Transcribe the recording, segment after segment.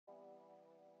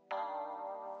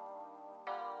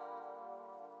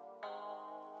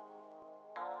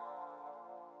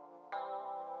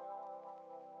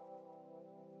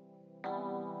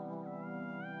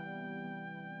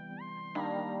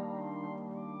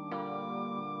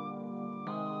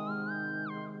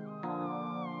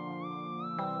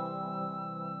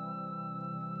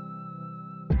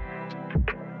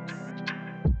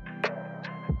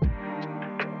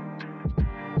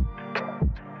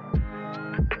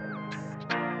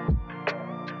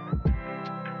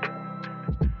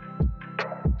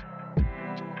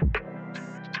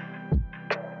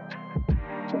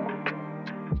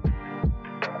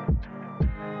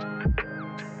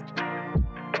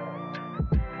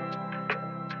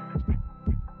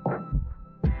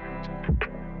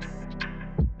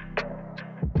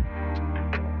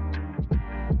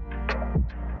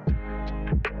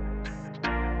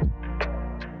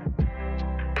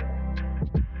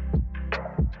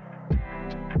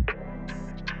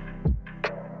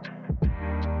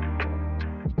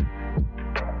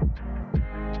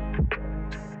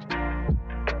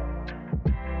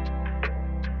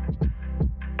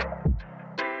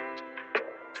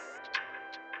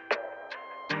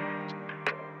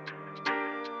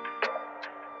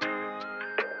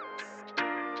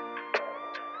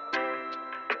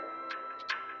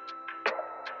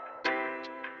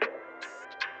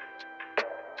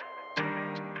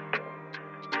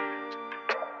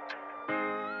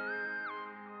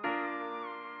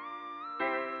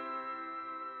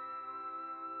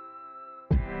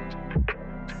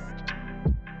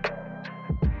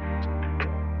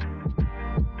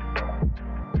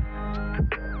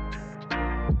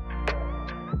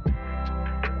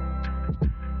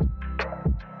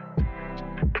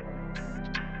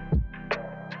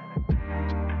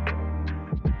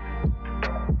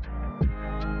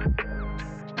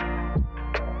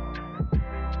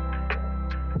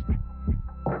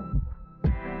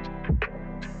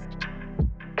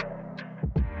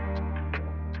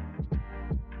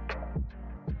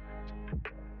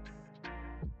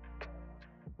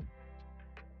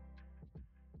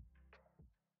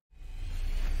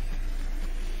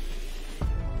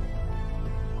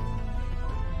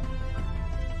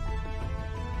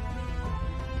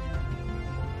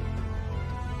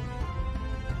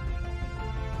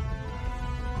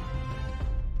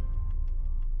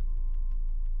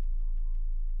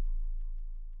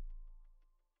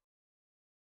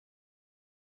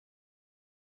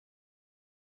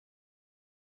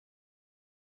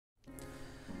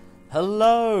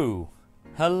Hello!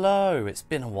 Hello! It's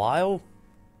been a while.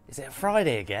 Is it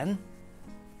Friday again?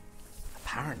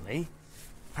 Apparently.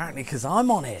 Apparently, because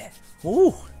I'm on here.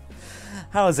 Ooh!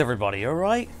 How's everybody?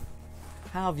 Alright?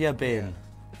 How have you been?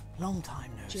 Long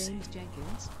time no see. James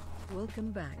Jenkins,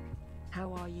 welcome back.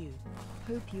 How are you?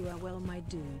 Hope you are well, my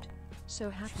dude. So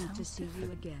happy to see you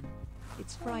again.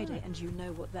 It's Friday and you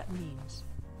know what that means.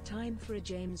 Time for a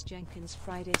James Jenkins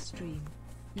Friday stream.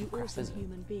 You awesome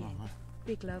human being.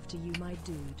 Big love to you, my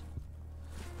dude.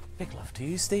 Big love to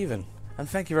you, Stephen. And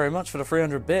thank you very much for the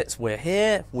 300 bits. We're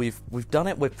here. We've done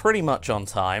it. We're pretty much on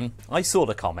time. I saw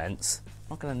the comments. I'm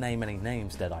not going to name any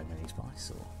names, Dead-Eye Minis, but I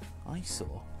saw.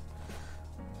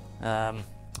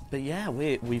 But yeah,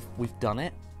 we've done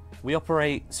it. We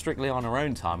operate strictly on our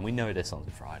own time. We know this on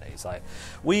Fridays. Like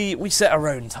we set our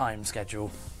own time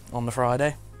schedule on the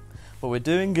Friday. But we're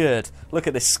doing good. Look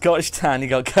at this Scottish tan you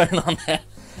got going on there.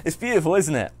 It's beautiful,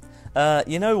 isn't it?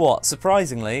 You know what?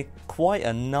 Surprisingly, quite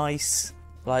a nice...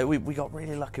 Like, we got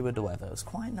really lucky with the weather. It was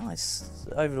quite nice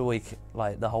over the week,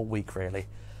 like, the whole week, really.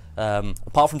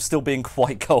 Apart from still being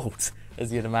quite cold,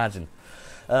 as you'd imagine.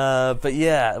 But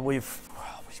yeah, we've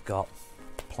got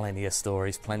plenty of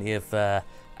stories, plenty of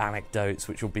anecdotes,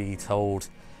 which will be told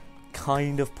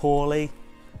kind of poorly,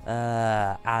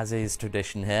 as is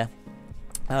tradition here.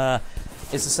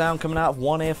 Is the sound coming out of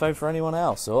one earphone for anyone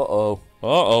else? Uh-oh.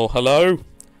 Uh-oh, hello?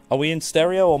 Are we in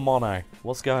stereo or mono?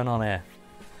 What's going on here?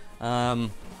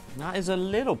 That is a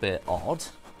little bit odd.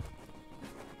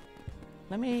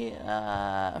 Let me,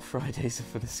 Fridays are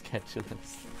for the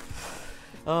schedulers.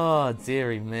 Oh,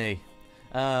 dearie me.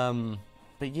 But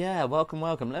yeah, welcome.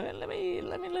 Let me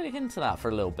look into that for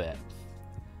a little bit.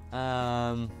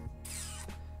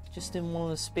 Just in one of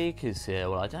the speakers here.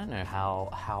 Well, I don't know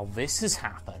how this has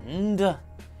happened.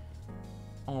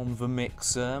 On the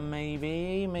mixer,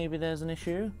 maybe there's an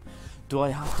issue. Do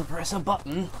I have to press a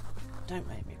button? Don't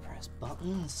make me press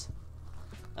buttons.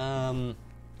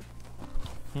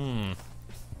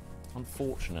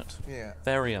 Unfortunate. Yeah.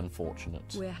 Very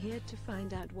unfortunate. We're here to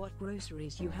find out what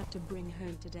groceries you had to bring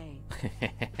home today.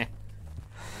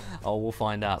 Oh, we'll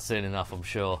find out soon enough, I'm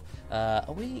sure.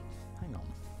 Are we... Hang on.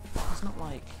 It's not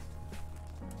like...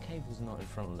 The cable's not in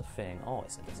front of the thing. Oh,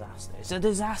 it's a disaster. It's a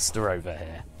disaster over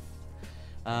here.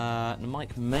 The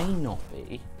mic may not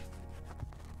be. It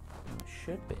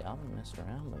should be. I haven't messed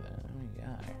around with it. There we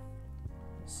go.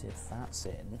 Let's see if that's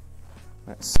in.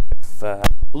 Let's see if...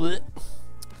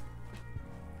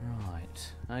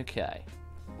 Right. Okay.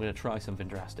 We're going to try something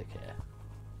drastic here.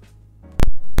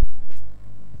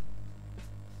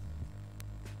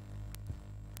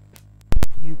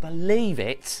 Can you believe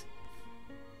it?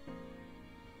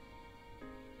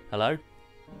 Hello?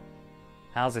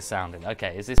 How's this sounding?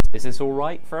 Okay, is this all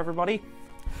right for everybody?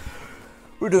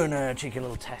 We're doing a cheeky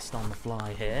little test on the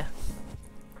fly here,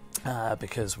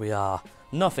 because we are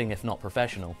nothing if not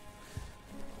professional.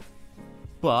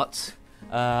 But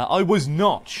I was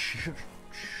not. Shut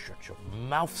your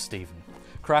mouth, Stephen.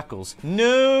 Crackles.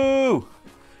 No,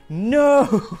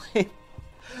 no.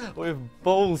 We've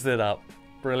ballsed it up.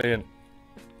 Brilliant.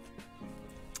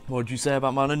 What did you say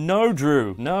about mine? No,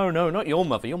 Drew. No, not your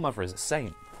mother. Your mother is a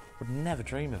saint. Would never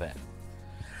dream of it.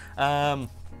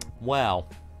 Well,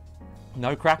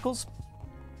 no crackles?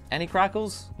 Any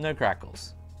crackles? No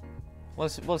crackles.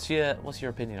 What's your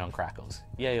opinion on crackles?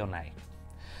 Yay or nay?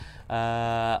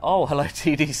 Oh, hello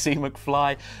TDC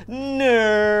McFly.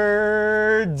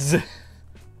 Nerds.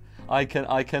 I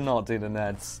cannot do the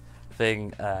nerds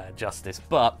thing justice,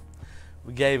 but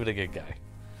we gave it a good go.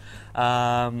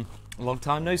 Long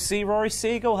time no see, Rory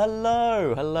Siegel.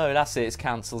 Hello. That's it. It's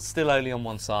cancelled. Still only on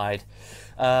one side.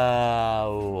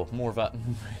 More of a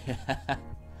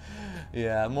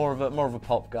yeah, more of a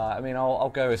pop guy. I mean, I'll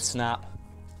go with Snap.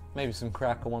 Maybe some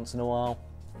Cracker once in a while.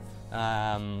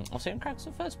 I'll see him Crackers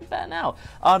at first, but better now.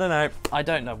 I don't know. I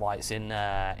don't know why it's in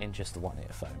just the one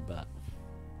earphone, but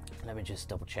let me just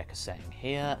double check a setting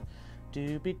here.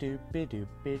 Doopy doopy doopy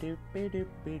doopy doopy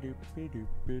doopy doopy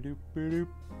doopy doopy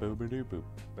doopy.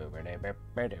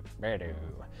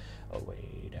 Oh,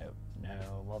 we don't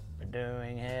know what we're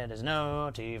doing here. There's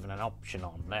not even an option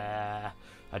on there.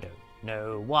 I don't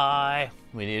know why.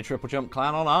 We need a triple jump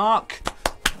clan on Ark.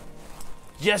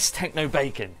 Yes, Techno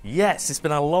Bacon. Yes, it's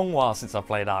been a long while since I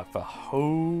played Ark, but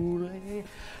holy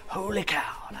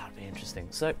cow, that would be interesting.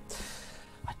 So,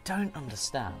 I don't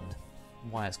understand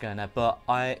why it's going there, but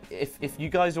if you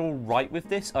guys are all right with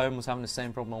this, I was having the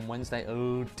same problem on Wednesday.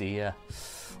 Oh dear.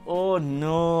 Oh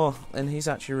no. And he's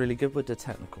actually really good with the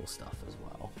technical stuff as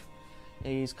well.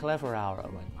 He's clever hour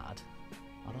went mad.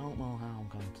 I don't know how I'm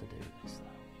going to do this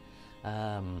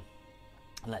though.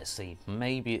 let's see,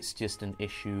 maybe it's just an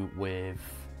issue with...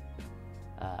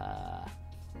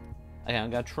 Okay,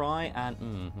 I'm going to try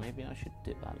and... maybe I should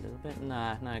dip that a little bit.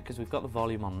 No, because we've got the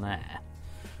volume on there.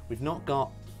 We've not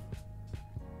got...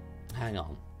 Hang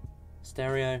on.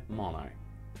 Stereo, mono.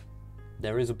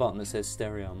 There is a button that says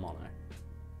stereo and mono.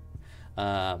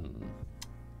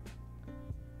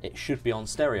 It should be on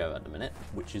stereo at the minute,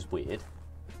 which is weird.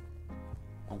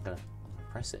 I'm gonna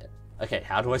press it. Okay,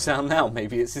 how do I sound now?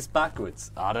 Maybe it's just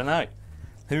backwards. I don't know.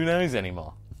 Who knows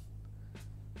anymore?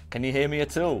 Can you hear me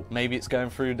at all? Maybe it's going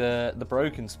through the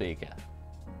broken speaker.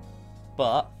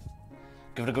 But,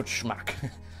 give it a good schmack.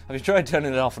 I've tried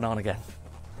turning it off and on again.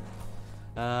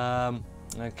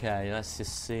 Okay, let's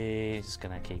just see. Just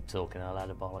gonna keep talking a lot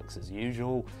of bollocks as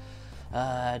usual.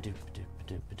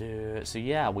 So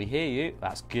yeah, we hear you.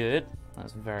 That's good.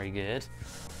 That's very good.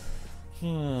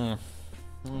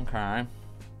 Okay.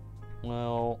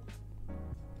 Well,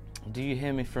 do you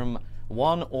hear me from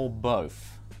one or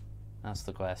both? That's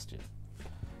the question.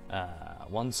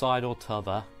 One side or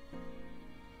t'other,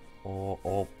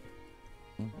 or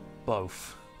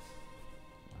both.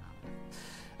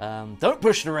 Don't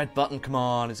push the red button. Come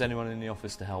on, is anyone in the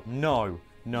office to help? No,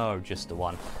 just the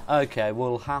one. Okay,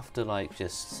 we'll have to like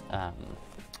just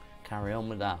carry on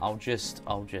with that. I'll just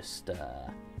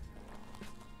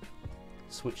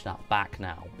switch that back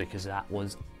now because that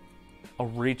was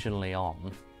originally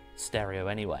on stereo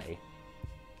anyway,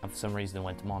 and for some reason it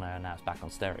went to mono and now it's back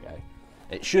on stereo.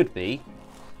 It should be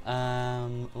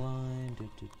line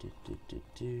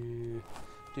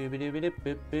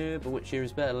but which ear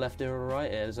is better, left ear or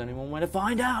right ear? There's only one way to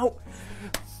find out.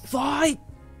 Fight,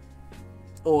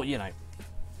 or you know,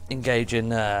 engage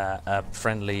in a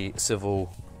friendly civil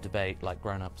debate like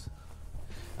grown-ups.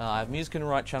 I have music in the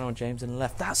right channel and James in the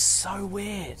left. That's so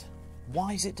weird.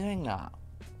 Why is it doing that?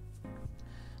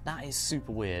 That is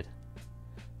super weird.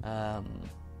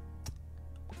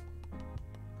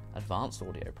 Advanced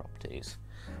audio properties.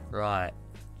 Right.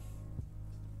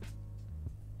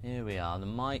 Here we are. The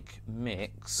mic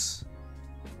mix.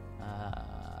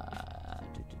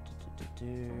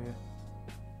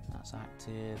 That's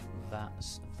active.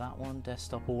 That's that one.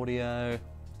 Desktop audio.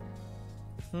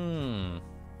 The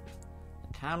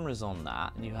camera's on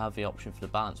that, and you have the option for the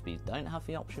balance, but you don't have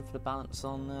the option for the balance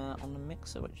on the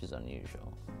mixer, which is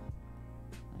unusual.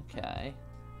 Okay.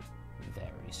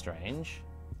 Very strange.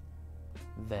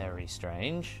 Very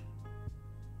strange.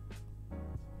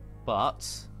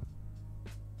 But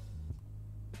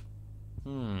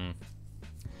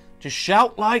just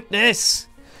shout like this.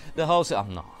 The whole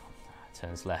I'm not.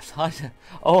 Turns left.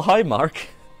 Oh, hi, Mark.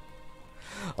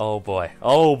 Oh boy.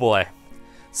 Oh boy.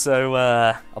 So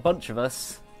a bunch of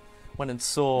us went and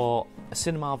saw a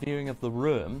cinema viewing of The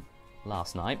Room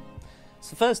last night. It's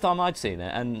the first time I'd seen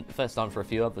it, and the first time for a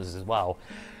few others as well.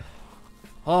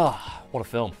 Ah, what a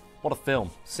film. What a film.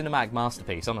 Cinematic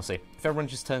masterpiece, honestly. If everyone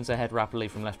just turns their head rapidly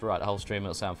from left to right the whole stream,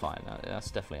 it'll sound fine.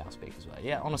 That's definitely how I speak as well.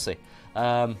 Yeah, honestly.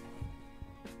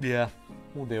 Yeah,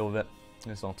 we'll deal with it.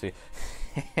 It's not too...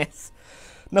 it's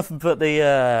nothing but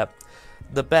the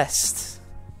best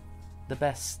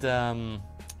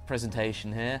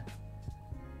presentation here.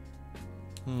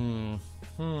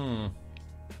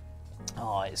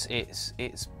 Oh,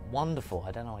 it's wonderful.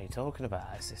 I don't know what you're talking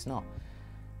about. It's not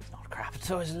crap at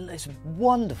all. It's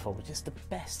wonderful. Just the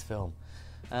best film.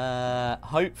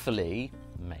 Hopefully,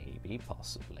 maybe,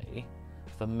 possibly,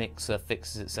 the mixer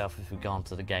fixes itself if we go on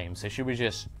to the game. So should we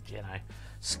just, you know,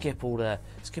 skip all the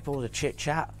chit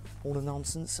chat, all the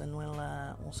nonsense, and we'll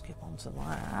skip on to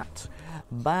that.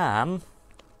 Bam.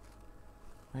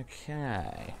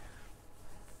 Okay.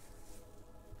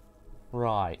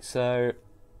 Right. So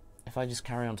if I just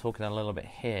carry on talking a little bit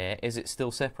here, is it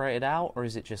still separated out, or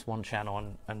is it just one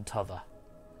channel and t'other?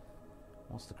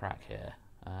 What's the crack here?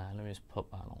 Let me just put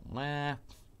that on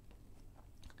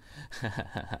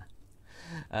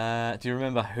there. Do you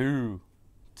remember who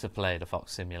to play the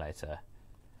Fox Simulator?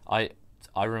 I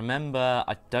remember.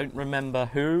 I don't remember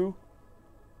who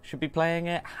should be playing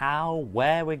it, how,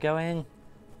 where we're going.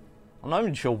 I'm not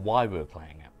even sure why we were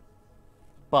playing it,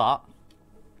 but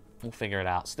we'll figure it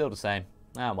out. Still the same.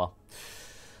 Ah, well.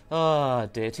 Oh,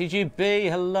 dear. TGB,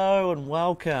 hello and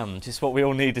welcome. Just what we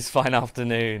all need this fine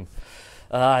afternoon.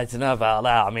 I don't know about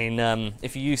that. I mean,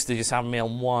 if you used to just have me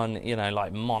on one, you know,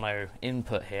 like mono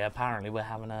input here, apparently we're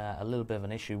having a little bit of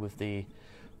an issue with the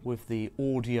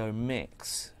audio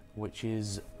mix, which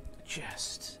is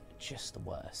just the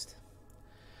worst.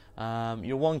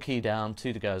 You're one key down,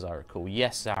 two to go as I recall.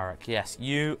 Yes, Zarek, yes.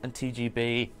 You and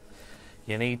TGB,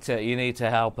 you need to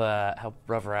help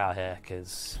brother out here,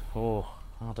 because I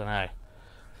don't know.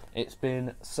 It's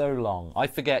been so long. I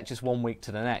forget just 1 week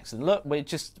to the next. And look, we're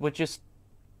just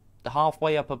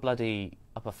halfway up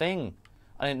a thing.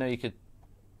 I didn't know you could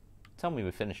tell me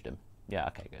we finished him. Yeah,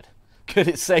 okay, good. Good,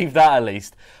 it saved that at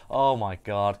least. Oh my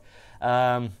god.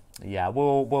 Yeah,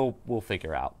 we'll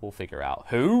figure out. We'll figure out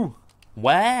who,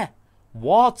 where,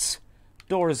 what.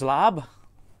 Door is lab.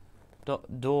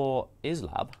 Door is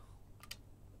lab.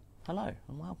 Hello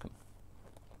and welcome.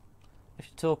 If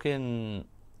you're talking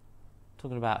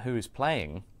about who is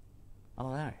playing, I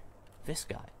don't know. This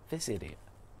guy, this idiot.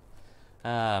 If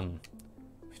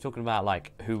you're talking about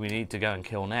like who we need to go and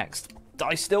kill next,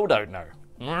 I still don't know.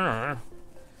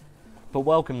 But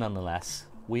welcome nonetheless.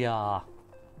 We are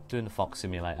doing the Fox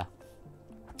Simulator.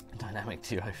 Dynamic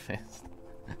duo fist.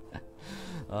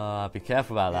 Be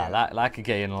careful about that. That could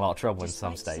get you in a lot of trouble in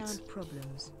some states. Sound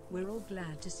problems, we're all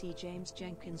glad to see James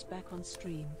Jenkins back on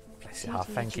stream. Bless you.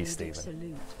 Thank you,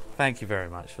 Stephen. Thank you very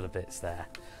much for the bits there,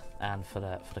 and for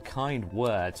the kind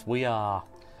words. We're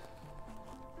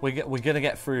gonna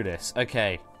get through this.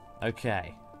 Okay.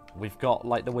 We've got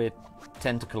like the weird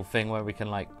tentacle thing where we can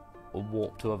like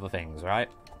warp to other things, right?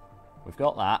 We've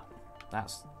got that.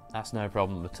 That's no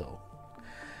problem at all.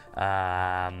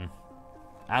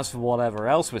 As for whatever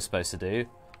else we're supposed to do,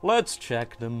 let's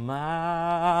check the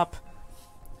map.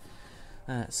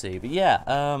 Let's see. But yeah,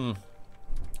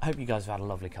 I hope you guys have had a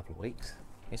lovely couple of weeks.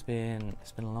 It's been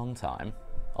a long time.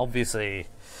 Obviously,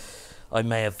 I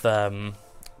may have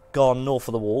gone north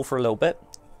of the wall for a little bit.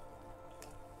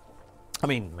 I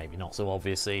mean, maybe not so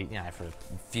obviously, you know, for a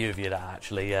few of you that are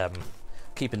actually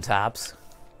keeping tabs.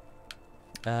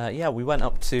 Yeah, we went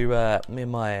up to, me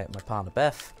and my partner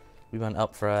Beth, we went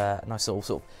up for a nice little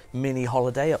sort of mini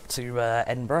holiday up to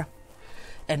Edinburgh.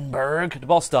 The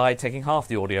boss died, taking half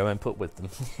the audio input with them.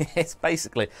 It's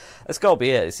basically, that's got to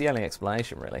be it. It's the only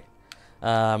explanation, really.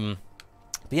 But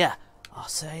yeah, I'll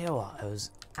say you what, it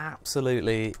was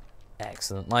absolutely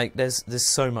excellent. Like, there's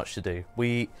so much to do.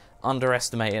 We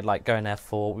underestimated, like, going there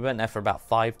we went there for about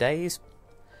 5 days.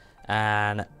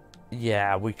 And,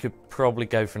 yeah, we could probably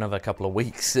go for another couple of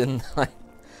weeks and, like,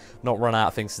 not run out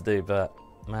of things to do. But,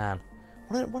 man,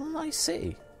 what a nice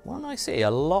city. What a nice city.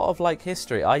 A lot of, like,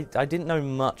 history. I didn't know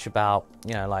much about,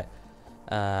 you know, like,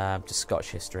 just Scottish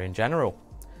history in general.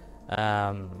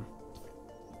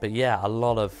 But yeah, a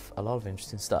lot of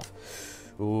interesting stuff.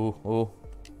 Ooh.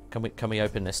 Can we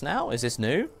open this now? Is this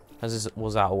new?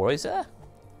 Was that always there?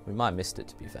 We might have missed it,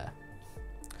 to be fair.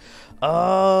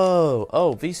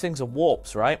 Oh, these things are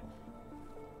warps, right?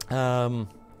 I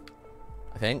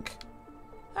think.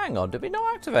 Hang on, did we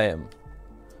not activate them?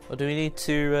 Or do we need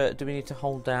to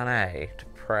hold down A to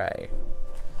pray?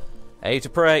 A to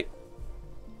pray.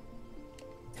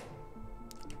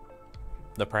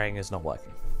 The praying is not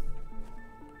working.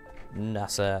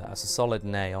 That's a solid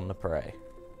nay on the pray.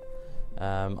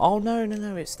 Oh no,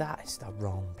 it's that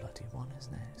wrong bloody one,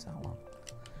 isn't it? It's that one.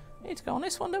 We need to go on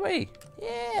this one, do we?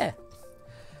 Yeah.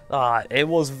 It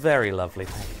was very lovely.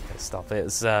 Stop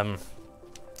it. So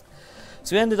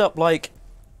we ended up like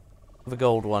the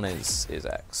gold one is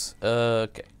X.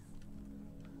 Okay.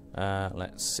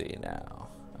 Let's see now.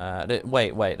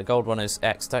 Wait. The gold one is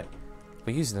X.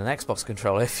 We're using an Xbox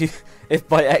controller. If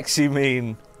by X you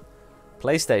mean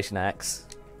PlayStation X,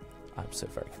 I'm so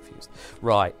very confused.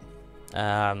 Right.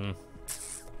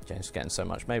 James is getting so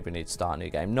much. Maybe we need to start a new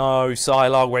game. No,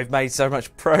 Psylog, we've made so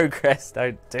much progress.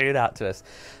 Don't do that to us.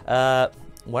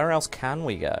 Where else can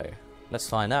we go? Let's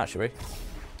find out, shall we?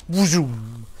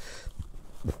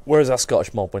 Where is our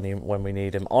Scottish mob when we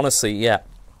need him? Honestly, yeah,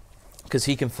 because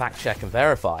he can fact check and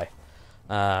verify.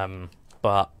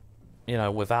 But you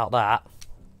know, without that,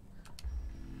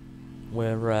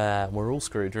 we're all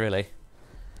screwed, really.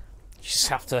 You just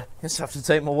have to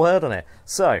take my word on it.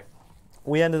 So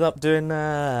we ended up doing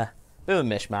a bit of a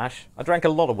mishmash. I drank a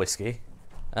lot of whiskey,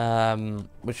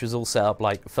 which was all set up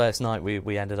like first night.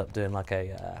 We ended up doing like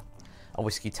a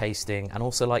whiskey tasting and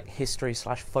also like history /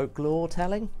 folklore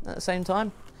telling at the same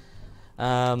time.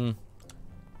 Can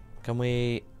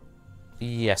we?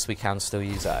 Yes, we can still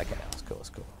use that. Okay, that's cool.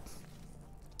 That's cool.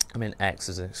 I mean, X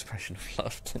is an expression of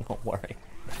love. Do not worry.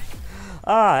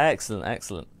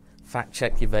 Excellent. Fact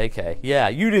check your vacay. Yeah,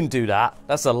 you didn't do that.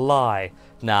 That's a lie.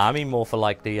 Nah, I mean more for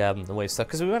like the weird stuff,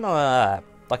 because we went on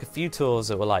like a few tours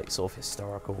that were like sort of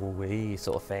historical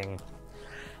sort of thing.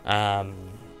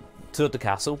 Toured the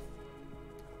castle.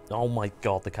 Oh my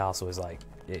god, the castle is like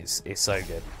it's so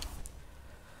good.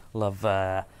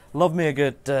 Love me a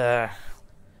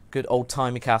good old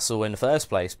timey castle in the first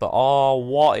place. But oh,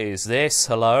 what is this?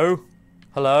 Hello?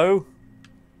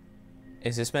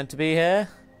 Is this meant to be here?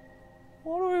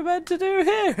 What are we meant to do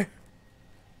here?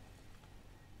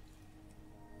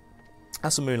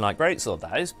 That's a Moonlight Greatsword,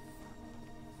 that is.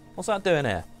 What's that doing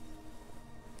here?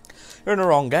 You're in the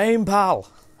wrong game, pal.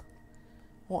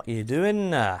 What are you doing?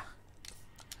 Yeah,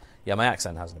 my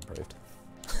accent hasn't improved.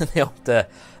 The old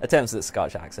attempts at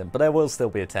Scottish accent, but there will still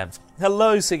be attempts.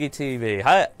 Hello, Siggy TV.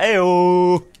 Hi,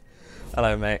 heyo.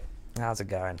 Hello, mate. How's it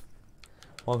going?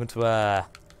 Welcome to a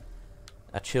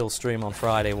chill stream on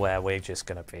Friday where we're just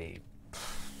gonna be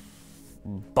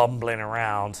bumbling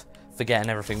around, forgetting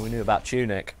everything we knew about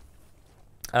Tunic.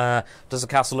 Does the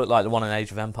castle look like the one in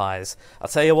Age of Empires? I'll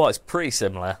tell you what, it's pretty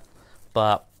similar,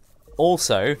 but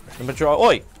also the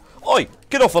majority. Oi!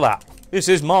 Get off of that! This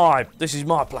is my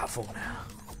platform now.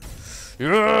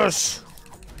 Yes!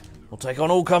 We'll take on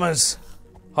all comers.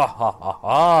 Ha ha ha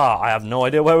ha! I have no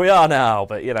idea where we are now,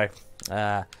 but you know.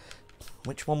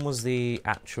 Which one was the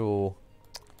actual?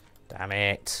 Damn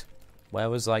it! Where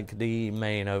was like the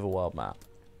main overworld map?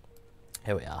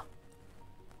 Here we are.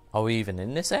 Are we even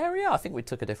in this area? I think we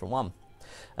took a different one.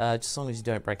 Just as long as you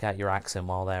don't break out your accent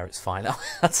while there, it's fine.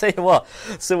 I'll tell you what.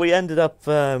 So we ended up.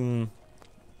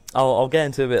 I'll get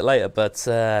into it a bit later, but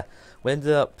we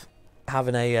ended up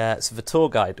having so the tour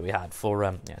guide that we had for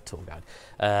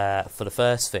for the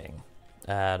first thing,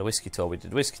 the whiskey tour. We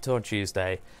did whiskey tour on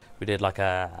Tuesday. We did like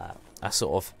a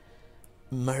sort of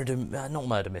not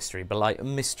murder mystery, but like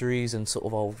mysteries and sort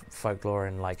of old folklore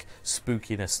and like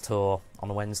spookiness tour on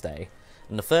the Wednesday.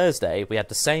 And the Thursday we had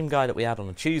the same guy that we had on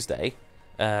the Tuesday,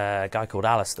 a guy called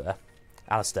Alistair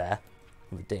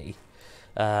with a D,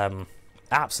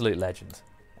 absolute legend.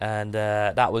 And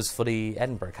that was for the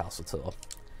Edinburgh Castle tour.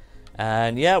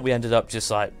 And yeah, we ended up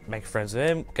just like making friends with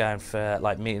him, going for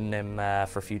like meeting him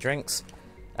for a few drinks,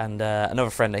 and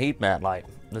another friend that he'd met like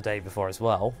the day before as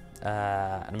well,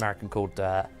 an American called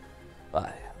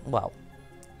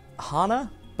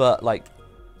Hannah, but like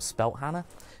spelt Hannah.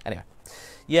 Anyway,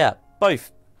 yeah,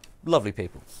 both lovely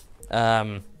people.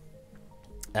 And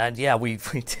yeah, we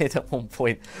did at one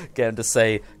point get him to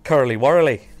say "curly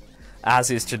whirly," as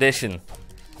is tradition.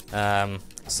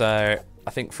 So I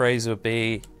think Fraser would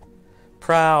be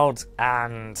proud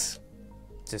and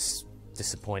just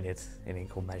disappointed in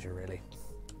equal measure, really.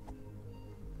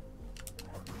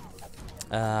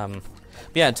 But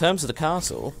yeah, in terms of the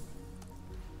castle,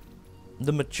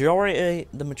 the majority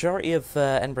of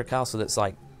Edinburgh Castle that's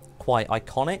like quite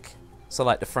iconic. So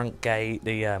like the front gate,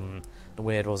 the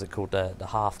weird, what was it called, the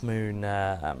Half Moon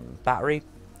battery.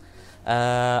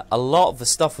 A lot of the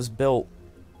stuff was built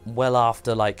well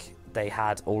after like they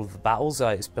had all of the battles.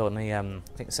 It's built in the I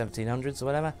think 1700s or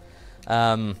whatever.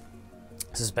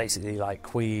 This is basically like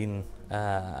Queen.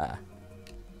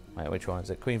 Wait, which one is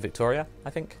it? Queen Victoria, I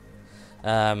think.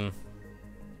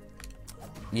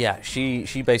 Yeah,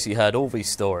 she basically heard all these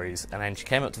stories, and then she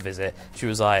came up to visit. She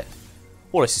was like,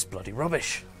 "Well, this is bloody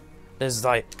rubbish. There's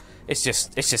like, it's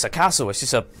just a castle. It's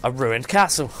just a ruined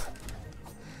castle."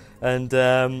 And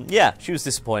yeah, she was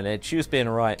disappointed. She was being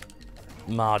a right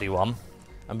Mardy one,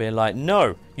 and being like,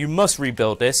 "No, you must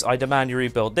rebuild this. I demand you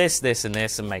rebuild this, this, and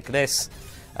this, and make this,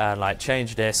 and like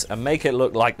change this, and make it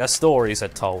look like the stories are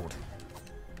told."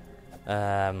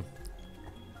 The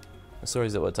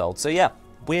stories that were told. So yeah,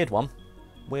 weird one.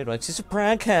 It's just a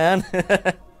prank can.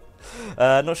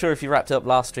 Not sure if you wrapped up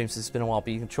last stream, since it's been a while,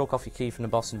 but you can chalk off your key from the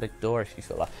boss and big door if you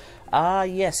feel like.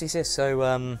 Yes. So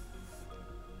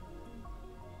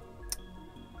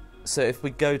so if we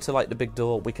go to like the big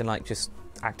door, we can like just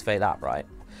activate that, right?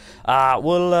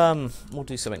 We'll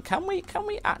do something. Can we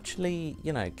actually,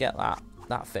 you know, get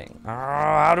that thing?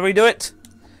 How do we do it?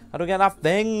 How do we get that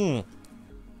thing?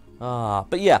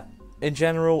 But yeah, in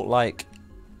general, like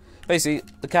basically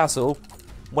the castle,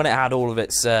 when it had all of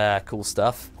its cool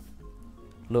stuff,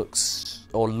 looked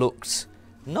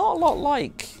not a lot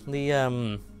like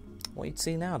the what you'd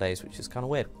see nowadays, which is kind of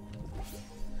weird.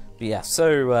 But yeah,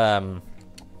 so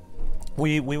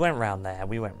we went round there.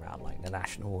 We went round like the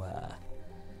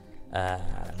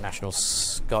National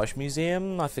Scottish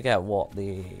Museum. I forget what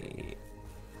the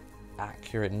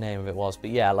accurate name of it was, but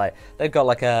yeah, like they've got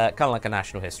like a kind of like a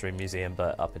national history museum,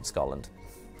 but up in Scotland,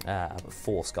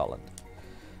 for Scotland.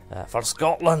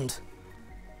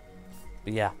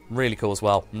 But yeah, really cool as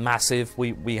well. Massive.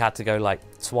 We had to go like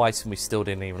twice, and we still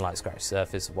didn't even like scratch the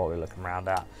surface of what we were looking around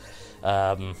at.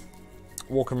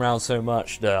 Walking around so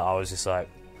much that I was just like,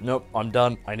 nope, I'm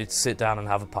done. I need to sit down and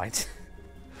have a pint.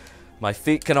 My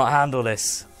feet cannot handle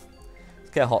this.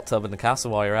 Let's get a hot tub in the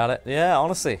castle while you're at it. Yeah,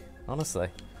 honestly,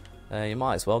 you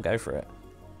might as well go for it.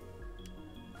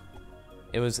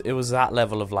 It was that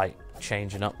level of like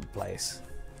changing up the place.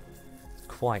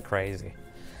 Quite crazy.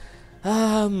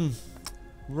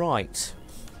 Right.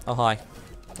 Oh, hi.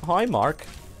 Oh, hi, Mark.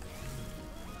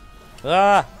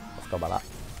 I forgot about that.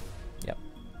 Yep.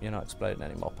 You're not exploding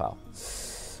anymore, pal.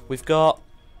 We've got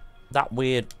that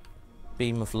weird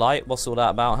beam of light. What's all that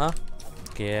about, huh?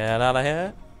 Get out of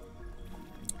here.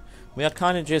 We are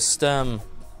kind of just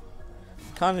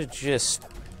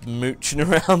mooching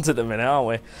around at the minute, aren't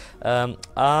we?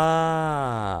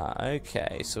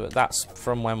 Okay. So that's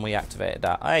from when we activated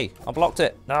that. Hey, I blocked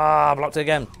it. I blocked it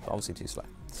again. Obviously too slow.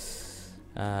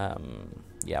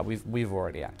 Yeah, we've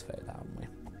already activated that, haven't we?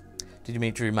 Did you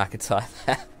meet Drew McIntyre?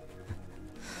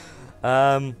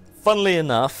 Funnily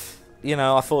enough, you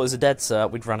know, I thought it was a dead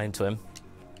cert. We'd run into him.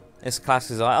 It's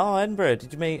classic. Like, oh, Edinburgh,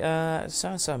 did you meet so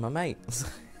and so, my mate?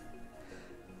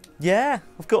 Yeah,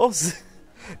 of course.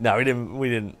 No, we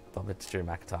didn't bump into Drew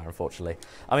McIntyre, unfortunately.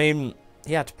 I mean,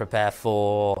 he had to prepare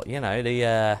for, you know,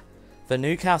 the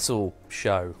Newcastle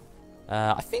show.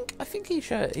 I think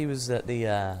he was at the.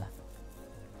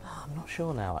 I'm not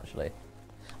sure now, actually.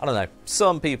 I don't know.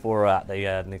 Some people were at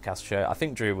the Newcastle show. I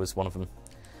think Drew was one of them.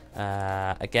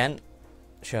 Again,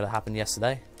 show that happened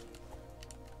yesterday.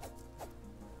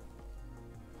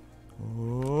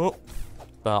 Ooh.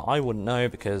 But I wouldn't know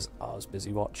because I was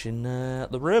busy watching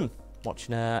The Room,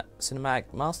 watching a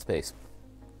cinematic masterpiece.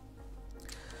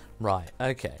 Right,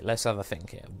 okay, let's have a think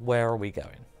here. Where are we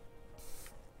going?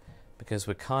 Because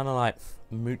we're kind of like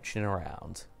mooching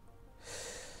around.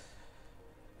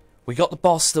 We got the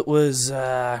boss that was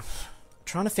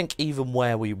trying to think even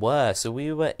where we were. So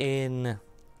we were in.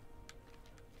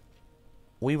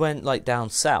 We went like down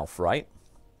south, right?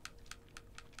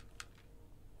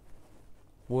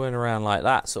 We went around like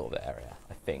that sort of area,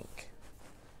 I think.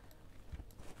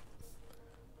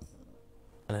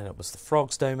 And then it was the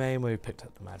Frogs domain where we picked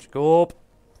up the magic orb.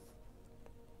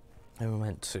 And we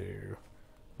went to.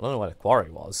 I don't know where the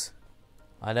quarry was.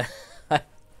 I don't. I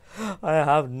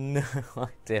have no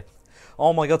idea.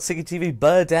 Oh my god, Sega TV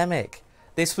Birdemic.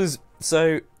 This was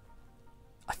so.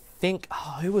 I think.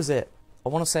 Oh, who was it? I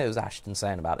want to say it was Ashton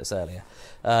saying about this earlier.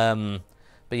 But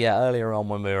yeah, earlier on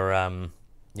when we were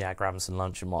grabbing some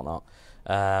lunch and whatnot.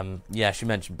 Yeah, she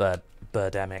mentioned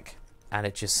Birdemic, and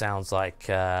it just sounds like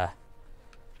I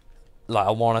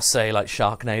want to say like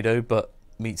Sharknado, but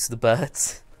meets the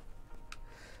birds.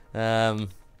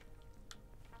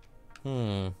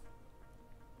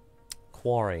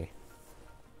 Quarry.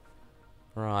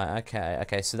 Right,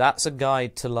 okay, so that's a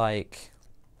guide to like.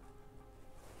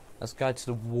 That's a guide to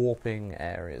the warping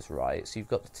areas, right? So you've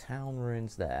got the town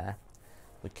ruins there.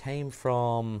 We came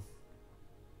from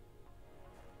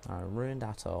ruined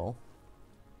atoll.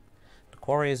 The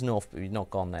quarry is north, but we've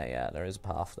not gone there yet. There is a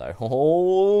path though.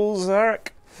 Oh, Zerk!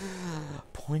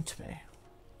 Point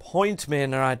me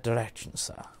in the right direction,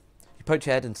 sir. You poked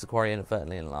your head into the quarry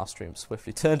inadvertently in the last stream,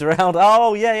 swiftly turned around.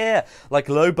 Oh, yeah. Like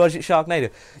low budget Sharknado.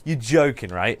 You're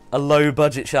joking, right? A low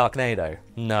budget Sharknado.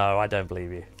 No, I don't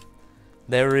believe you.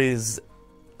 There is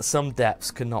some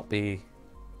depths cannot be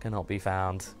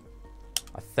found.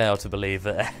 I fail to believe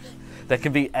that there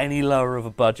can be any lower of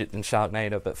a budget than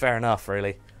Sharknado, but fair enough,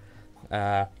 really.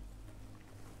 I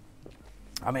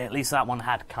mean, at least that one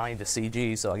had kind of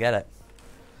CG, so I get it.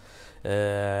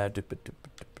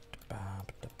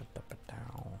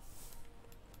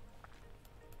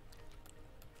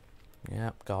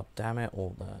 Yep, god damn it,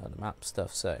 all the map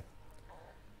stuff. So,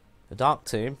 the Dark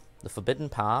Tomb, the Forbidden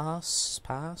Pass.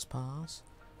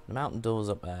 The mountain doors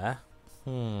up there.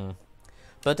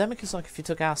 Birdemic is like if you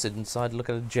took acid and decided to look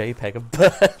at a JPEG of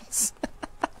birds.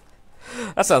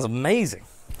 That sounds amazing.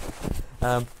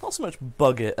 Not so much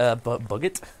budget.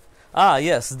 Ah,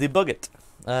 yes, the budget.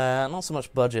 Not so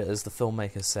much budget as the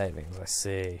filmmaker's savings. I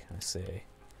see.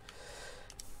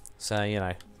 So, you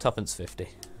know, tuppence 50.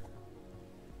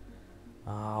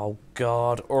 Oh,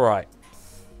 God. Alright.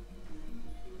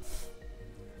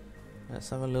 Let's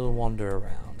have a little wander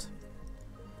around.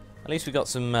 At least we got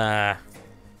some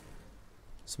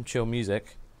chill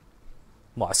music.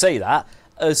 Well, I say that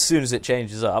as soon as it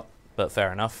changes up, but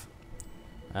fair enough.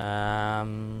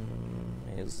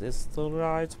 Is this the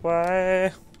right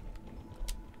way?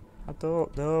 I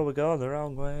don't know, we're going the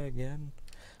wrong way again.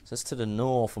 So it's to the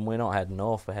north, and we're not heading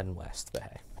north, we're heading west, but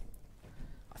hey.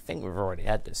 I think we've already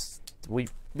had this.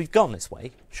 We've gone this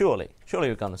way, surely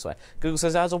we've gone this way. Google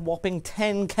says that was a whopping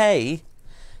 10k,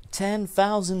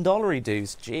 $10,000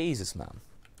 dues. Jesus, man.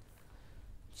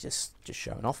 Just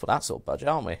showing off with that sort of budget,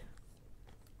 aren't we?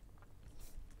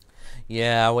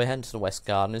 Yeah, we're heading to the West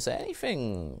Garden. Is there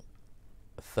anything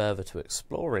further to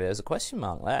explore? There's a question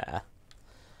mark there.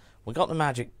 We got the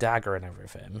magic dagger and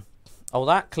everything. Oh,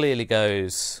 that clearly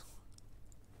goes.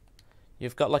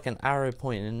 You've got like an arrow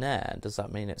pointing in there. Does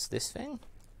that mean it's this thing?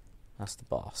 That's the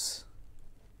boss.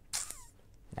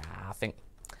 Nah, I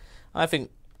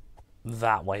think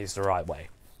that way is the right way.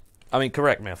 I mean,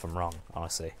 correct me if I'm wrong,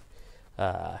 honestly.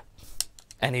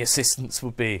 Any assistance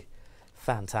would be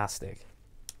fantastic.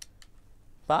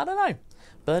 But I don't know.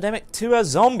 Birdemic 2 has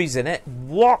zombies in it.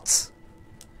 What?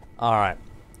 Alright.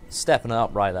 Stepping it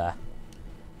up right there.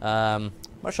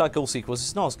 Much like all sequels,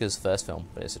 it's not as good as the first film,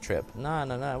 but it's a trip. No.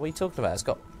 What are you talking about? It's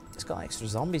got extra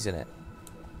zombies in it.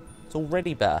 It's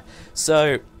already better.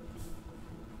 So,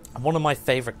 one of my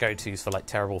favourite go-tos for like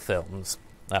terrible films.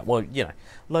 Well, you know,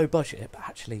 low budget, but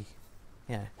actually,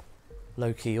 you know,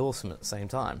 low-key awesome at the same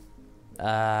time.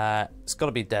 It's got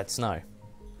to be Dead Snow.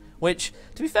 Which,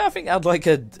 to be fair, I think had like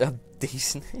a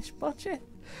decent-ish budget.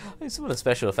 I think some of the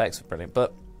special effects were brilliant,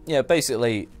 but yeah,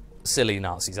 basically silly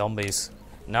Nazi zombies.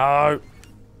 No.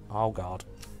 Oh god.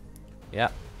 Yeah.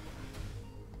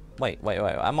 Wait.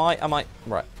 Am I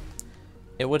right?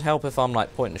 It would help if I'm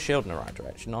like pointing the shield in the right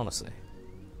direction, honestly.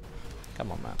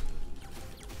 Come on, man.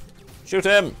 Shoot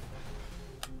him!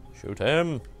 Shoot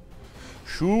him!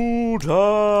 Shoot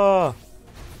her!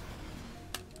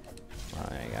 Right,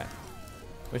 there you go.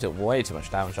 We took way too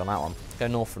much damage on that one. Go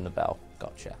north from the bell.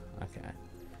 Gotcha. Okay.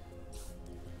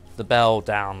 The bell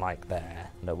down like there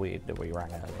that we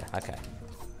rang earlier. Okay.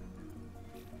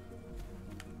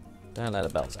 Don't let the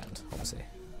bells end, obviously.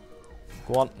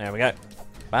 Go on, there we go.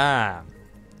 Bam!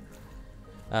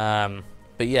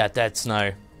 But yeah, Dead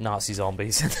Snow, Nazi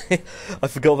zombies. I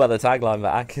forgot about the tagline,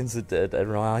 but Atkins had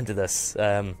reminded us.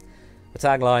 The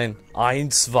tagline,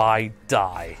 Ein, zwei,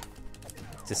 die.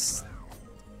 Just,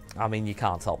 I mean, you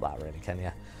can't top that really, can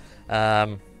you?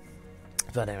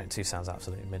 But anyway, 2 sounds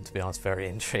absolutely mint, to be honest. Very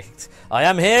intrigued. I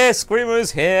am here!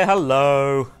 Screamer's here!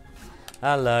 Hello!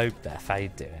 Hello, Beth. How you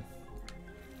doing?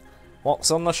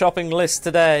 What's on the shopping list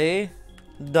today,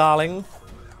 darling?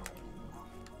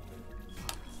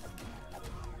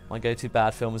 My go-to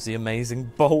bad film is The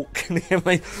Amazing Bulk.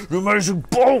 The Amazing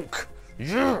Bulk!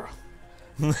 Yeah!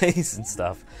 Amazing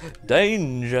stuff.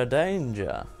 Danger,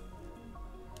 danger.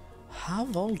 High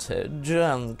voltage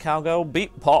and cowgirl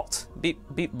beat pot. Beat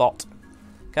bot.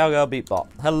 Cowgirl beat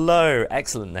bot. Hello.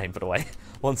 Excellent name, by the way.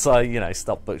 Once I, you know,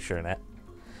 stop butchering it.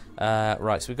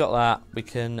 Right, so we've got that. We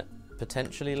can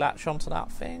potentially latch onto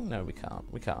that thing. No, we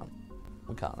can't. We can't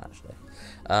actually.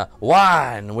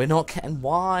 Wine. We're not getting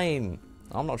wine.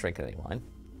 I'm not drinking any wine.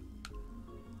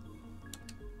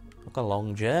 I've got a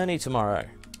long journey tomorrow.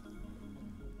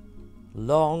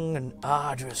 Long and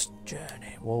arduous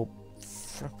journey. Well,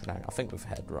 no, I think we've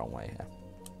headed the wrong way here.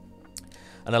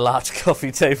 And a large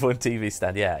coffee table and TV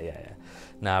stand. Yeah.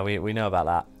 No, we know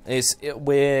about that.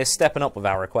 We're stepping up with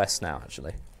our requests now,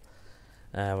 actually.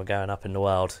 We're going up in the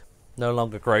world. No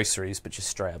longer groceries, but just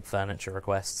straight up furniture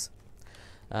requests.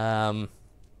 There's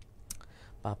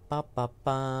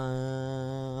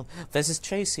this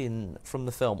chase scene from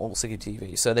the film Alt City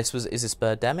TV. So is this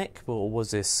Birdemic or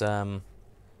was this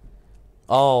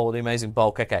oh, The Amazing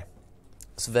Bulk? Okay.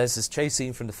 So there's this chase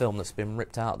scene from the film that's been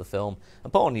ripped out of the film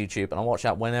and put on YouTube, and I watch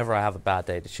that whenever I have a bad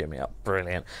day to cheer me up.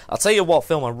 Brilliant. I'll tell you what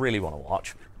film I really want to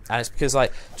watch, and it's because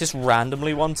like just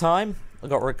randomly one time I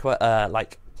got recommended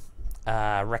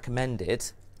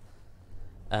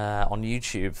on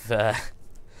YouTube.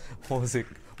 What was it?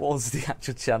 What was the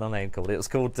actual channel name called? It was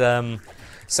called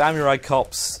Samurai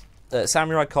Cop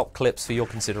Clips for Your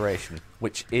Consideration,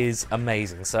 which is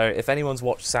amazing. So if anyone's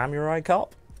watched Samurai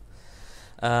Cop,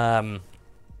 I'm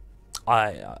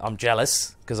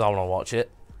jealous because I want to watch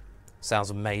it. Sounds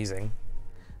amazing.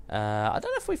 I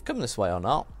don't know if we've come this way or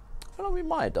not. I feel like we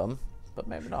might have done, but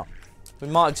maybe not. We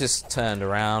might have just turned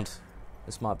around.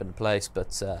 This might have been the place,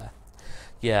 but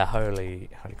yeah,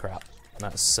 holy crap.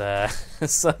 That's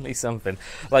certainly something.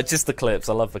 Like, just the clips.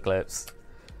 I love the clips.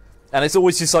 And it's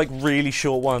always just, like, really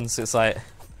short ones. It's like...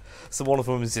 So one of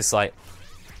them is just, like...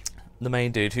 The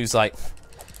main dude who's, like...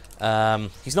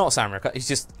 he's not a samurai. He's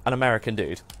just an American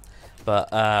dude. But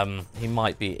he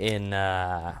might be in...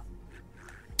 I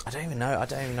don't even know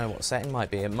what setting might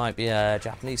be. It might be a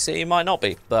Japanese city. It might not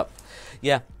be. But,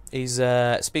 yeah. He's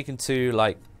speaking to,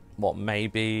 like, what may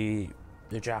be...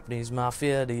 the Japanese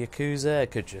mafia, the Yakuza.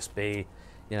 It could just be,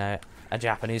 you know, a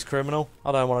Japanese criminal.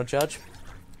 I don't want to judge.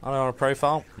 I don't want to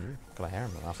profile. Can I hear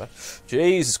him laughing?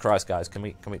 Jesus Christ, guys. Can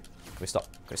we stop?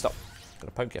 Can we stop? I'm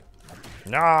gonna poke you.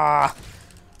 Nah!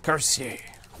 Curse you.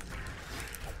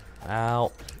 Ow.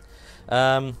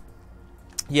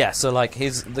 Yeah, so like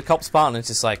the cop's partner is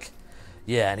just like,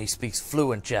 yeah, and he speaks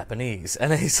fluent Japanese.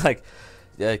 And he's like,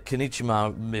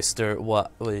 Konnichiwa, Mr.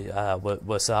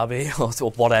 Wasabi, or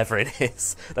whatever it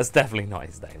is. That's definitely not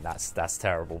his name. That's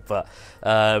terrible. But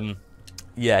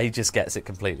yeah, he just gets it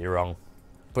completely wrong.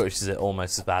 Butchers it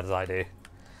almost as bad as I do.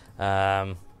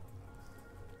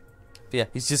 But yeah,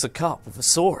 he's just a cop with a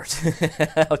sword.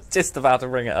 I was just about to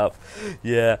bring it up.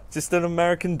 Yeah, just an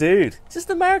American dude. Just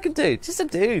an American dude. Just a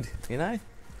dude, you know?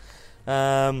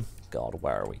 God,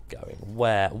 where are we going?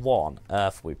 What on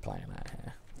earth are we playing at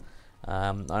here?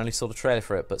 I only saw the trailer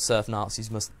for it, but Surf Nazis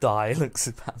Must Die looks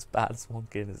about as bad as one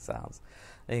kid it sounds.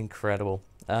 Incredible.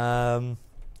 Cowboy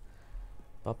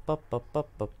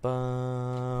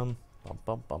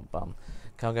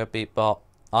Bebop.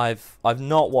 I've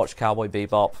not watched Cowboy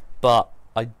Bebop, but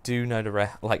I do know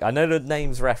I know the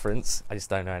name's reference. I just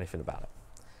don't know anything about it.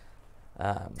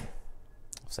 I'm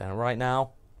saying it right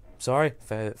now. Sorry,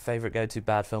 favorite go-to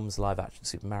bad film is live action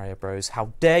Super Mario Bros.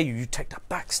 How dare you? You take that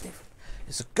back, Stephen.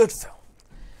 It's a good film.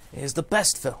 It is the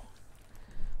best film.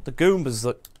 The Goombas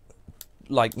look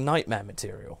like nightmare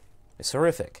material. It's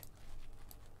horrific.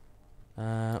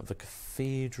 The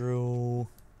Cathedral.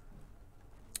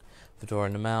 Fedora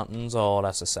in the Mountains. Oh,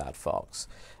 that's a sad fox.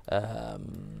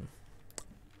 Right,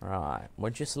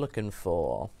 we're just looking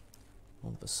for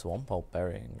the Swamp Old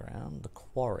Burying Ground, the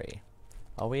Quarry.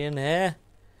 Are we in here?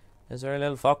 Is there a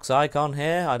little fox icon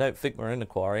here? I don't think we're in the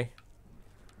Quarry.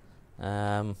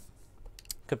 Could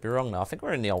be wrong though. I think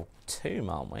we're in the old tomb,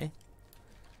 aren't we?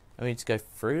 I need to go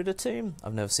through the tomb.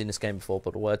 I've never seen this game before,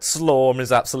 but the word Slorm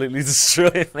is absolutely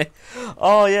destroying me.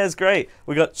 Oh yeah, it's great.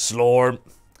 We got Slorm.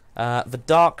 The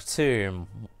Dark Tomb.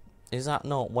 Is that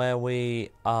not where we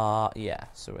are? Yeah,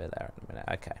 so we're there in a minute.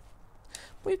 Okay.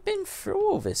 We've been through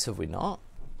all this, have we not?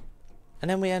 And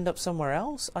then we end up somewhere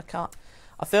else? I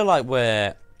feel like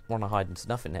we're want to hide into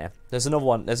nothing here. There's another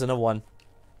one. There's another one.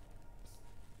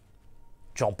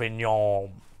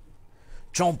 Champignon.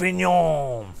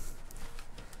 Champignon.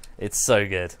 It's so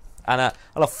good. And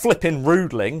a flipping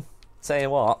rudling. Tell you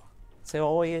what, what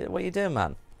are you doing,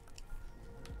 man?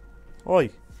 Oi.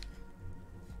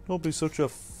 Don't be such a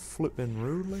flipping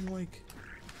rudling, like.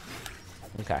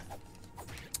 Okay.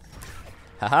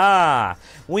 Haha!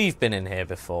 We've been in here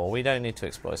before. We don't need to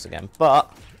explore this again.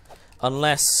 But,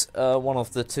 unless one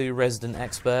of the two resident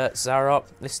experts, Zarok,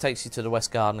 this takes you to the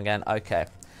West Garden again. Okay.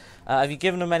 Have you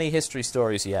given them any history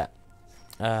stories yet?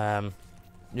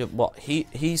 What?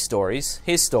 His stories?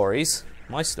 His stories?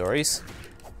 My stories?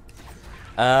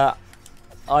 I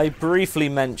briefly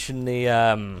mentioned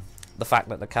the fact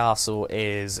that the castle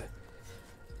is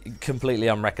completely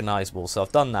unrecognisable, so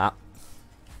I've done that.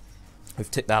 We've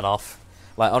ticked that off.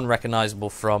 Like, unrecognisable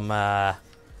from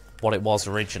what it was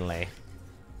originally.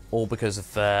 All because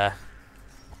of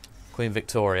Queen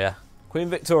Victoria. Queen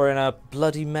Victoria and her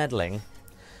bloody meddling.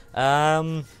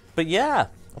 But yeah,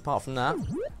 apart from that,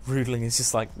 rudling is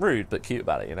just like rude but cute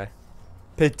about it, you know.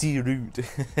 Petit rude.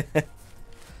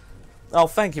 Oh,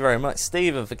 thank you very much,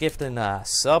 Stephen, for gifting a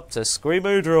sub to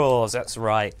Screamo Draws. That's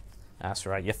right. That's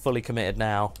right. You're fully committed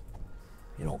now.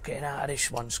 You're not getting out of this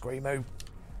one, Screamo.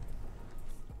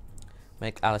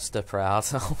 Make Alistair proud.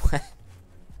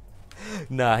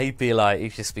 No, he'd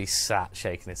just be sat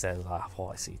shaking his head like,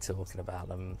 what is he talking about?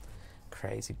 Them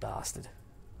crazy bastard.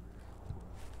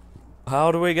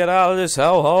 How do we get out of this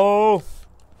hellhole?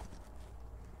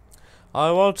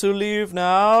 I want to leave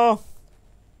now.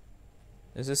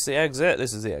 Is this the exit?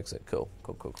 This is the exit. Cool.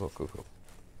 Cool.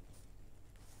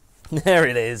 There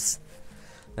it is.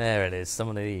 There it is. Some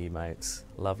of the emotes.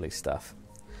 Lovely stuff.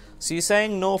 So you're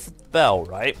saying north of the bell,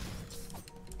 right?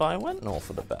 But I went north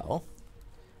of the bell.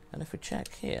 And if we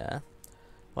check here...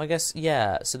 Well, I guess,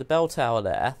 yeah. So the bell tower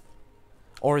there.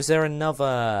 Or is there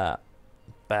another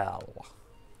bell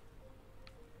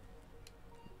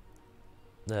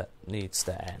that needs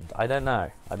to end? I don't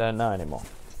know. I don't know anymore.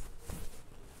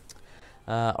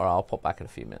 Alright, I'll pop back in a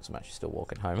few minutes. I'm actually still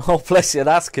walking home. Oh, bless you,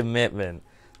 that's commitment.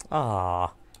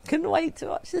 Ah, couldn't wait to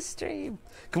watch the stream.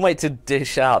 Couldn't wait to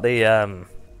dish out the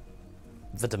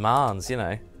demands, you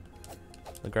know,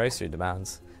 the grocery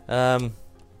demands.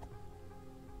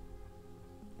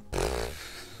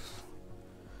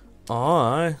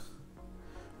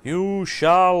 You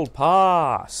shall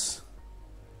pass.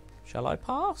 Shall I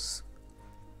pass?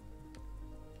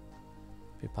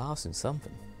 Be passing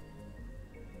something.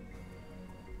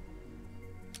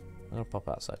 I'll pop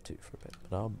outside too for a bit,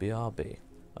 but I'll be.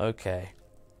 Okay.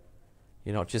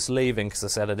 You're not just leaving because I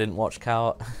said I didn't watch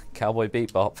Cowboy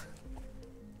Bebop.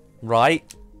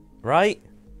 Right? Right?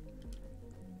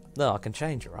 No, I can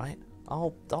change it, right?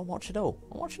 I'll watch it all.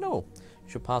 I'll watch it all.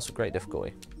 Should pass with great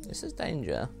difficulty. This is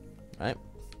danger, right?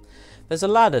 There's a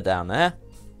ladder down there.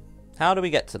 How do we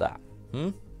get to that?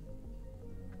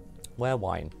 Where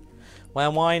wine? Where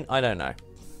wine? I don't know.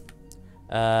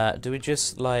 Do we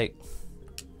just, like...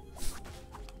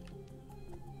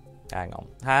 Hang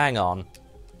on.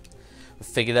 We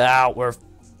figured it out. We're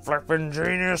flipping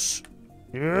genius.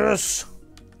 Yes.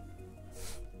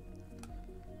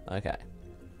 Okay.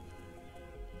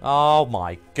 Oh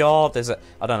my god, there's a...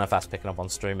 I don't know if that's picking up on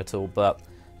stream at all, but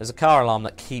there's a car alarm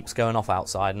that keeps going off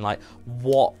outside, and like,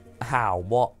 what? How?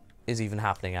 What is even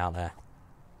happening out there?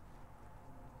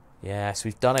 Yes,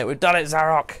 we've done it. We've done it,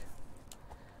 Zarok!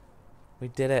 We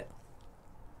did it.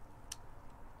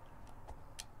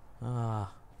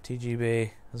 Ah,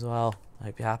 TGB as well. I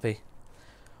hope you're happy.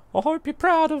 I hope you're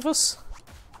proud of us.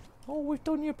 Oh, we've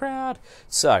done you proud.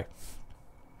 So,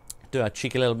 do a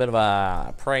cheeky little bit of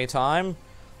a pray time.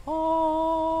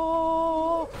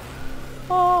 Oh,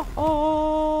 oh,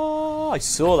 oh. I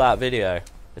saw that video.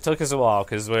 It took us a while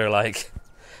because we were like,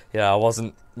 yeah, I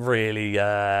wasn't really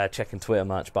checking Twitter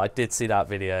much, but I did see that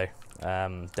video,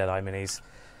 Deadeye Minis,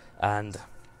 and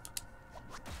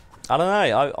I don't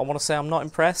know, I want to say I'm not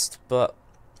impressed, but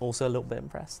also a little bit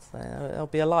impressed. It'll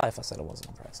be a lie if I said I wasn't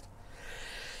impressed.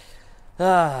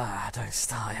 Don't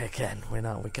start again. We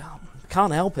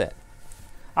can't help it.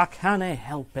 I can't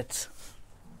help it.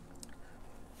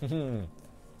 Thank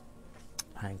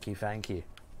you, thank you.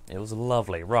 It was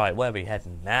lovely. Right, where are we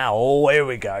heading now? Oh, here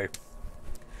we go.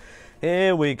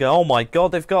 Here we go. Oh my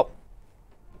god, they've got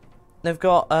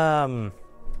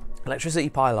electricity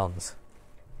pylons.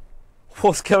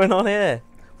 What's going on here?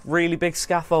 Really big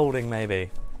scaffolding,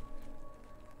 maybe.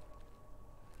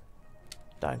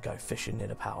 Don't go fishing near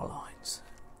the power lines.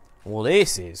 Well,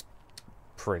 this is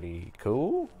pretty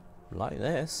cool. Like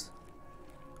this.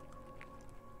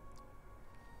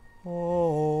 Oh.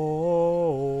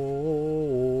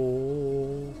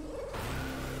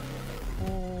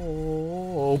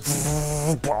 Oh.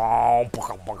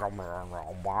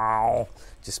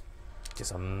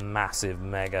 Just a massive,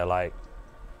 mega, like,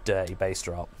 dirty bass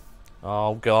drop.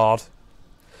 Oh god.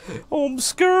 I'm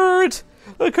scared.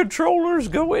 The controller's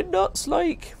going nuts,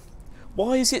 like.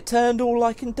 Why is it turned all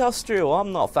like industrial?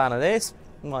 I'm not a fan of this.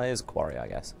 Well, it is a quarry, I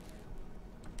guess.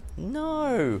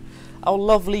 No. Our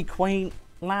lovely, quaint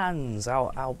lands.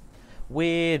 Our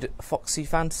weird, foxy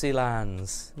fantasy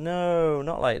lands. No,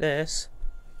 not like this.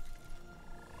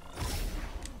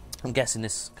 I'm guessing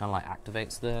this kind of like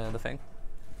activates the thing.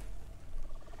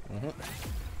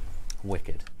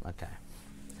 Wicked. Okay.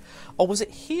 Oh, was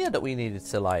it here that we needed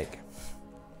to like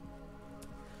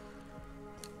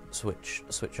switch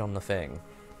on the thing?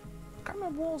 I can't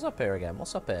remember what was up here again.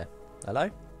 What's up here? Hello?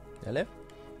 Hello?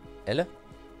 Hello?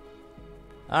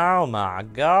 Oh my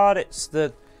god, it's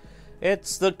the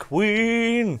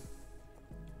Queen!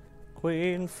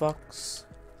 Queen Fox.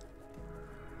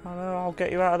 I'll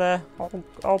get you out of there.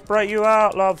 I'll break you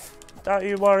out, love. Don't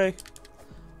you worry.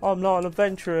 I'm not an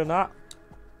adventurer in that.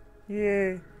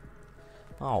 Yeah.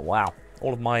 Oh wow.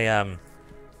 All of my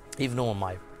even all of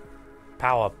my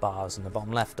power bars in the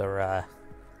bottom left are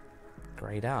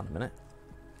greyed out in a minute.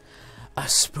 A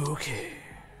spooky.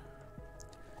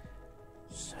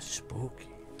 So spooky.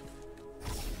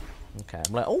 Okay,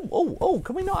 I'm like, oh,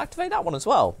 can we not activate that one as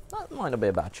well? That might not be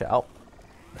a bad shout.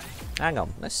 Hang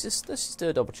on, let's just do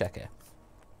a double check here.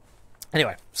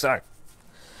 Anyway, so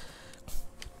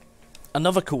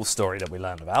another cool story that we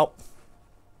learned about.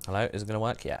 Hello, is it going to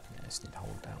work? Yeah, I just need to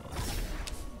hold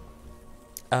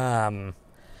down.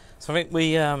 So I think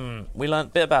we learned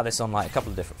a bit about this on like a couple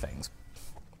of different things.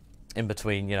 In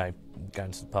between, you know,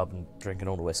 going to the pub and drinking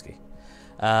all the whiskey.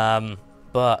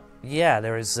 But yeah,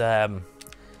 there is a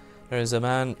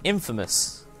man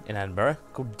infamous in Edinburgh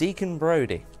called Deacon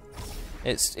Brodie.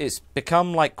 It's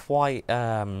become like quite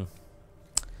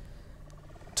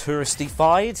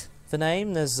touristy-fied, the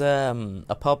name. There's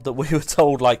a pub that we were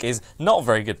told like is not a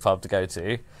very good pub to go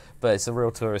to, but it's a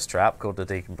real tourist trap called the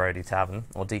Deacon Brodie Tavern,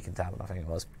 or Deacon Tavern I think it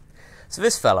was. So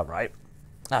this fella, right,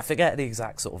 I forget the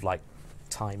exact sort of like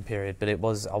time period, but it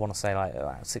was, I want to say like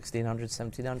 1600s,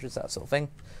 1700s, that sort of thing.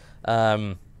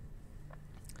 It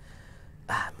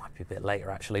might be a bit later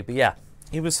actually, but yeah,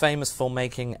 he was famous for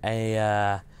making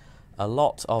a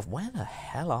lot of... Where the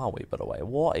hell are we, by the way?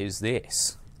 What is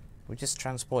this? We just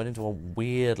transported into a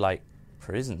weird, like,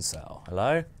 prison cell.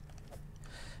 Hello?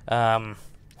 Yeah,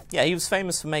 he was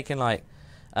famous for making, like,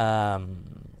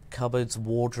 cupboards,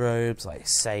 wardrobes, like,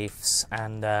 safes,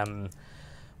 and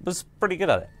was pretty good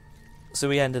at it. So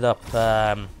we ended up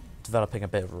developing a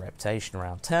bit of a reputation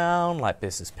around town, like,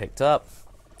 business picked up.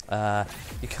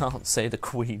 You can't say the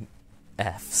Queen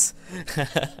F's.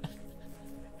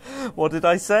 What did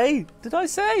I say? Did I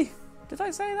say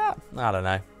that? I don't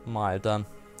know. Might have done.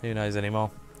 Who knows anymore?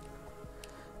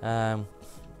 The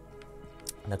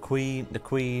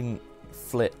Queen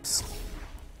flips.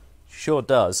 Sure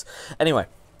does. Anyway,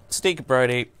 Deacon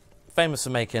Brodie, famous for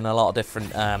making a lot of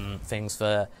different things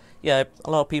for, yeah, a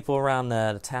lot of people around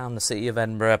the town, the city of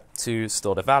Edinburgh, to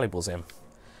store their valuables in.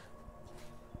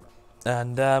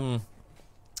 And the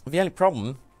only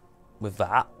problem with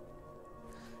that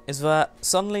is that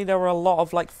suddenly there were a lot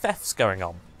of like thefts going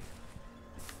on.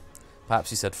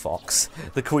 Perhaps you said fox.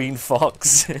 The queen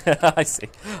fox. I see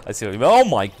what you mean. Oh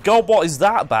my god, what is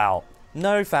that about?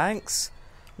 No thanks.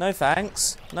 No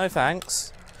thanks. No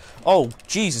thanks. Oh,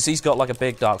 Jesus, he's got like a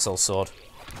big Dark Souls sword.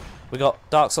 We got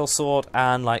Dark Souls sword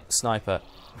and like sniper.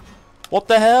 What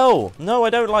the hell? No, I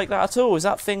don't like that at all. Is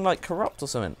that thing like corrupt or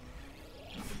something?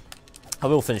 I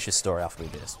will finish this story after we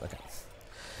do this. Okay.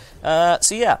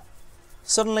 So yeah.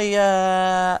 Suddenly,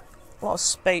 a lot of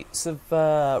spates of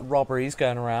robberies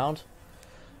going around.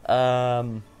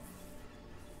 And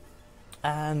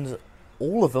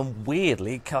all of them,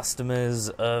 weirdly, customers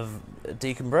of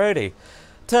Deacon Brody.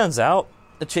 Turns out,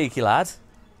 a cheeky lad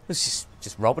was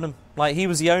just robbing them. Like, he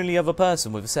was the only other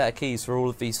person with a set of keys for all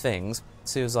of these things.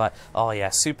 So he was like, oh yeah,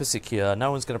 super secure,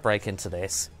 no one's going to break into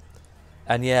this.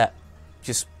 And yet,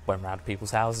 just went round to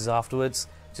people's houses afterwards,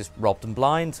 just robbed them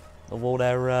blind of all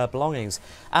their belongings.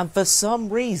 And for some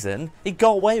reason, he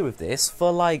got away with this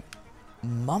for like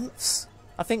months.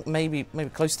 I think maybe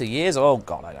close to years. Oh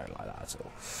god, I don't like that at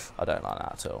all. I don't like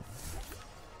that at all.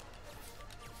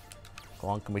 Go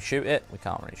on, can we shoot it? We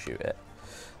can't really shoot it.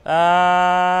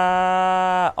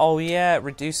 Oh yeah, it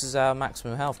reduces our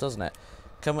maximum health, doesn't it?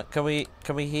 Can we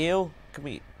heal? Can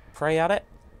we pray at it?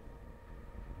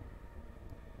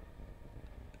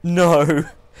 No,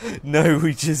 no,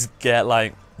 we just get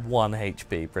like 1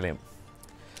 HP. Brilliant.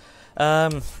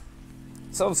 So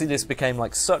obviously this became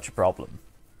like such a problem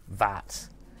that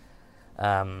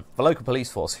the local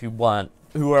police force, who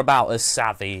were about as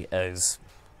savvy as,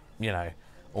 you know,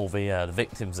 all the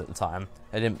victims at the time,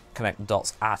 they didn't connect the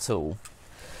dots at all.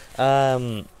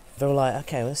 They were like,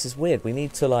 okay, well, this is weird. We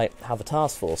need to like have a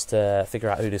task force to figure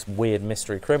out who this weird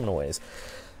mystery criminal is.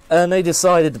 And they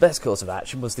decided the best course of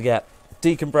action was to get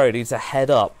Deacon Brody to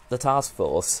head up the task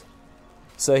force.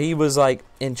 So he was like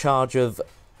in charge of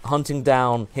hunting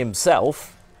down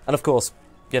himself, and of course,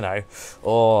 you know,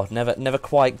 never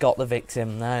quite got the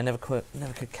victim. No, never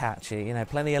could catch it. You know,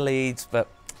 plenty of leads, but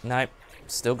no,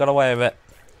 still got away with it.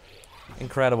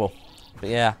 Incredible. But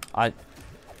yeah, it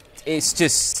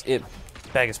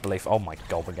beggars belief. Oh my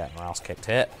god, we're getting our ass kicked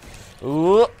here.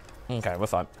 Ooh. Okay, we're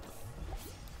fine.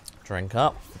 Drink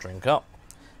up,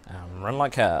 and run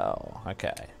like hell.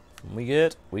 Okay, we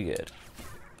good? We good.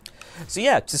 So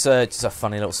yeah, just a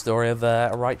funny little story of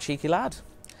a right cheeky lad.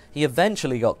 He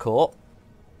eventually got caught.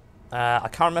 I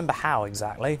can't remember how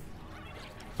exactly,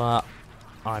 but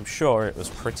I'm sure it was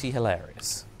pretty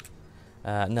hilarious.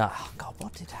 No, oh god,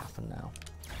 what did happen now?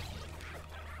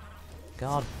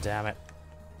 God damn it!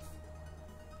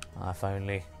 If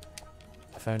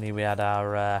only we had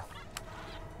our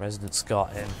resident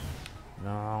Scott in.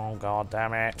 No, god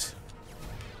damn it!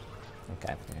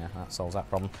 Okay, yeah, that solves that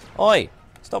problem. Oi!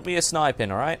 Stop with your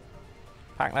sniping, alright?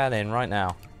 Pack that in right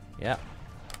now. Yep.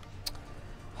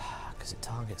 Because it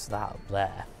targets that up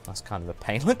there. That's kind of a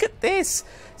pain. Look at this!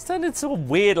 It's turned into a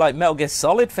weird, like, Metal Gear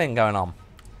Solid thing going on.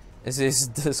 This is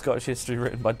the Scottish history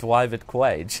written by Dwight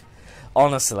Quage.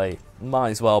 Honestly, might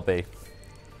as well be.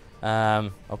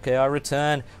 Okay, I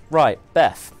return. Right,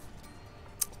 Beth.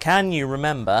 Can you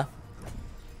remember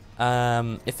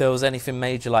if there was anything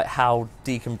major, like how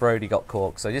Deacon Brody got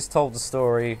caught? Because I just told the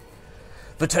story.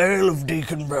 The tale of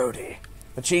Deacon Brody.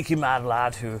 A cheeky mad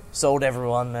lad who sold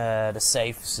everyone the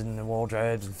safes and the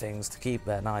wardrobes and things to keep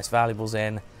their nice valuables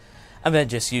in, and then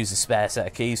just used a spare set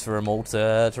of keys for them all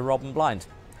to rob them blind.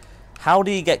 How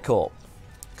did he get caught?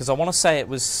 Because I want to say it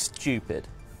was stupid.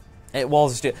 It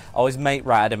was stupid. Oh, his mate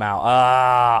ratted him out.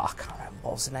 I can't remember.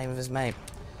 What was the name of his mate?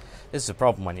 This is a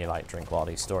problem when you like drink while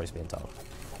these stories are being told.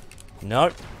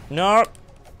 No. No.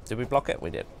 Did we block it? We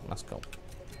did. That's cool.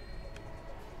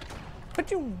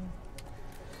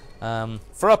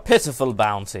 For a pitiful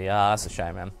bounty. That's a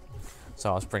shame, man.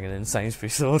 So I was bringing in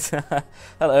Sainsbury's sauce.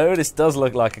 Hello, this does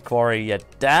look like a quarry. Yeah,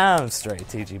 damn straight,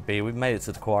 TGB. We've made it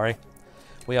to the quarry.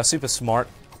 We are super smart.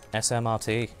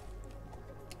 SMRT.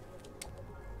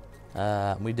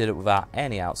 We did it without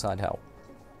any outside help.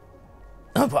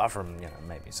 Apart from, you know,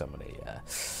 maybe somebody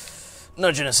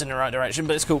nudging us in the right direction,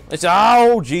 but it's cool. It's,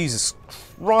 oh, Jesus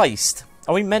Christ.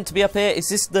 Are we meant to be up here? Is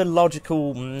this the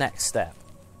logical next step?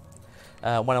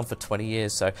 Went on for 20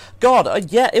 years, so...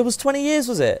 God, yeah, it was 20 years,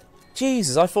 was it?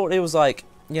 Jesus, I thought it was like,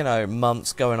 you know,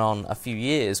 months going on a few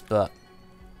years, but...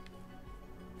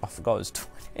 I forgot it was 20.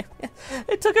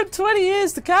 It took him 20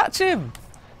 years to catch him!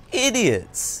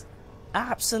 Idiots.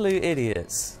 Absolute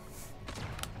idiots.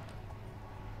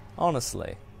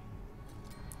 Honestly.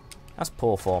 That's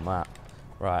poor format.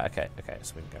 Right, okay,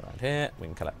 so we can go around here. We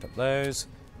can collect up those.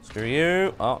 Screw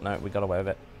you. Oh, no, we got away with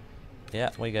it.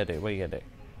 Yeah, what you gonna do? What you gonna do?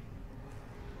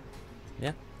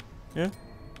 Yeah? Yeah?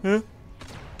 Yeah?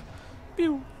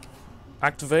 Pew!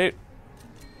 Activate.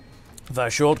 The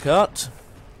shortcut.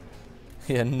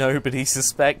 Yeah, nobody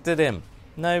suspected him.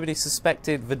 Nobody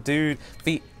suspected the dude,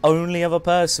 the only other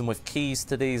person with keys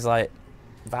to these, like,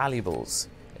 valuables.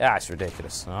 Yeah, it's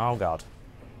ridiculous. Oh, God.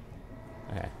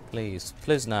 Okay, please.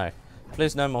 Please no.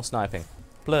 Please no more sniping.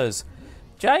 Please.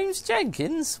 James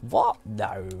Jenkins? What?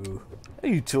 No. Who are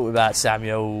you talking about,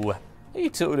 Samuel? Who are you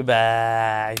talking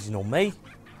about? It's not me.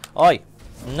 Oi.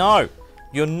 No.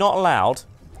 You're not allowed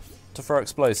to throw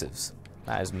explosives.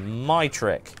 That is my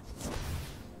trick.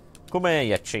 Come here,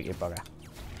 you cheeky bugger.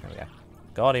 There we go.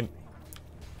 Got him.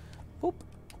 Boop.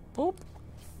 Boop.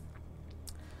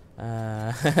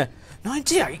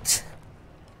 98?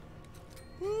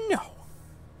 No.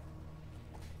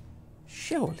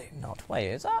 Surely not.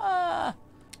 Wait, is that...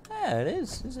 there it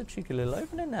is. There's a cheeky little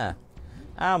opening there.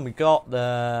 And we got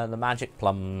the magic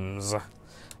plums.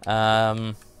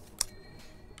 Yeah,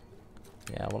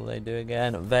 what do they do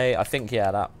again? I think,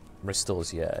 yeah, that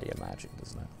restores your magic,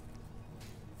 doesn't it?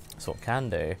 That's what it can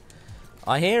do.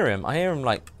 I hear him,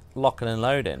 like, locking and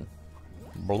loading.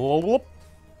 Lovely.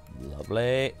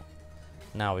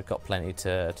 Now we've got plenty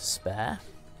to spare.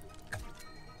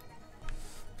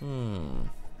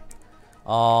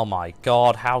 Oh my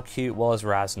god, how cute was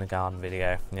Raz in the garden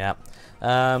video? Yeah.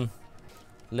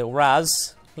 Little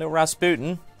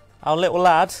Rasputin, our little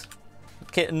lad.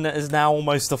 Kitten that is now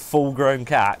almost a full-grown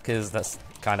cat, because that's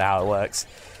kind of how it works.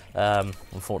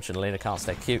 Unfortunately, they can't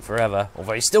stay cute forever,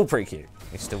 although he's still pretty cute.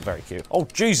 He's still very cute. Oh,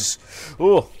 Jesus!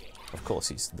 Oh, of course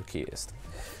he's the cutest.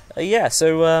 Yeah,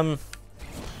 so,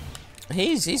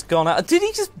 he's gone out. Did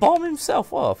he just bomb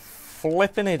himself? What a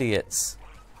flipping idiots.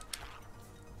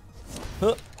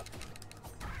 Huh.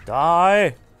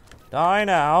 Die! Die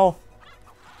now!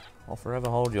 I'll forever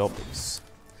hold your peace.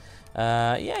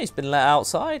 Yeah, he's been let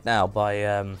outside now by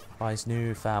his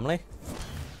new family.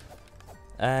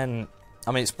 And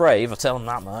I mean, it's brave. I tell him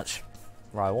that much.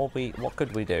 Right, what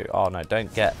could we do? Oh no,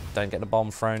 don't get the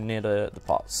bomb thrown near the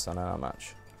pots. I know how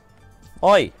much.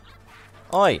 Oi,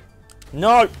 oi,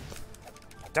 no!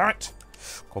 Damn it!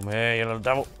 Come here, you little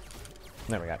devil.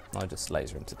 There we go. I just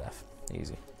laser him to death.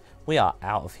 Easy. We are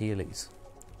out of healies.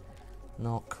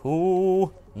 Not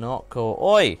cool. Not cool.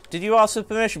 Oi! Did you ask for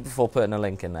permission before putting a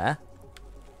link in there?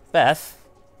 Beth?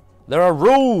 There are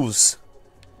rules!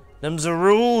 Them's the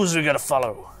rules we gotta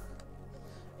follow.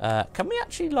 Can we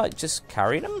actually, like, just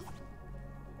carry them?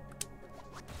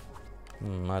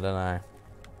 I don't know.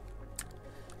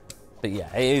 But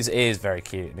yeah, it is very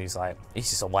cute. And he's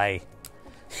just away.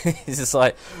 He's just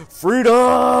like,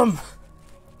 freedom!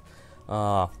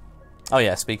 Oh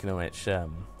yeah, speaking of which,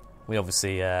 we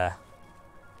obviously,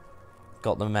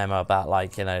 got the memo about,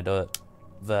 like, you know,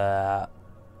 the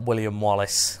William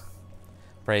Wallace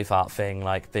Braveheart thing,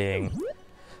 like, being...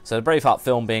 So the Braveheart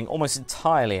film being almost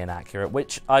entirely inaccurate,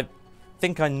 which I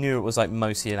think I knew it was, like,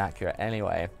 mostly inaccurate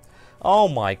anyway. Oh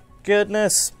my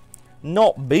goodness!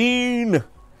 Not Bean!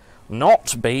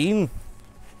 Not Bean!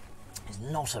 It's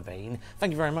not a bean.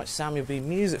 Thank you very much, Samuel B.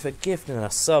 Music, for gifting a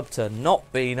sub to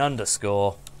Not Bean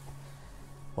 _.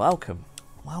 Welcome.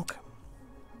 Welcome.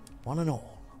 One and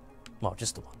all. Well,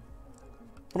 just the one.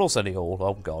 But also the all.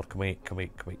 Oh god, can we go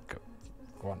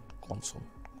on, son.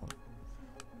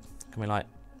 Can we, like,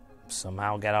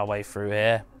 somehow get our way through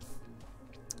here?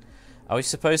 Are we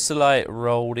supposed to, like,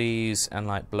 roll these and,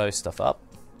 like, blow stuff up?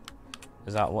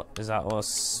 Is that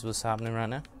what's happening right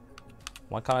now?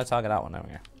 Why can't I target that one? There we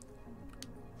go.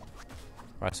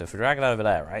 Right, so if we drag it over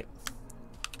there, right?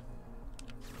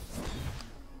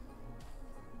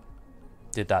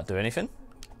 Did that do anything?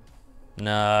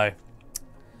 No.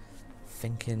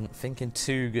 Thinking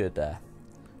too good there.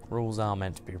 Rules are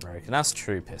meant to be broken. That's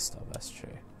true, Pistol. That's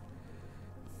true.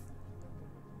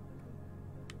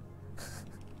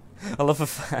 I love the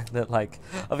fact that, like,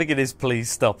 I think it is please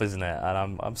stop, isn't it?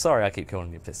 And I'm sorry I keep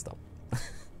calling you Pistol.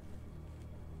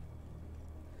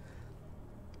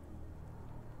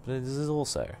 But this is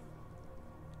also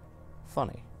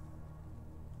funny.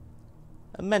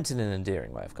 And meant in an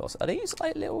endearing way, of course. Are these,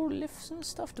 like, little lifts and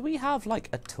stuff? Do we have, like,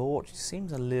 a torch? It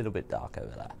seems a little bit dark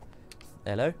over there.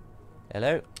 Hello?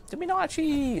 Hello? Did we not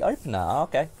actually open that? Oh,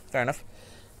 okay, fair enough.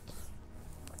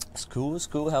 It's cool, it's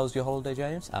cool. How was your holiday,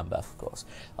 James? And Beth, of course.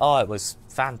 Oh, it was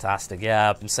fantastic. Yeah,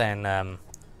 I've been saying,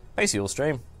 basically all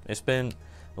stream. It was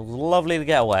lovely to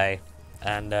get away.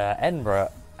 And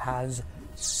Edinburgh has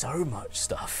so much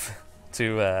stuff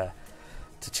to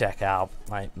check out.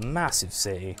 Like, massive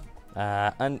city.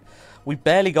 And we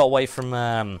barely got away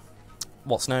from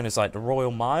what's known as, like, the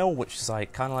Royal Mile, which is,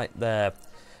 like, kind of like the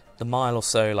the mile or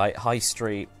so like high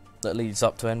street that leads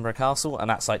up to Edinburgh Castle, and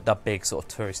that's like the big sort of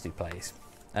touristy place.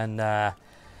 And a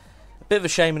bit of a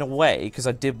shame in a way, because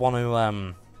I did want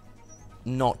to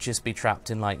not just be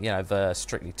trapped in like, you know, the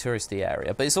strictly touristy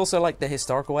area, but it's also like the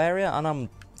historical area, and I'm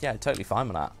totally fine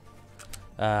with that.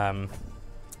 I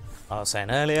was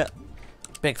saying earlier,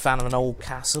 big fan of an old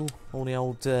castle, all the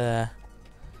old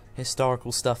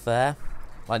historical stuff there.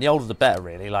 Like the older the better,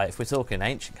 really. Like if we're talking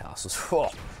ancient castles,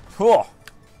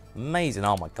 amazing.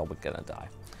 Oh my god, we're gonna die.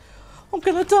 I'm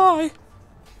gonna die.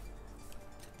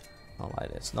 Not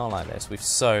like this, not like this. We've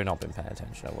so not been paying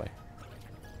attention, have we?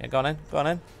 Yeah, go on in, go on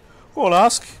in. Go on,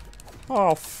 ask.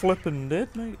 Oh, flippin'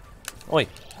 did, mate. Oi.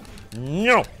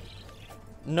 No.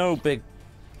 No big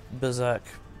berserk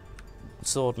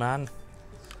sword man.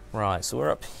 Right, so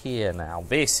we're up here now.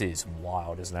 This is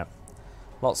wild, isn't it?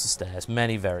 Lots of stairs,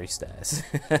 many very stairs.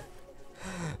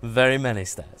 Very many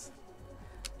stairs.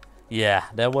 Yeah,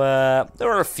 there were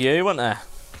a few, weren't there?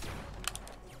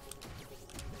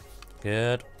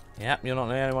 Good. Yep, you're not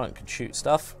the only one that can shoot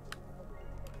stuff.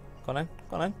 Go on in,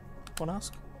 go on in. Go on,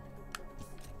 ask.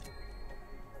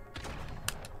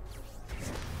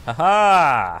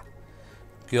 Haha!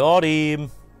 Got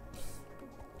him!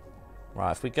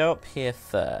 Right, if we go up here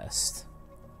first.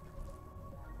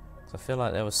 I feel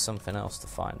like there was something else to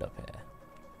find up here.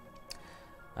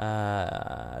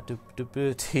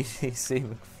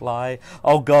 TDC McFly.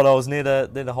 Oh god, I was near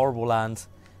the horrible land.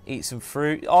 Eat some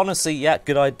fruit. Honestly, yeah,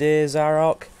 good idea,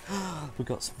 Zarok. We've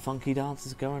got some funky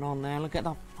dances going on there. Look at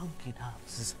the funky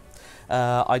dances.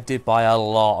 I did buy a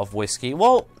lot of whiskey.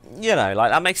 Well, you know,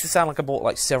 like that makes it sound like I bought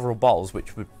like several bottles,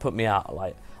 which would put me out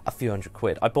like a few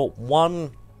 £100. I bought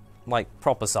one like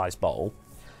proper sized bottle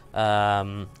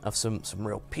of some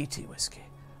real peaty whiskey.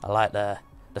 I like the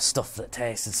stuff that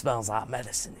tastes and smells like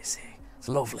medicine, you see. It's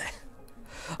lovely.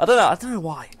 I don't know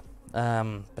why.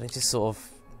 But it just sort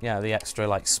of, you know, the extra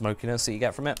like smokiness that you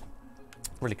get from it.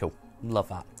 Really cool. Love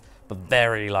that. But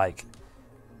very like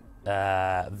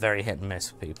very hit and miss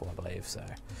for people, I believe. So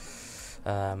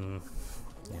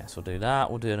yes, we'll do that.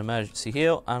 We'll do an emergency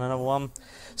heal and another one.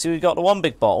 So we've got the one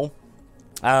big bottle.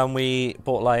 And we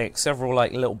bought like several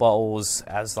like little bottles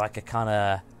as like a kind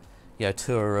of, you know,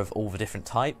 tour of all the different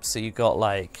types. So you've got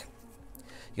like,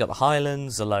 you got the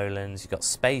Highlands, the Lowlands, you've got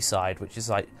Speyside, which is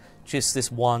like just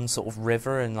this one sort of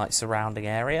river and like surrounding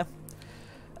area.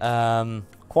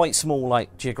 Quite small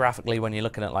like geographically when you're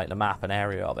looking at like the map and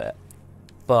area of it,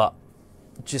 but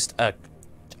just a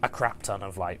crap ton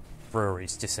of like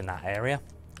breweries just in that area.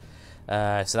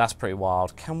 So that's pretty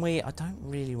wild. Can we? I don't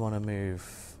really want to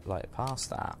move like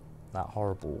past that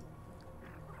horrible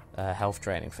health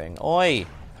training thing. Oi,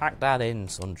 pack that in,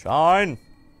 sunshine.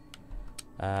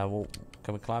 Well,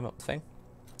 can we climb up the thing?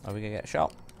 Are we gonna get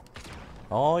shot?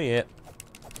 Oh yeah,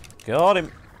 got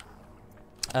him.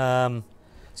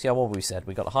 So yeah, what we said,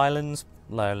 we got the Highlands,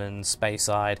 Lowlands,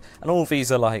 Speyside, and all of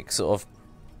these are like sort of,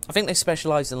 I think they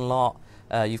specialise in a lot.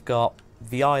 You've got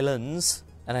the Islands,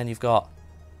 and then you've got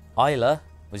Isla,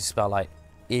 which is spelled like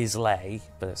Islay,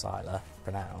 but it's Isla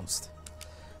pronounced.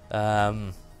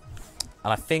 And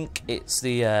I think it's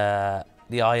the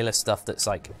Isla stuff that's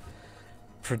like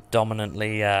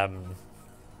predominantly I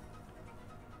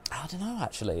don't know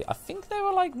actually. I think they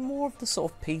were like more of the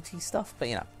sort of peaty stuff, but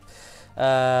you know.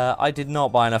 I did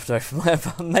not buy enough dough for my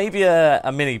maybe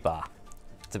a mini bar,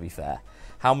 to be fair.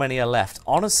 How many are left?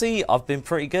 Honestly, I've been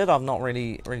pretty good. I've not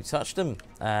really touched them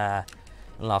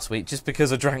last week, just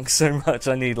because I drank so much.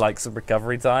 I need like some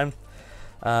recovery time.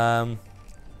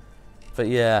 But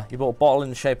yeah, you bought a bottle in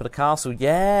the shape of the castle.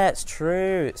 Yeah, it's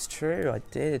true. It's true. I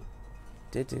did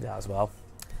do that as well,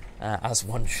 as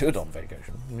one should on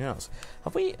vacation. Yes.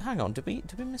 Have we? Hang on. Did we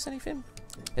miss anything?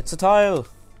 It's a tile.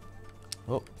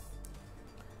 Oh.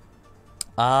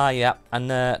 Ah, yeah, and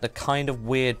the kind of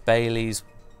weird Baileys,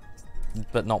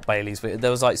 but not Baileys. But there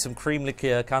was like some cream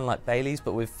liqueur, kind of like Baileys,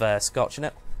 but with Scotch in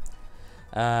it.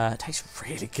 It tastes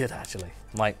really good, actually.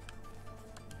 Like,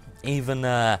 even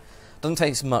doesn't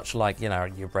taste much like, you know,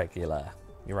 your regular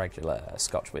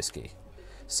Scotch whiskey.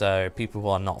 So people who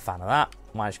are not a fan of that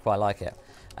might actually quite like it.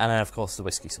 And then of course the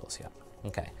whiskey sauce, yeah.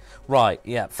 Okay, right,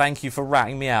 yeah. Thank you for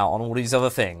ratting me out on all these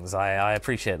other things. I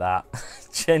appreciate that.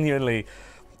 Genuinely.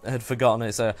 Had forgotten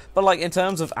it. So, but like in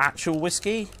terms of actual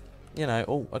whiskey, you know.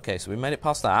 Oh, okay. So we made it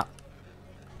past that.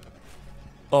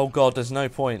 Oh god, there's no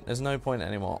point. There's no point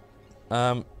anymore.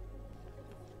 The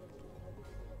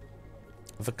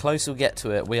closer we get to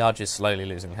it, we are just slowly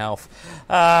losing health.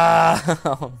 Ah,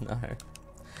 oh no,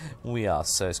 we are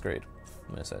so screwed.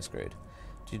 We're so screwed.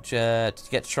 Did you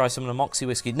get to try some of the Moxie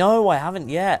whiskey? No, I haven't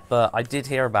yet, but I did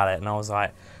hear about it, and I was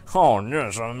like, oh,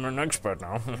 yes, I'm an expert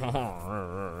now.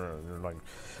 Like,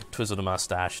 twizzle the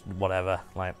mustache, whatever.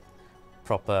 Like,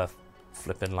 proper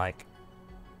flipping, like,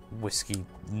 whiskey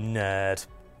nerd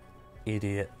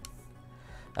idiot.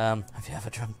 Have you ever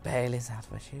drunk Bailey's out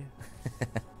of a shoe?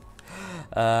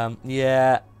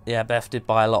 Yeah, Beth did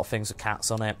buy a lot of things with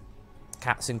cats on it.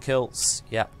 Cats in kilts,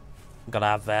 yep. Gotta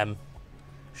have them.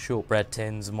 Shortbread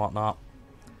tins and whatnot.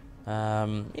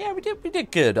 Yeah, we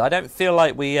did good. I don't feel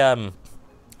like we I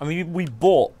mean, we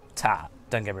bought Tat,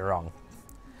 don't get me wrong.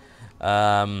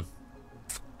 But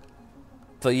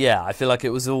yeah, I feel like it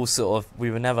was all sort of, we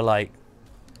were never like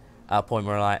at a point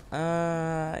where we're like,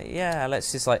 yeah,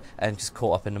 let's just like, and just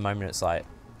caught up in the moment. It's like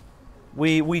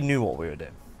we knew what we were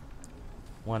doing.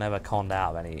 We never conned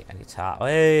out of any Tat.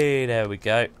 Hey, there we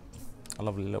go. A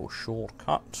lovely little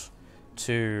shortcut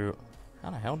to, how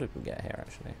the hell did we get here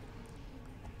actually?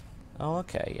 Oh,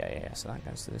 okay, yeah, so that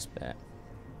goes to this bit.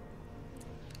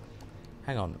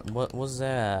 Hang on, is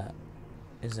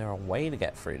there a way to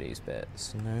get through these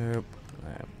bits? Nope,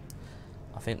 no.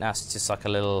 I think that's just like a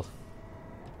little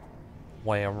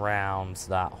way around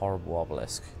that horrible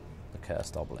obelisk, the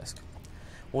cursed obelisk.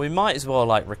 Well, we might as well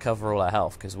like recover all our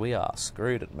health, because we are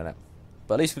screwed at the minute.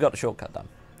 But at least we got the shortcut done.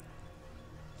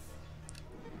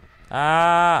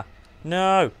 Ah!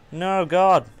 No,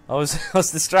 God! I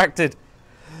was distracted.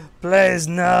 Please,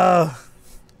 no.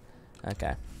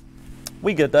 Okay,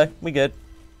 we good though. We good.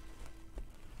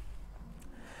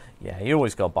 Yeah, you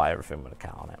always got to buy everything with a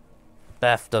cat on it.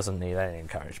 Beth doesn't need any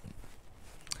encouragement.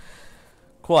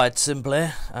 Quite simply.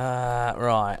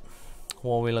 Right.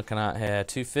 What are we looking at here?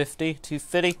 250?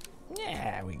 250?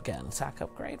 Yeah, we can get an attack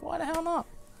upgrade. Why the hell not?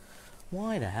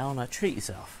 Why the hell not? Treat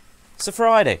yourself. It's a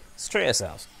Friday. Let's treat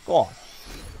ourselves. Go on.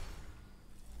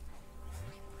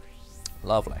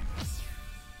 Lovely.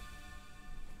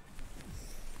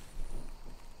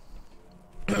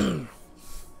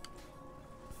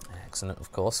 Excellent,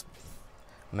 of course.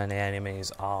 Many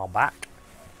enemies are back.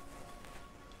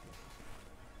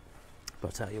 But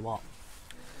I'll tell you what.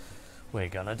 We're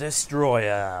gonna destroy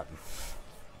them.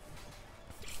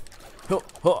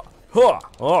 Oh,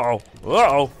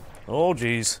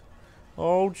 jeez.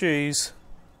 Oh, jeez.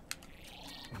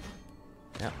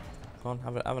 Yeah, come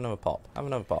on, have another pop. Have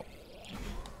another pop.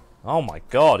 Oh my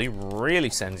God, he really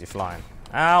sends you flying.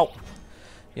 Ow.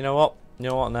 You know what?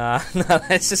 Nah.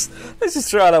 let's just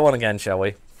try that one again, shall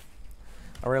we?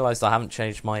 I realised I haven't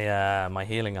changed my my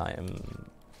healing item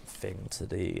thing to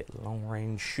the long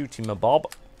range shooty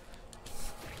mabob.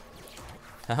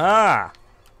 Haha!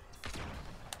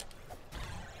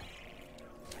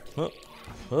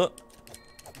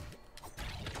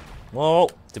 Whoa!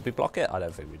 Did we block it? I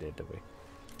don't think we did we?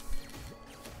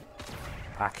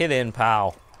 Pack it in,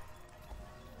 pal.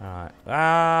 Alright.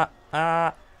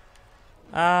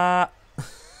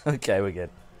 Okay, we're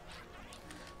good.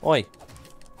 Oi!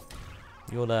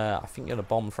 I think you're the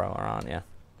bomb thrower, aren't you?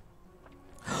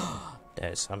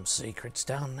 There's some secrets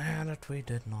down there that we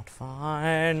did not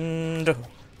find.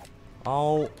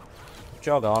 Oh,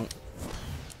 jog on.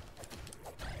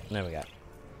 There we go.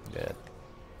 Good.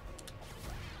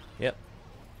 Yep.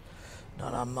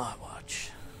 Not on my watch.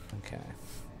 Okay.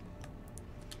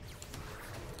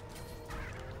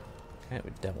 Okay,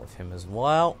 we dealt with him as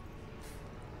well.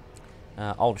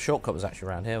 The shortcut was actually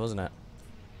around here, wasn't it?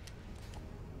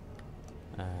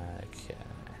 Okay.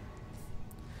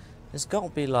 There's got to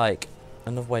be like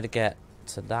another way to get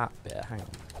to that bit. Hang on.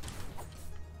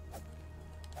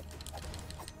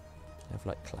 They have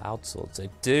like cloud swords. They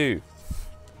do.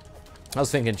 I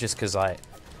was thinking just because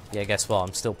yeah, guess what?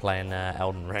 I'm still playing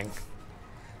Elden Ring.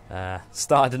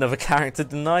 Started another character,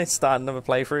 didn't I? Started another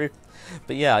playthrough.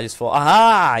 But yeah, I just thought,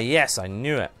 aha! Yes, I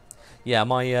knew it. Yeah,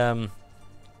 my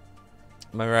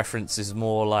my reference is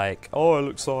more like, oh, it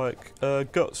looks like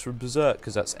Guts from Berserk,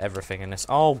 because that's everything in this.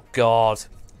 Oh God,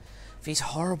 these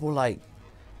horrible like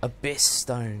abyss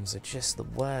stones are just the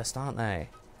worst, aren't they?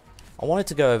 I wanted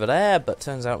to go over there, but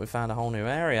turns out we found a whole new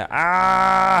area.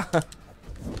 Ah!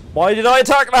 Why did I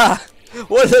attack that?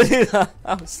 Why did I do that?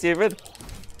 That was stupid.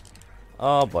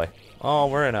 Oh boy. Oh,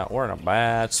 we're in a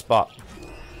bad spot.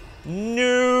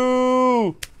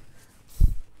 No.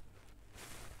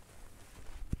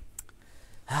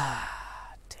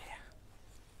 Ah, dear.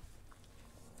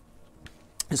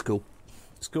 It's cool.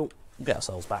 It's cool. We'll get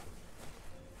ourselves back.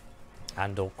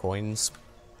 And all coins.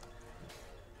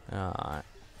 Alright.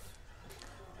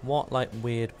 What, like,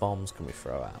 weird bombs can we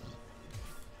throw out?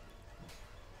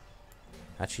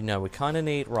 Actually, no, we kind of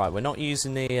need... Right, we're not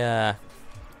using the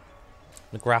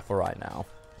grapple right now.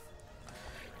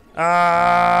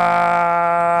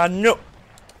 No.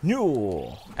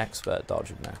 No. Expert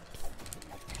dodging now.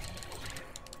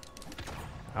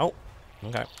 Oh.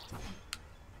 Okay.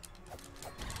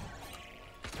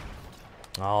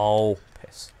 Oh,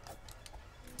 piss.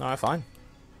 Alright, fine.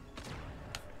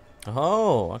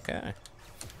 Oh, okay.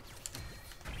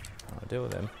 I'll deal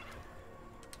with him.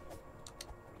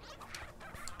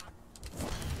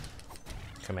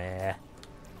 Come here.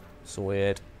 It's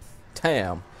weird.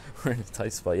 Damn. We're in a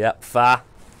tight spot. Yep, Fa.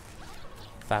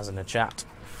 Fa's in the chat.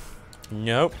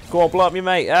 Nope. Go on, block me,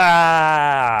 mate.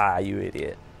 Ah, you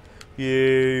idiot.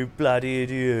 You bloody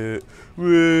idiot.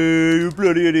 You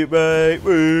bloody idiot, mate.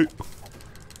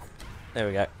 There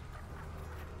we go.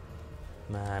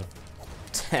 Man.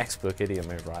 Textbook idiot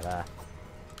move right there.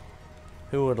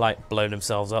 Who would, like, blow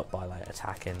themselves up by, like,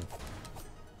 attacking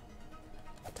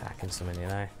something, you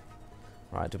know?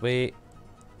 Right, did we...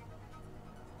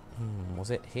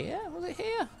 was it here? Was it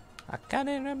here? I can't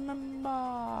remember.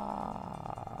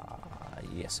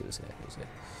 Yes, it was here. It was here.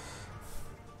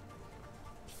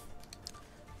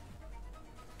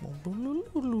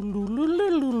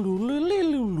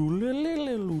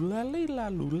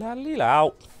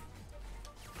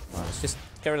 Right, let's just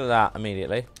get rid of that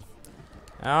immediately.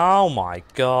 Oh my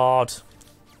god.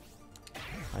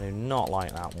 I do not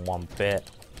like that one bit.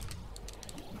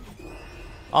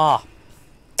 Ah.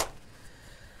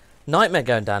 Nightmare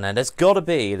going down there. There's gotta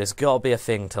be a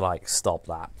thing to like stop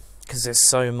that. Because there's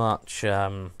so much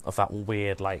of that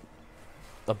weird like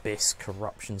abyss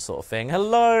corruption sort of thing.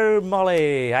 Hello,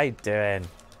 Molly. How you doing?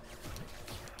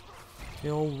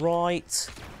 You alright?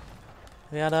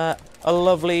 We had a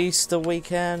lovely Easter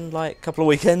weekend, like a couple of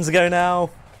weekends ago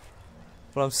now.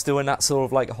 But I'm still in that sort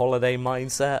of like holiday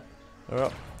mindset.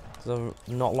 So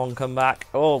not long come back.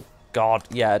 Oh god,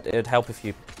 yeah, it'd help if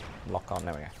you lock on.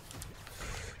 There we go.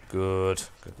 Good.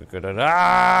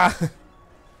 Ah!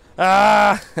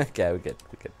 Ah! Okay, we're good.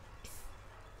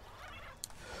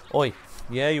 Oi,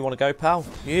 yeah, you want to go, pal?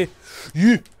 Yeah,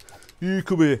 come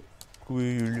here, you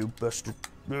little bastard.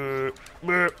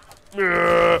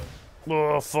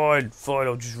 Oh, fine,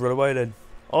 I'll just run away then.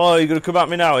 Oh, you're gonna come at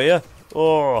me now, are you?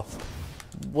 Oh,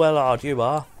 well, hard you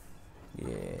are. Yeah,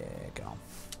 go on.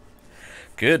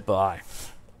 Goodbye.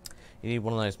 You need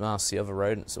one of those masks the other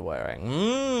rodents are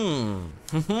wearing.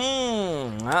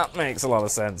 That makes a lot of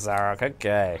sense, Zarok.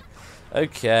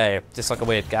 Okay. Just like a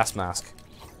weird gas mask.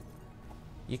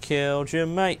 You killed your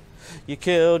mate.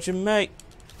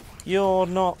 You're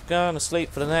not gonna sleep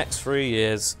for the next 3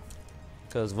 years.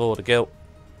 Because of all the guilt.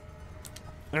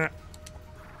 Why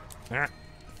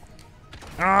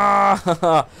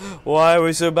are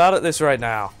we so bad at this right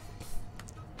now?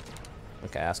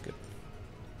 Okay, that's good.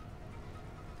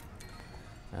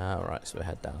 Alright, so we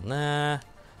head down there.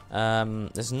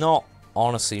 There's not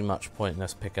honestly much point in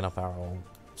us picking up our old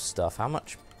stuff. How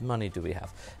much money do we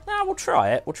have? Nah, we'll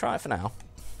try it. We'll try it for now.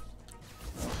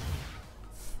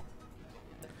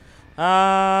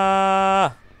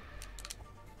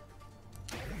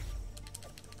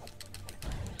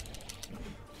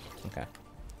 Okay.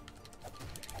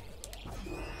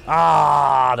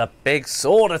 The big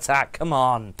sword attack. Come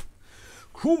on.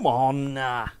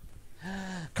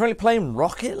 Currently playing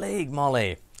Rocket League,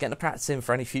 Molly. Getting to practice in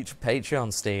for any future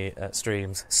Patreon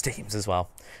streams as well.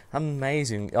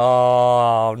 Amazing.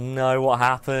 Oh no, what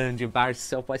happened? You embarrassed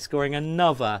yourself by scoring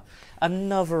another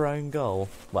own goal.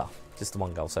 Well, just the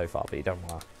one goal so far, but you don't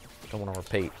want to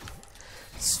repeat.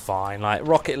 It's fine. Like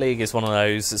Rocket League is one of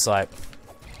those. It's like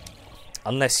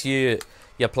unless you're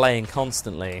playing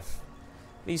constantly,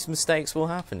 these mistakes will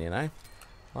happen. You know,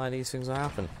 like these things will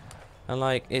happen. And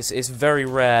like it's very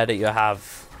rare that you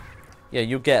have,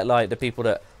 you'll get like the people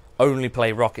that only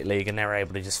play Rocket League and they're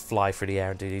able to just fly through the air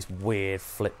and do these weird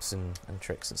flips and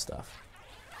tricks and stuff.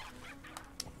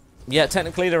 Yeah,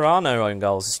 technically there are no own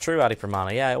goals. It's true, Adi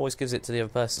Pramana. Yeah, it always gives it to the other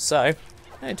person. So,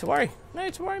 no need to worry. No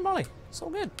need to worry, Molly. It's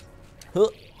all good.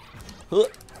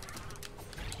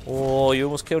 Oh, you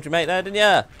almost killed your mate there, didn't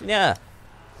ya?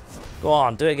 Go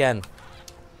on, do it again.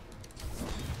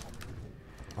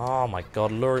 Oh my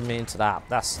god, luring me into that.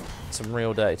 That's some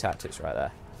real dirty tactics right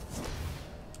there.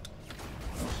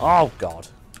 Oh god.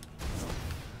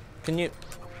 Can you...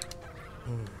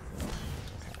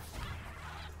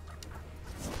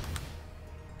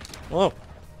 Oh.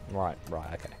 Right,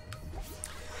 okay.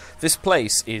 This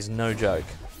place is no joke.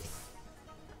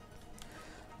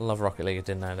 I love Rocket League. I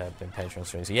didn't know there had been Patreon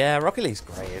streams. Yeah, Rocket League's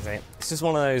great, isn't it? It's just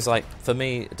one of those, like, for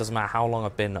me, it doesn't matter how long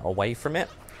I've been away from it.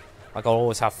 Like, I'll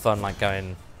always have fun, like,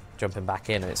 jumping back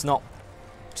in, and it's not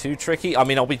too tricky. I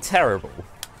mean, I'll be terrible,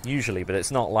 usually, but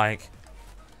it's not, like,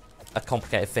 a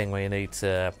complicated thing where you need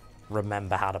to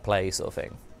remember how to play, sort of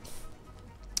thing.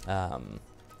 Yeah,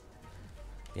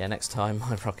 next time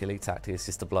my Rocket League tactic is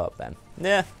just to blow up Ben.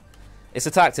 Yeah, it's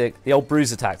a tactic, the old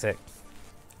bruiser tactic.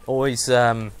 Always,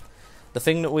 the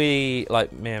thing that we,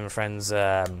 like me and my friends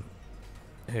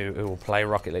who will play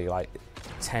Rocket League, like,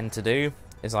 tend to do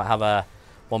is like have a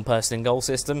one person in goal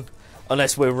system.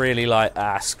 Unless we're really like,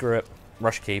 screw it,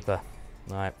 rush keeper.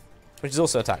 Right. Which is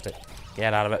also a tactic.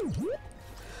 Get out of it.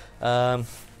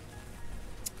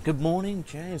 Good morning,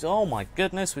 James. Oh my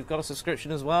goodness, we've got a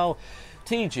subscription as well.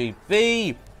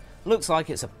 TGB. Looks like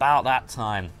it's about that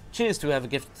time. Cheers to whoever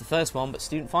gifted the first one, but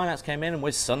student finance came in and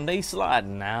we're Sunday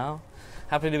sliding now.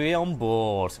 Happy to be on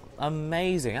board.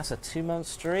 Amazing. That's a 2-month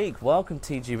streak. Welcome,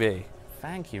 TGB.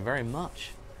 Thank you very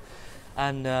much.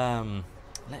 And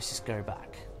let's just go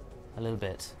back a little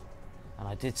bit. And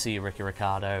I did see you, Ricky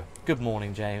Ricardo. Good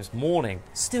morning, James. Morning.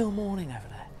 Still morning over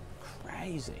there.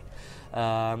 Crazy.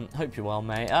 Hope you're well,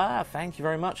 mate. Thank you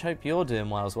very much. Hope you're doing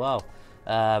well as well.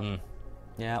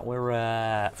 Yeah,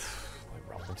 we're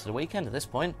rolling to the weekend at this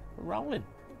point. We're rolling.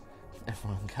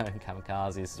 Everyone going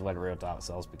kamikaze. This is where the real Dark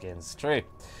Souls begins. It's true.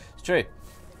 It's true.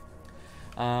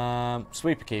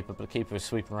 Sweeper keeper, but the keeper is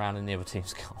sweeping around in the other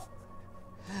team's goal.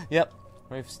 Yep.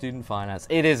 Ready for student finance.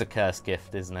 It is a cursed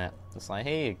gift, isn't it? It's like,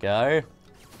 here you go.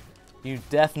 You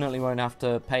definitely won't have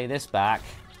to pay this back.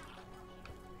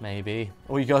 Maybe.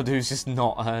 All you gotta do is just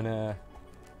not earn a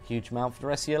huge amount for the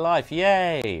rest of your life.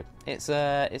 Yay! It's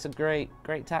a great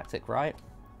tactic, right?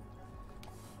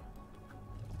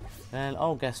 And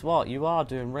oh, guess what? You are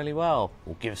doing really well.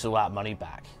 We'll give us all that money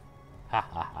back. Ha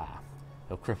ha ha.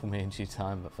 It'll cripple me in due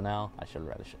time, but for now, I shall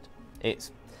relish it.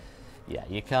 It's, yeah,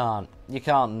 you can't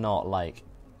not like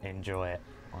enjoy it.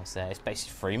 I say it's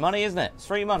basically free money, isn't it? It's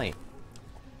free money.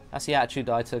 That's the attitude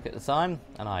I took at the time,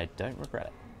 and I don't regret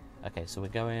it. Okay, so we're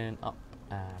going up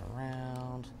and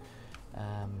around.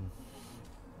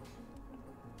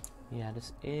 Yeah,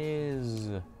 this is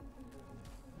the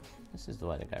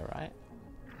way to go, right?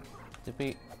 Did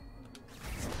we?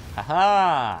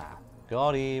 Haha!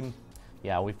 Got him.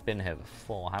 Yeah, we've been here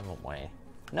before, haven't we?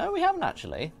 No, we haven't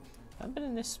actually. I haven't been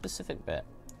in this specific bit.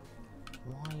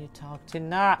 Why are you targeting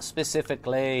that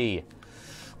specifically?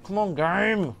 Come on,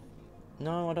 game!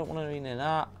 No, I don't want to be near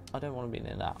that. I don't want to be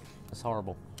near that. That's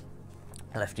horrible.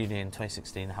 I left uni in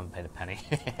 2016. I haven't paid a penny.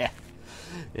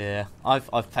 Yeah,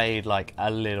 I've paid like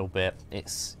a little bit.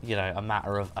 It's, you know, a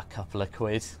matter of a couple of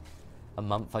quid a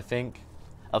month, I think.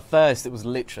 At first, it was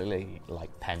literally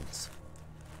like pence.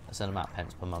 A certain amount of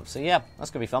pence per month. So yeah,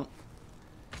 that's gonna be fun.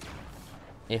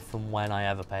 If and when I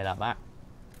ever pay that back.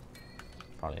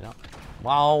 Probably not.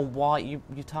 Well, why you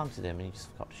targeted him and you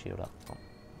just got to shield up. Oh.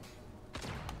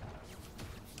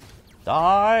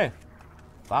 Die!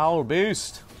 Foul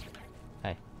beast!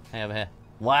 Hey over here.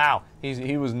 Wow,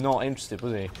 he was not interested,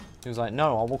 was he? He was like,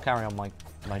 no, I will carry on my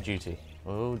duty.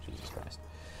 Oh, Jesus Christ.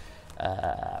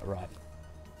 Right.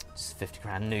 Just 50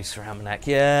 grand noose around my neck.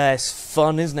 Yeah, it's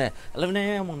fun, isn't it? 11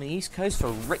 AM on the East Coast for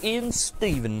Ricky and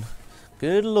Steven.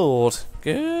 Good Lord.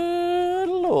 Good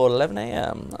Lord, 11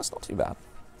 AM. That's not too bad.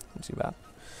 Not too bad.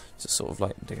 Just sort of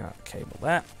like digging out the cable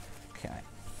there. Okay.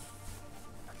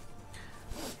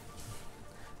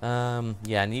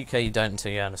 Yeah, in the UK you don't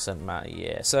until you earn a certain amount a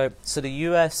year. So the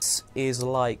US is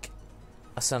like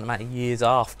a certain amount of years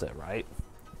after, right?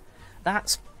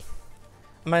 That's,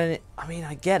 I mean,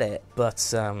 I get it,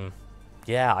 but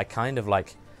yeah, I kind of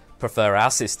like prefer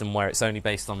our system where it's only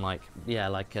based on like, yeah,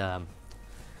 like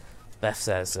Beth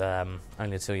says, only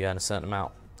until you earn a certain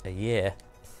amount a year.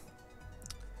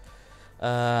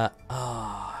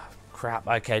 Oh, crap.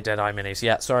 Okay, Deadeye Minis.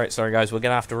 Yeah, sorry guys, we're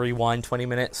gonna have to rewind 20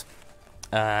 minutes.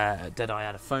 Deadeye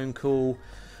had a phone call,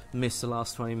 missed the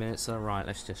last 20 minutes. So right,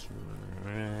 let's just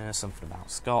something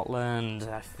about Scotland,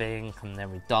 I think, and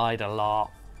then we died a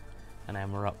lot, and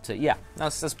then we're up to, yeah,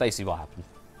 that's basically what happened.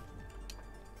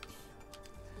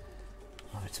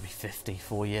 Oh, to be 50,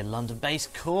 4-year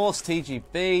London-based course,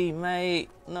 TGB, mate.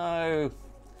 No.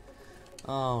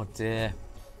 Oh dear.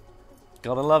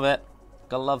 Gotta love it.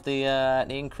 Gotta love the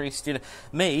increased student.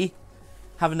 Me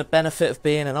having the benefit of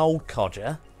being an old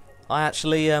codger. I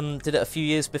actually did it a few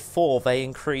years before they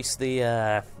increased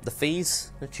the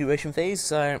fees, the tuition fees.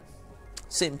 So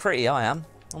sitting pretty, I am.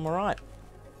 I'm all right.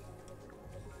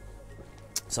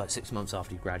 So 6 months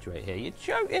after you graduate here, you're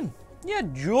joking. You're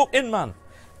joking, man.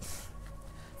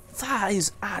 That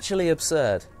is actually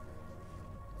absurd.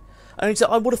 I mean,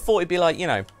 I would have thought it'd be like, you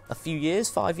know, a few years,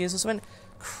 5 years or something.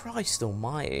 Christ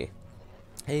almighty.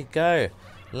 Here you go.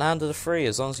 Land of the free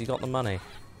as long as you got the money.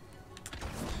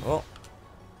 Oh.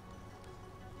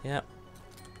 Yep.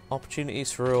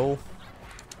 Opportunities for all.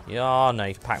 Yeah, no,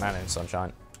 you can pack that in,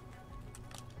 sunshine.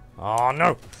 Oh,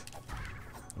 no.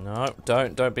 No,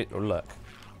 don't be. Oh, look.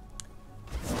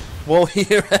 Well,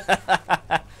 here.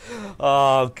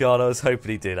 Oh god, I was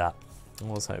hoping he'd do that.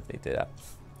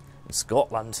 In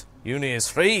Scotland, uni is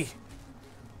free.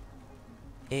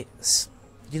 It's,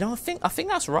 you know, I think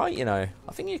that's right. You know,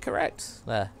 I think you're correct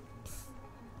there.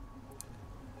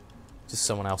 Just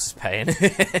someone else is paying.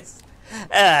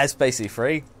 It's basically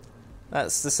free.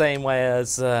 That's the same way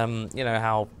as you know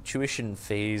how tuition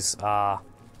fees are.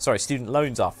 Sorry, student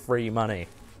loans are free money.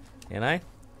 You know,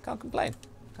 can't complain.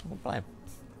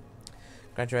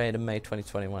 Graduated in May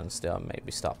 2021. Still,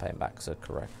 maybe start paying back. So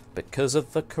correct because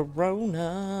of the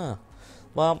corona.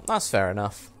 Well, that's fair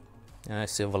enough. You know,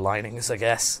 silver linings, I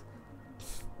guess.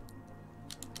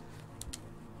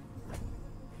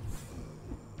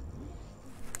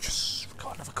 Just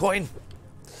got another coin.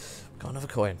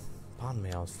 Pardon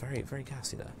me, I was very, very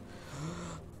gassy there.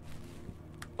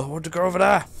 I want to go over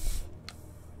there.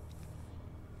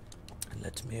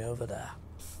 Let me over there.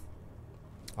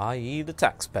 I.e. the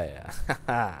taxpayer.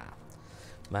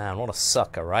 Man, what a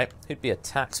sucker, right? Who'd be a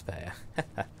taxpayer?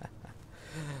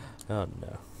 Oh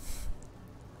no.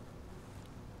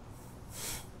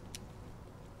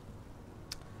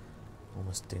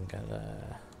 Almost didn't go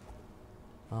there.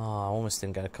 Oh, I almost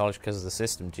didn't go to college because of the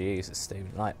system. Jesus,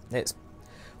 Stephen. Like, it's...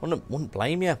 Wouldn't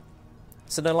blame you.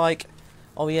 So they're like...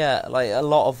 Oh yeah, like a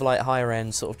lot of like higher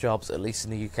end sort of jobs, at least in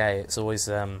the UK, it's always...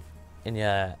 in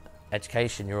your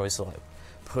education, you're always like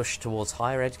pushed towards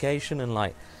higher education and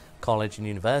like college and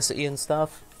university and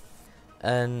stuff.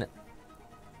 And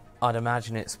I'd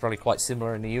imagine it's probably quite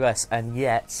similar in the US, and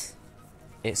yet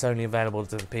it's only available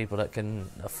to the people that can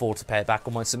afford to pay it back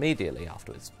almost immediately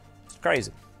afterwards. It's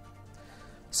crazy.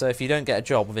 So if you don't get a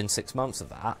job within 6 months of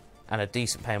that, and a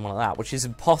decent paying one of that, which is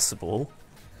impossible,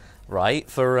 right,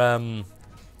 for a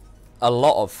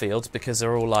lot of fields, because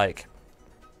they're all like,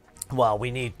 well,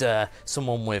 we need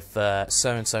someone with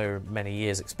so-and-so many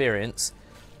years experience,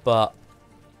 but,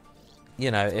 you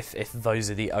know, if those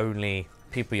are the only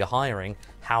people you're hiring,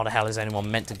 how the hell is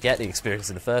anyone meant to get the experience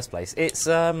in the first place? It's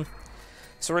a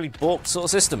really balked sort of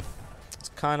system. It's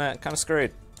kind of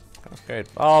screwed.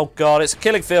 Oh god, it's a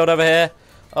killing field over here.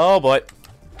 Oh boy.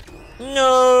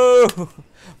 No!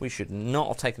 We should not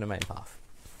have taken the main path.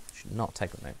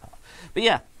 But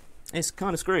yeah, it's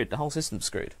kind of screwed. The whole system's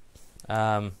screwed.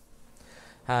 Now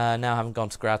I haven't gone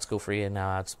to grad school for a year now.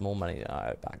 I had some more money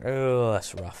back. Oh,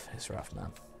 that's rough. It's rough,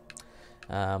 man.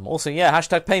 Also, yeah,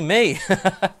 hashtag pay me.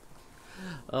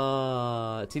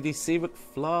 TDC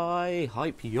McFly,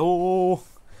 hype yo.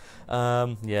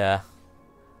 Yeah.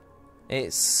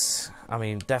 It's, I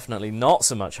mean, definitely not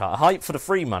so much hype for the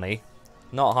free money,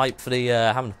 not hype for the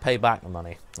having to pay back the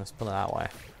money. Let's put it that way.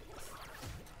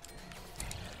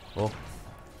 Oh.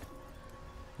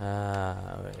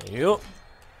 Yup.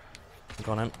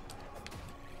 Got him.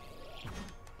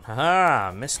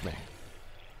 Haha, missed me.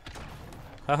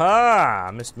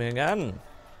 Haha, missed me again.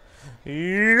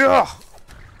 Yeah.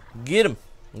 Get him.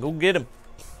 Go get him.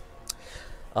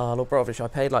 Lord Brovich, I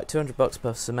paid like $200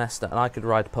 per semester, and I could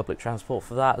ride public transport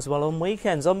for that as well on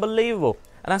weekends. Unbelievable.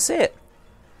 And that's it.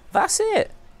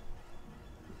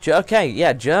 Okay,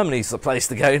 yeah, Germany's the place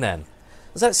to go then.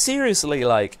 Is that seriously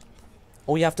like,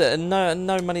 all you have to,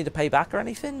 no money to pay back or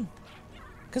anything?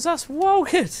 Because that's well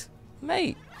good,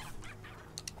 mate.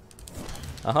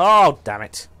 Oh, damn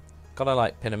it. Gotta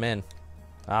like pin him in.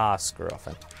 Ah, screw off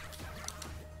him.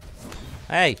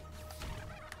 Hey.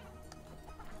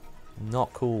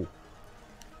 Not cool.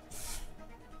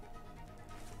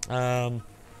 Have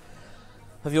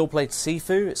you all played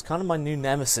Sifu? It's kind of my new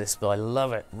nemesis, but I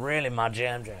love it. Really my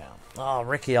jam. Oh,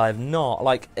 Ricky, I have not.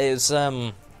 Like, it was,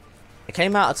 it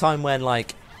came out at a time when,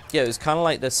 like, yeah, it was kind of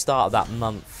like the start of that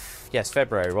month. Yes,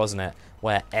 February, wasn't it?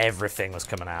 Where everything was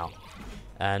coming out.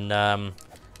 And, I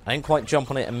didn't quite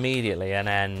jump on it immediately, and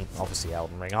then, obviously,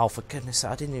 Elden Ring. Oh, for goodness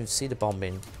sake, I didn't even see the bomb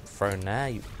being thrown there,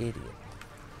 you idiot.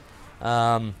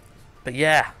 But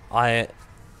yeah, I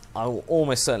will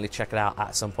almost certainly check it out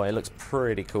at some point. It looks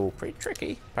pretty cool. Pretty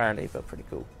tricky, apparently, but pretty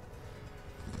cool.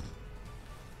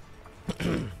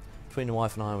 Between the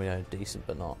wife and I, we own a decent,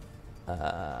 but not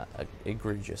an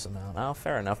egregious amount. Oh,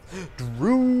 fair enough.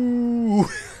 Drew!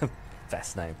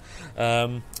 Best name.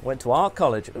 Went to art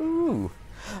college. Ooh.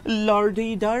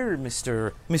 Lardy dar,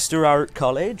 Mr. Art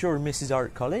College, or Mrs.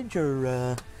 Art College,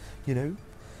 or, you know.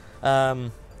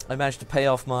 I managed to pay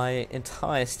off my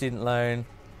entire student loan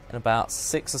in about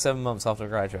 6 or 7 months after I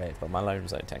graduated, but my loan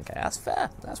was only 10k. That's fair.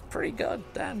 That's pretty good.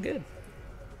 Damn good.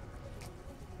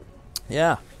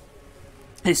 Yeah.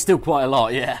 It's still quite a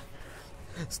lot, yeah.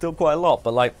 Still quite a lot,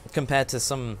 but like compared to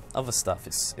some other stuff,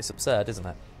 it's absurd, isn't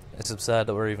it? It's absurd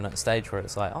that we're even at a stage where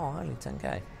it's like, oh, only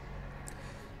 10k.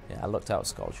 Yeah, I looked out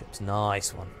scholarships.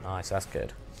 Nice one. Nice, that's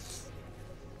good.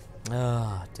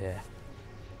 Oh, dear.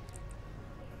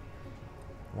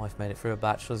 Wife made it through a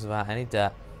bachelor's without any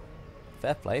debt.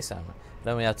 Fair play, Sam.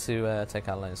 Then we had to take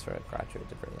out loans for a graduate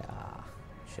degree. Ah,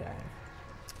 shame.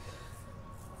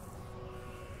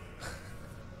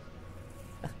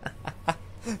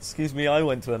 Excuse me, I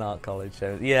went to an art college.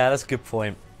 So yeah, that's a good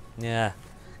point. Yeah,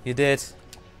 you did.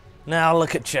 Now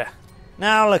look at you.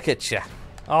 Now look at you.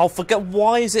 Oh, forget.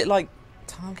 Why is it like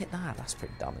target that? That's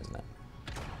pretty dumb, isn't it?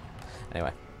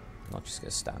 Anyway, I'm not just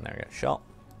gonna stand there and get shot.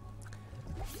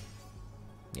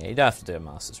 Yeah, you don't have to do a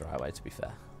master's right away, to be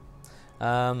fair.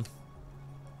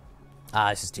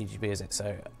 This is TGB, is it?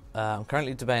 So I'm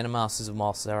currently debating a master's, and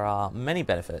whilst there are many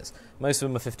benefits, most of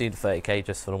them are 15 to 30k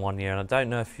just for the 1 year, and I don't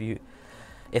know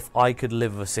if I could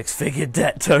live with a 6-figure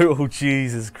debt total.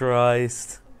 Jesus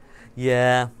Christ.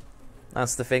 Yeah,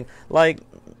 that's the thing. Like,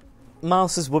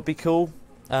 masters would be cool,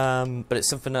 but it's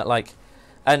something that like,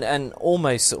 and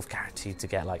almost sort of guaranteed to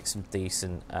get like some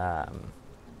decent,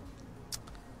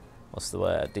 what's the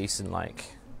word? Decent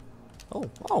like,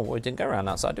 oh, we didn't go around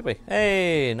that side, did we?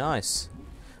 Hey, nice.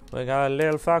 We got a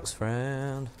little fox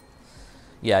friend.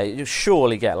 Yeah, you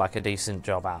surely get like a decent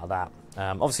job out of that.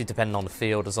 Obviously, depending on the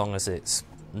field, as long as it's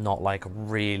not like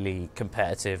really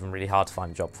competitive and really hard to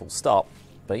find a job, full stop.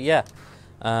 But yeah.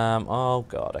 Oh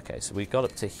god, okay, so we got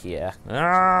up to here.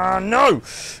 Ah, no!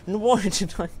 Why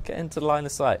did I get into the line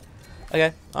of sight?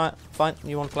 Okay, alright, fine.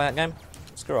 You want to play that game?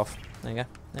 Screw off. There you go.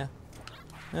 Yeah.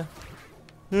 Yeah.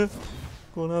 Yeah.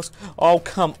 Go on, ask. Oh,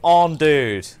 come on,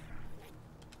 dude.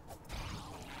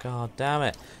 God damn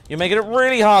it. You're making it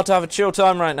really hard to have a chill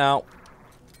time right now.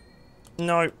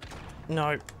 No.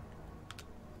 No.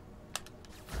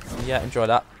 Yeah, enjoy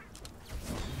that.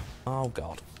 Oh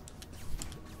god.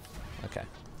 Okay.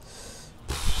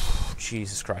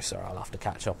 Jesus Christ, sorry, I'll have to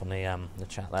catch up on the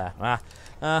chat there.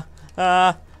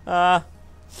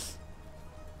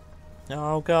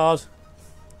 Oh god.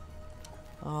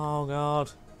 Oh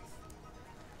god.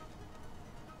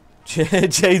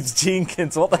 James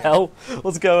Jenkins, what the hell?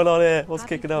 What's going on here? What's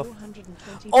kicking off?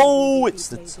 Oh, it's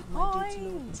the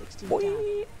time.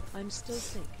 I'm still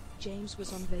sick. James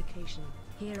was on vacation.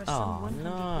 Here are some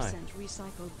 100%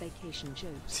 recycled vacation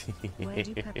jokes. Where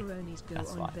do pepperonis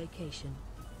go on vacation?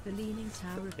 The Leaning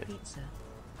Tower of Pizza.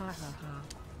 Ha ha ha.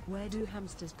 Where do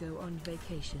hamsters go on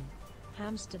vacation?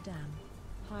 Hamsterdam.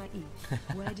 Hi-e.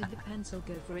 Where did the pencil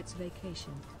go for its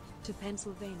vacation? To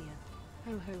Pennsylvania.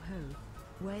 Ho ho ho.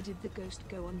 Where did the ghost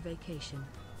go on vacation?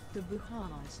 The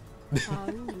Bahamas. Ah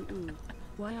ooh ooh.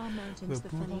 Why are mountains the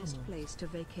funniest place to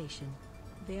vacation?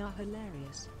 They are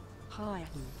hilarious. Hi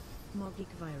hoo. Mogic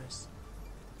virus.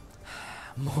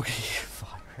 Mogic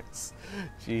virus.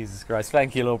 Jesus Christ.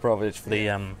 Thank you, Lord Provich, for the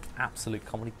absolute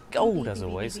comedy gold as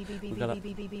always. We've got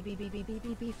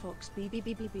Fox James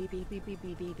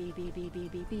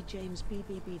Jenkins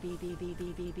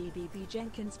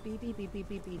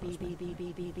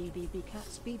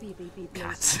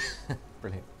Cats.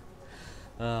 Brilliant.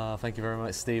 Thank you very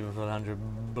much, Stephen, for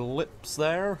 100 blips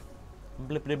there.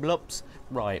 Blippity blops.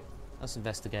 Right. Let's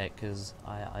investigate, because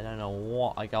I don't know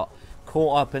what I got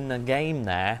caught up in the game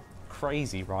there.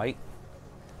 Crazy, right?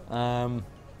 Do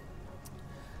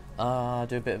a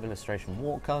bit of illustration.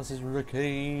 What colours is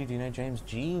Ricky? Do you know James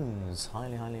Jeans?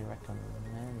 Highly, highly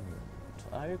recommend.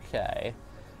 Okay.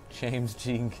 James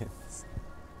Jenkins.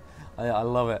 I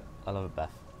love it. I love it,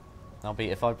 Beth.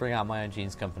 If I bring out my own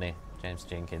jeans company, James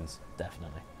Jenkins,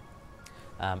 definitely.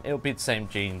 It'll be the same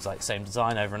jeans, like same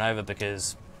design over and over,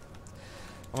 because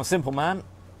I'm a simple man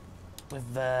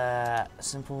with a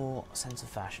simple sense of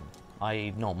fashion,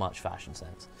 i.e. not much fashion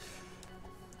sense.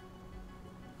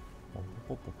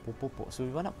 So we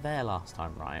went up there last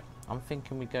time, right? I'm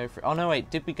thinking we go for... Oh no, wait,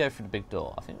 did we go for the big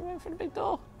door? I think we went for the big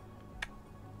door.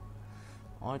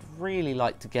 I'd really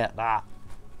like to get that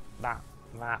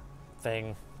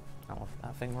thing,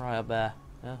 that thing right up there.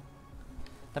 Yeah,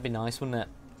 that'd be nice, wouldn't it?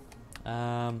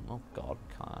 Oh god,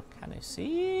 can I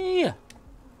see?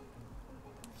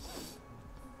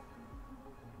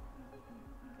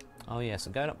 Oh yeah,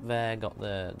 so going up there, got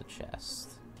the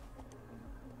chest.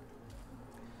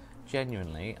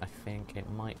 Genuinely, I think it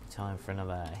might be time for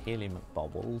another Helium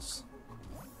McBobbles.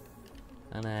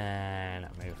 And then,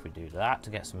 maybe if we do that to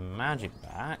get some magic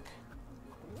back.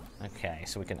 Okay,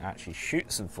 so we can actually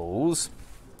shoot some fools.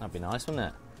 That'd be nice, wouldn't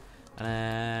it? And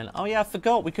then, oh yeah, I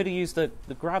forgot, we could have used the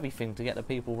grabby thing to get the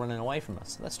people running away from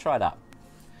us. Let's try that.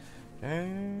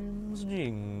 James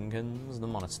Jenkins, the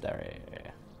monastery.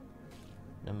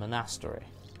 The monastery.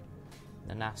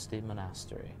 The nasty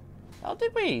monastery. Oh,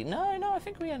 did we? No, I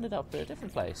think we ended up at a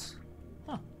different place.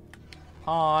 Huh.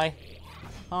 Hi.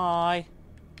 Hi.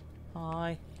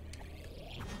 Hi.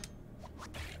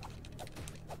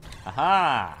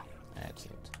 Aha!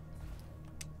 Excellent.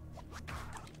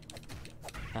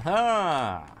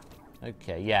 Aha!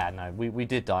 Okay, yeah, no, we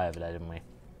did die over there, didn't we?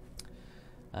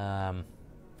 Pop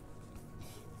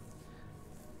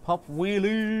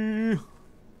wheelie!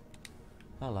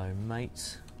 Hello,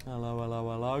 mate. Hello,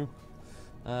 hello,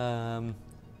 hello.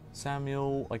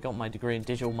 Samuel, I got my degree in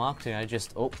digital marketing. I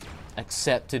just,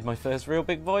 accepted my first real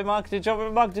big boy marketing job at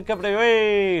a marketing company.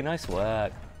 Whee! Nice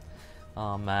work.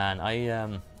 Oh,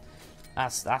 man,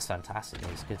 that's fantastic.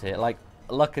 It's good to hear. Like,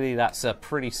 luckily, that's a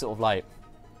pretty sort of, like,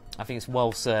 I think it's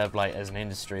well served, like, as an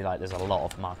industry. Like, there's a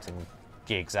lot of marketing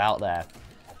gigs out there.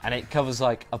 And it covers,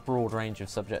 like, a broad range of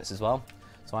subjects as well.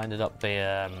 So I ended up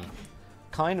being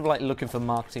kind of, like, looking for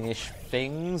marketing-ish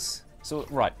things. So,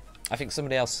 right. I think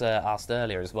somebody else asked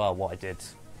earlier as well what I did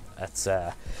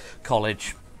at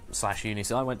college/uni.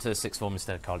 So I went to sixth form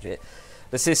instead of college.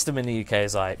 The system in the UK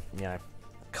is like, you know,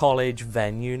 college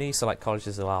then uni. So like college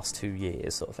is the last 2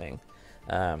 years sort of thing.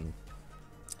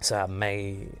 So that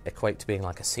may equate to being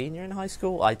like a senior in high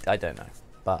school. I don't know.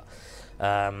 But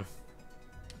so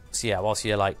yeah, whilst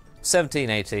you're like 17,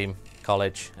 18,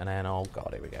 college, and then oh god,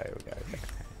 here we go. We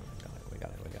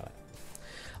got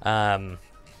it.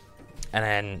 And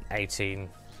then 18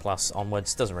 plus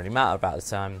onwards, doesn't really matter about the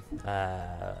time,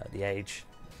 the age.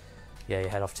 Yeah, you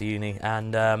head off to uni.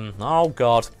 And, oh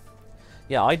God.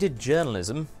 Yeah, I did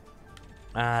journalism.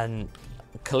 And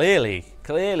clearly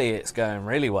it's going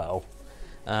really well.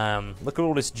 Look at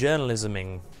all this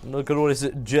journalisming. Look at all this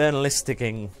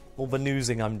journalisticing, all the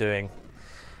newsing I'm doing.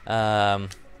 But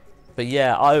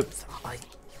yeah, I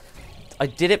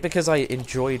did it because I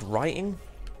enjoyed writing.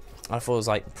 I thought I was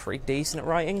like pretty decent at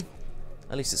writing.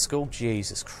 At least at school.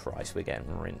 Jesus Christ, we're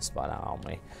getting rinsed by that, aren't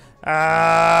we?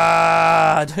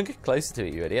 Ah! Don't get closer to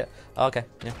it, you idiot. Oh, okay,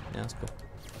 yeah, that's cool.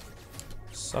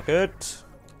 Suck it.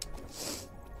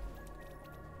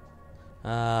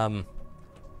 Yeah,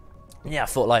 I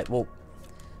thought like, well,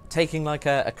 taking like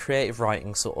a creative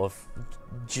writing sort of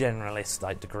generalist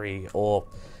like degree, or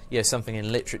something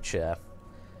in literature,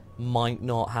 might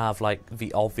not have like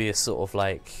the obvious sort of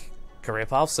like career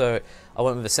path. So I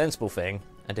went with a sensible thing.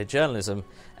 I did journalism,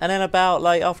 and then about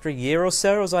like after a year or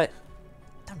so, I was like,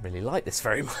 I don't really like this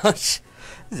very much.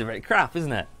 This is really crap,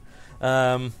 isn't it?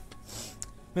 Mr.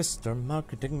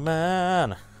 Marketing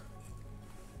Man.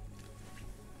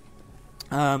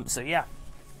 So yeah,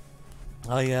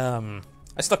 I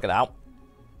stuck it out,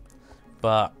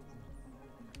 but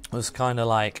it was kind of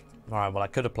like, all right, well, I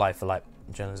could apply for like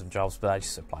journalism jobs, but I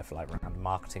just applied for like random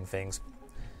marketing things.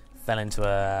 Fell into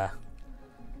a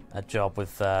job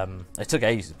with it took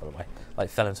ages, by the way. Like,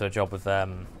 fell into a job with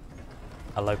a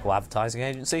local advertising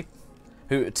agency,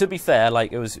 who, to be fair,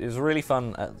 like, it was really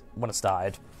fun when it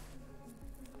started.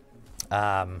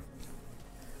 But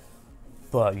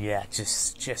yeah,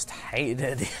 just hated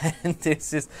it at the end.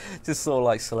 It's just sort of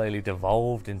like slowly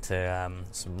devolved into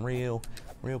some real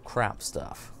crap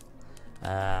stuff.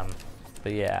 But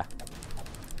yeah,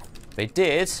 they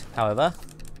did, however,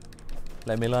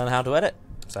 let me learn how to edit.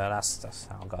 So that's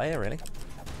how I got here, really.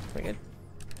 Pretty good.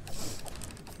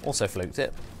 Also fluked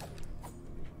it.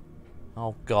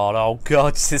 Oh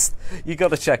god, just, you got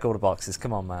to check all the boxes.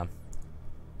 Come on, man.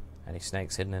 Any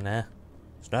snakes hidden in there?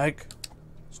 Snake!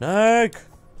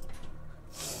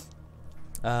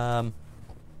 Oh,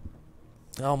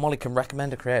 Molly can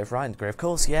recommend a creative writing degree. Of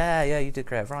course, yeah, you did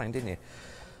creative writing, didn't you?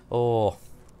 Oh,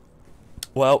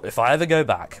 well, if I ever go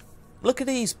back, look at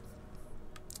these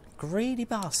greedy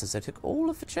bastards. They took all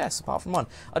of the chests apart from one.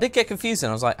 I did get confused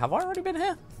and I was like, have I already been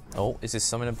here? Oh, is this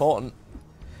something important?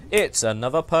 It's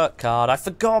another perk card. I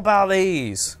forgot about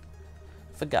these.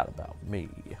 Forgot about me.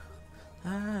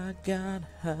 I got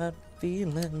hurt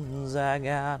feelings. I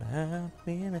got hurt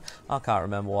feelings. I can't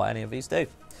remember what any of these do.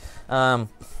 I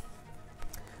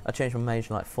changed my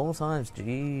major like 4 times.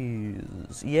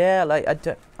 Jeez. Yeah, like I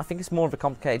think it's more of a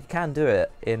complicated. You can do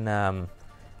it in the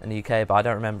UK, but I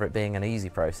don't remember it being an easy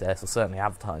process, or certainly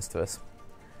advertised to us.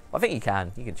 But I think you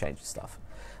can change the stuff.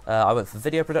 I went for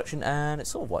video production, and it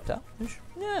sort of worked out.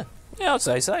 Yeah, I'd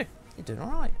say so. You're doing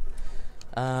all right.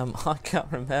 I can't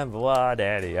remember what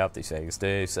any of these things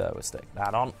do, so we'll stick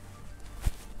that on.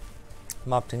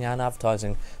 Marketing and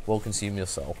advertising will consume your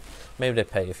soul. Maybe they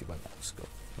pay if you went back to school.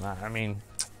 I mean,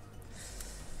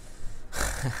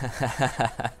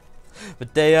 the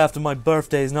day after my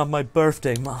birthday is not my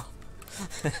birthday, Mom.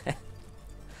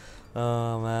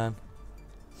 Oh man.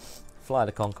 Fly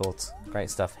the Concords. Great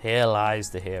stuff. Here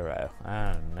lies the hero.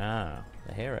 Oh no.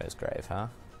 The hero's grave, huh?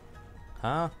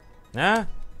 Huh? Yeah?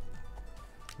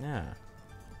 Yeah.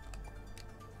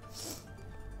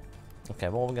 Okay,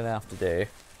 what we're going to have to do...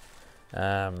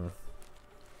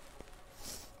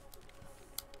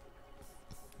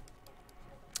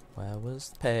 where was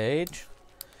the page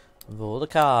with all the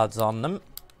cards on them,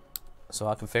 so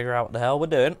I can figure out what the hell we're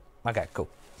doing? Okay, cool.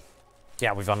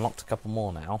 Yeah, we've unlocked a couple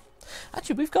more now.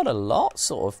 Actually, we've got a lot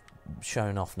sort of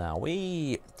shown off now.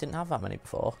 We didn't have that many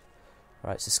before.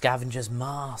 Right, it's a scavenger's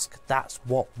mask. That's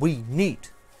what we need.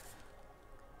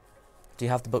 Do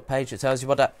you have the book page that tells you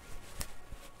what that...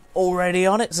 Already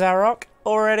on it, Zarok.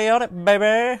 Already on it,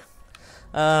 baby.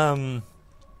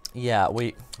 Yeah,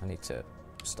 I need to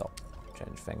stop.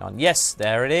 Change thing on. Yes,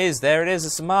 there it is. There it is.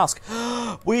 It's a mask.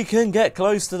 We can get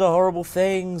close to the horrible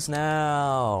things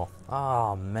now.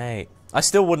 Oh, mate. I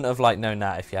still wouldn't have known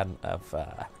that if you hadn't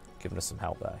have given us some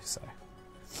help though. So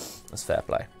that's fair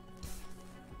play.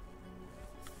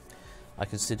 I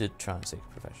considered trying to seek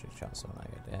a professional chance on that.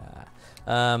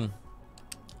 Yeah.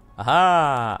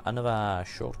 Aha! Another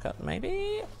shortcut,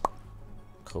 maybe.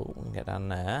 Cool. We can get down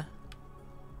there.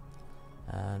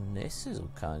 And this is all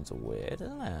kinds of weird,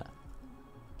 isn't it?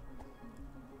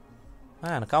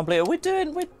 Man, I can't believe it. We're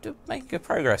making good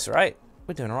progress, right?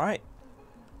 We're doing alright.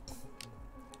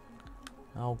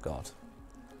 Oh god.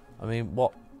 I mean,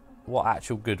 what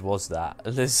actual good was that?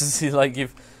 This is like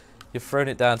you've thrown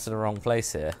it down to the wrong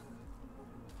place here.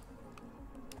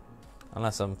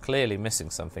 Unless I'm clearly missing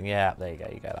something. Yeah, there you go.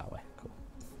 You go that way. Cool.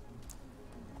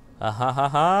 Ah ha ha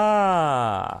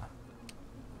ha.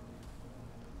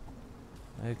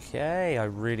 Okay, I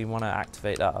really want to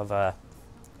activate that other...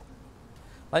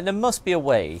 Like, there must be a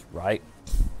way, right,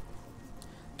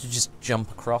 to just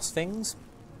jump across things.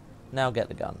 Now get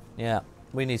the gun. Yeah,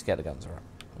 we need to get the guns, right?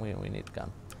 We need the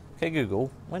gun. Okay,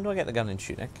 Google, when do I get the gun in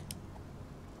Tunic?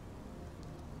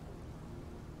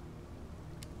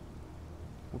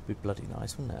 Would be bloody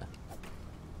nice, wouldn't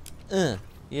it?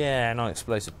 Yeah,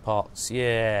 non-explosive pots.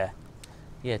 Yeah.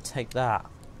 Yeah, take that.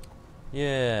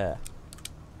 Yeah.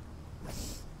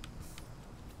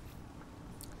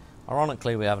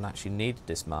 Ironically, we haven't actually needed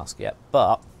this mask yet,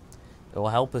 but it will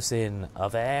help us in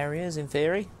other areas, in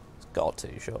theory. It's got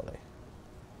to, surely.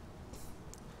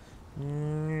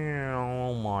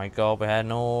 Oh my god, we're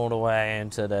heading all the way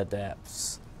into the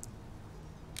depths.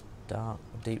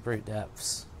 Deep root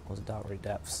depths. Or was it dark root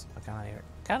depths? I can't hear it.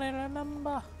 Can't even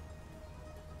remember.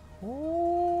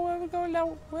 Oh, where are we going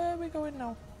now? Where are we going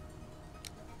now?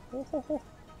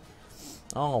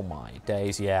 Oh my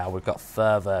days, yeah, we've got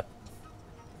further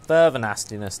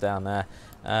nastiness down there.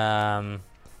 Where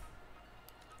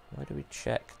do we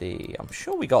check the... I'm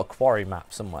sure we got a quarry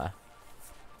map somewhere.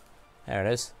 There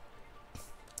it is.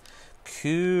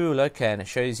 Cool, okay, and it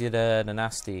shows you the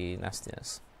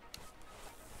nastiness.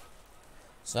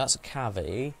 So that's a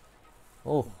cavity.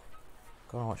 Oh,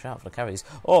 gotta watch out for the cavities.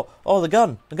 Oh, the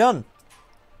gun! The gun!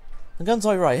 The gun's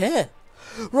like right here.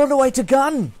 Run away to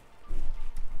gun!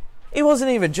 He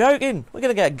wasn't even joking. We're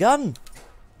gonna get a gun.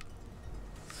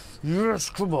 Yes,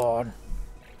 come on.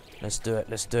 Let's do it.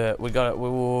 Let's do it. We got it.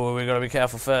 We gotta be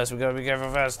careful first. We gotta be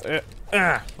careful first.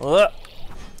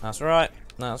 That's right.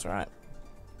 That's right.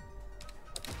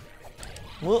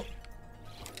 Whoa.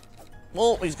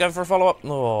 Oh, he's going for a follow-up.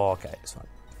 Oh, okay, it's fine.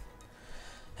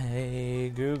 Hey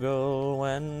Google,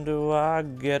 when do I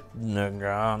get the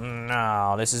gun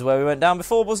now? This is where we went down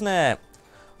before, wasn't it?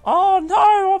 Oh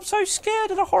no, I'm so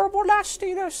scared of the horrible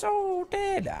nastiness. Oh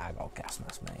dear. Nah, I got gas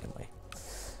mask mainly.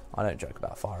 I don't joke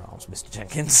about firearms, Mr.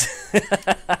 Jenkins.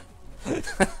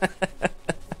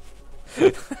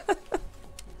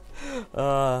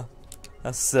 That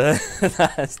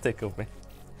has tickled me.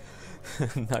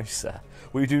 No, sir.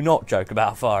 We do not joke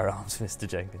about firearms, Mr.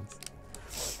 Jenkins.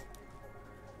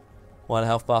 Why the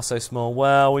health bar so small?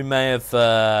 Well, we may have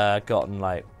gotten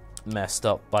like messed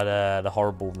up by the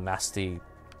horrible, nasty,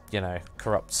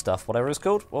 corrupt stuff. Whatever it's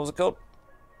called. What was it called?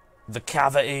 The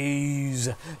cavities.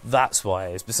 That's why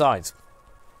it is. Besides,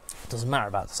 it doesn't matter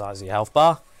about the size of your health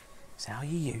bar. It's how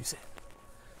you use it.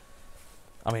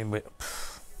 I mean, it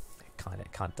kind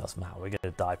of does matter. We're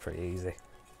gonna die pretty easy.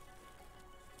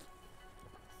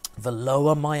 The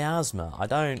lower miasma. I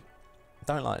don't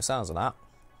like the sounds of that.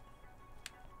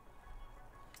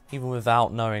 Even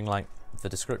without knowing like the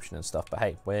description and stuff. But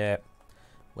hey, we're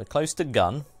close to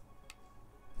gun,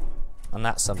 and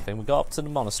that's something. We got up to the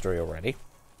monastery already,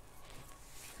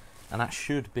 and that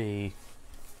should be.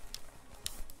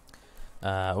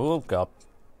 Oh god,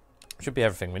 should be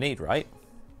everything we need, right?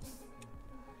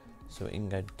 So we can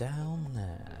go down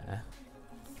there.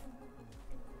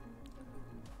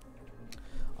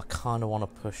 I kind of want to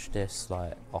push this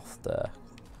like off there.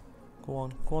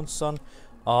 Go on, son.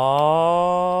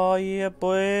 Oh yeah,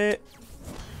 boy.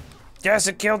 Yes,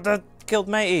 it killed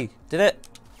matey. Did it?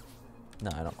 No,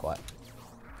 not quite.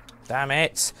 Damn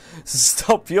it!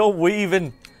 Stop your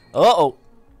weaving! Uh-oh!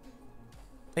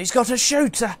 He's got a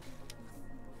shooter!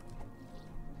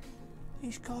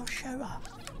 He's got a shooter.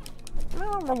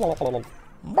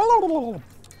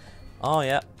 Oh,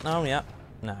 yeah. Oh, yeah.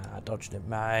 Nah, I dodged it,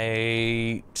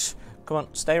 mate. Come on,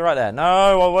 stay right there.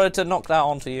 No, I wanted to knock that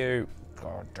onto you.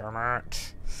 God damn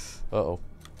it. Uh-oh.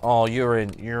 Oh, you're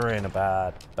in a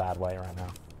bad way right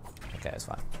now. Okay, it's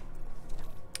fine.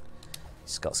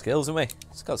 He's got skills, hasn't he?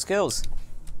 He's got skills.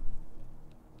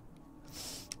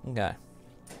 Okay.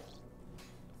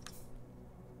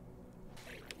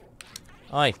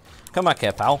 Oi, come back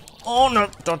here, pal. Oh, no,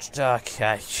 dodged.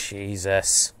 Okay,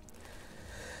 Jesus.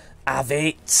 Have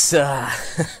it.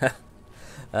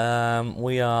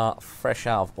 We are fresh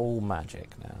out of all magic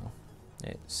now.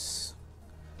 It's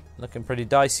looking pretty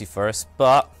dicey for us,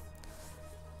 but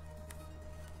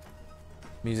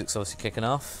music's obviously kicking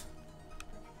off.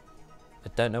 I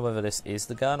don't know whether this is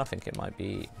the gun. I think it might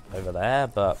be over there,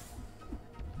 but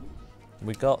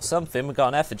we got something. We got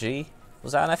an effigy.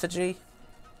 Was that an effigy?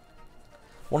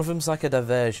 One of them's like a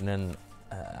diversion, and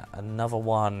another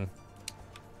one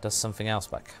does something else,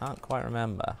 but I can't quite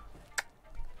remember.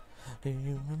 Do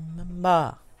you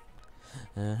remember?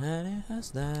 It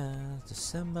was last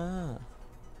December.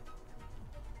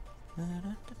 Why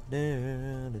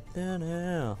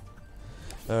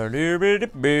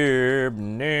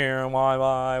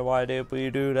did we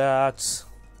do that?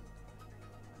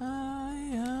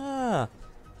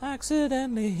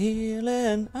 Accidentally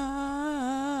healing.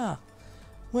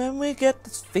 When we get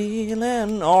this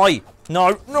feeling. Oi!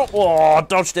 No, no! Oh,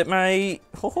 dodged it, mate.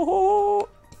 Go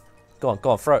on,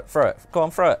 throw it. Go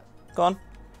on, throw it. Go on.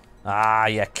 Ah,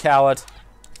 you coward.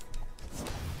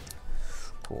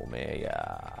 Call me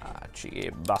a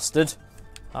cheeky bastard.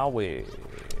 Are we?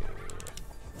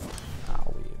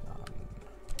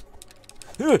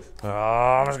 Man? Oh,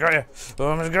 almost got you.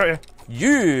 Almost got you.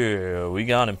 Yeah, we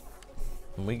got him.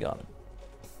 We got him.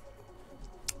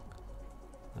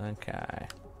 Okay.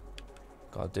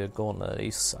 Gotta do a gauntlet of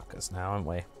these suckers now, haven't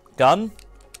we? Gun?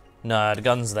 No, the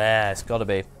gun's there. It's gotta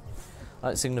be. I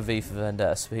like sing the V for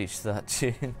Vendetta speech to that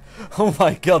tune. Oh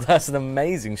my god, that's an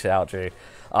amazing shout, Drew.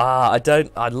 I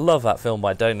love that film, but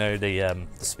I don't know the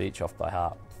speech off by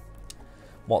heart.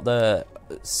 What the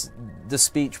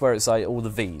speech where it's like all the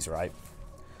V's, right?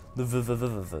 The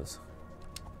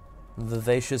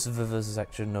vivacious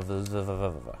vivisection of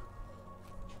the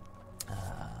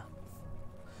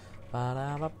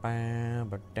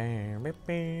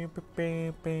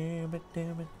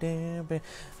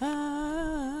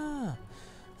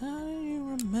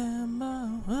you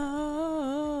remember?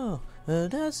 Oh, a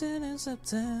dancing in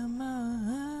September.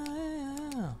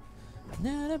 We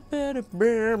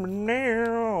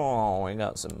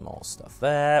got some more stuff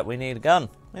there. We need a gun.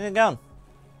 We need a gun.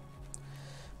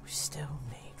 We still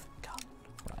need a gun.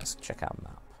 Right, let's check out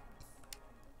map.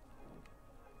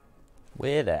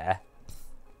 We're there.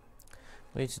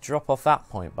 We need to drop off that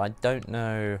point, but I don't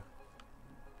know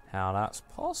how that's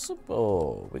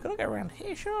possible. We gotta go around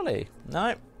here, surely.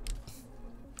 No.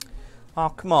 Oh,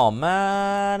 come on,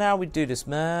 man. How we do this,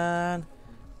 man?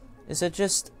 Is there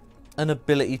just an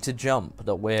ability to jump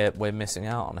that we're missing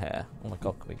out on here? Oh my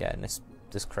god, can we get in this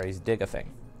crazy digger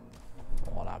thing?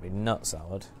 Oh, that'd be nuts, that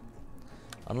would.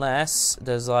 Unless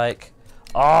there's like,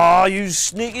 oh, you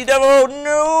sneaky devil!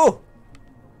 No.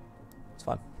 It's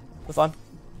fine. We're fine.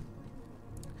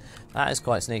 That is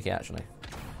quite sneaky, actually.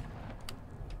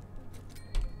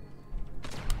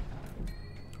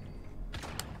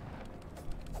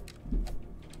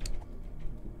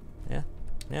 Yeah,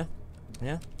 yeah,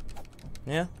 yeah,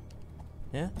 yeah,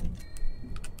 yeah.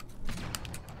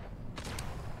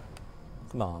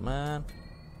 Come on, man.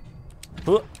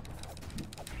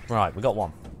 Right, we got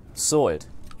one. Sorted.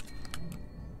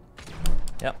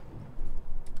 Yep.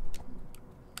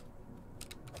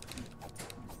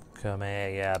 Come here,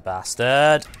 you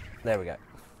bastard. There we go.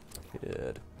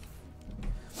 Good.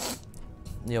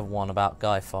 The other one about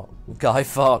Guy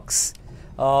Fawkes.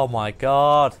 Oh my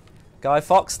god. Guy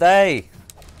Fawkes Day.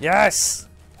 Yes.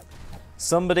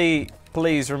 Somebody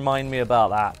please remind me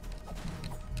about that.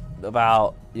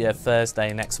 About, yeah,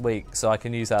 Thursday next week, so I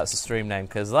can use that as a stream name,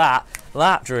 because that,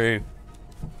 Drew,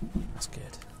 that's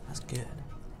good. That's good.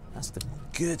 That's the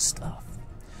good stuff.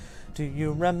 Do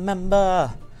you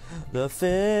remember the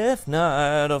 5th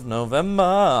night of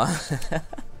November?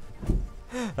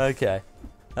 Okay,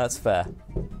 that's fair.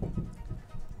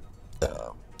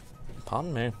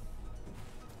 Pardon me.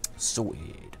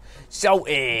 Sorted.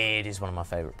 Sorted is one of my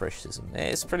favourite Britishisms.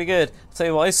 It's pretty good. I'll tell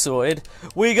you what is sorted.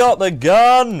 We got the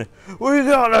gun! We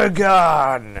got the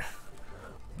gun!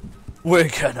 We're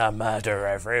gonna murder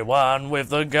everyone with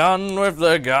the gun, with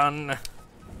the gun.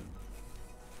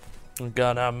 We're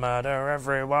gonna murder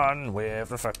everyone with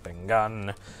the flipping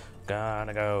gun.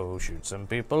 Gonna go shoot some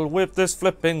people with this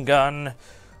flipping gun.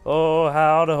 Oh,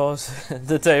 how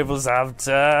the tables have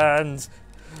turned.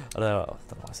 I don't know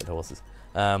why I said horses.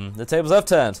 The tables have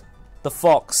turned. The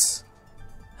fox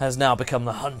has now become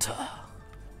the hunter.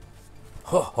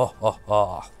 Ho ho ho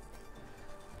ho.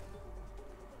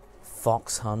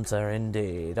 Fox hunter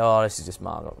indeed. Oh, this is just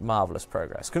marvelous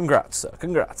progress. Congrats, sir.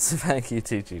 Congrats. Thank you,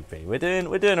 TGP. We're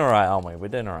doing all right, aren't we? We're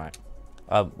doing all right.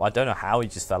 I don't know how he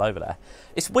just fell over there.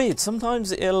 It's weird.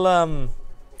 Sometimes it'll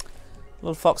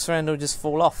little fox friend will just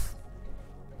fall off,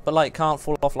 but like can't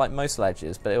fall off like most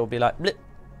ledges. But it will be like blip,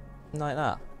 like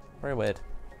that. Very weird.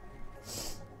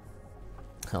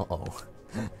 Cool.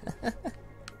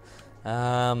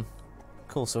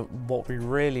 So what we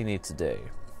really need to do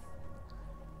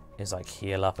is like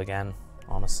heal up again,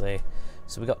 honestly.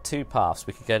 So we got two paths.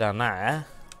 We could go down there,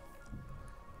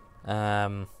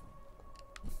 or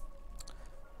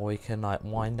we can like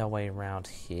wind our way around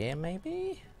here.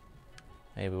 Maybe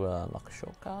we'll unlock a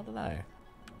shortcut. I don't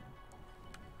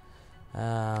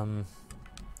know.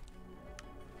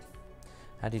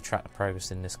 How do you track the progress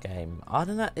in this game? I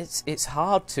don't know. It's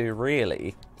hard to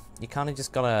really. You kind of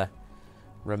just gotta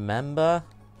remember.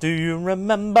 Do you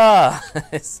remember?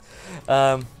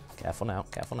 Careful now.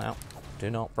 Careful now.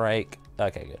 Do not break.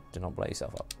 Okay, good. Do not blow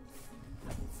yourself up.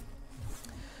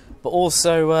 But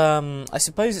also, I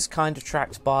suppose it's kind of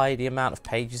tracked by the amount of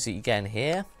pages that you get in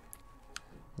here.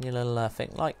 And your little thing,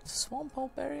 like swamp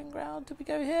hole burying ground. Did we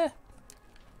go here?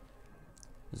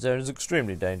 The zone is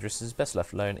extremely dangerous. It is best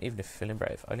left alone, even if you're feeling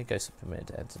brave. Only go permitted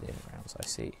to enter the inner grounds. I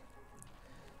see.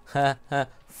 Ha ha.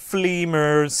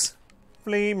 Fleamers.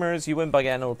 Fleamers. You win by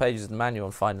getting all the pages of the manual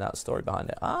and finding out the story behind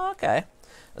it. Ah, okay.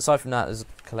 Aside from that, there's a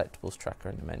collectibles tracker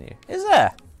in the menu. Is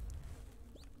there?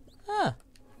 Huh.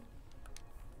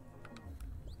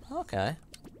 Okay.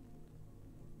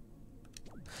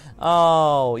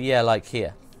 Oh, yeah, like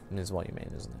here. Is what you mean,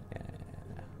 isn't it?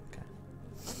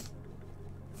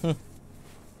 Yeah.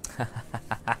 Okay.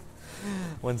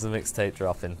 When's the mixtape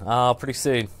dropping? Oh, pretty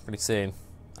soon. Pretty soon.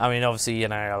 I mean, obviously, you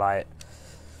know, like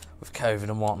with COVID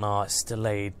and whatnot, it's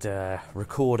delayed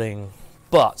recording.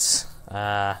 But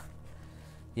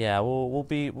yeah, we'll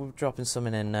be dropping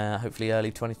something in hopefully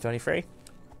early 2023.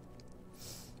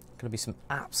 Gonna be some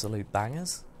absolute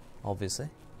bangers, obviously.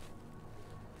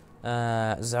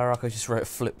 Zarako just wrote a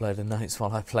flip load of notes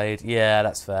while I played. Yeah,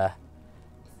 that's fair.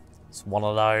 It's one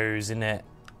of those, isn't it?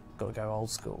 Gotta go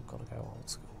old school. Gotta go old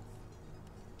school.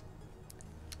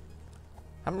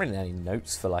 I haven't written any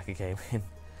notes for like a game in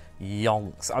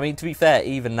yonks. I mean, to be fair,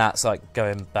 even that's like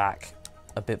going back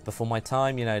a bit before my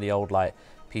time. You know, the old like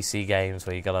PC games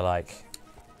where you gotta like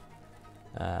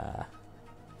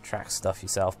track stuff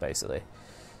yourself, basically.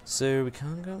 So we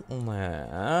can't go on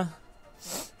there.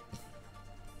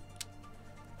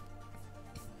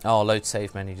 Oh, load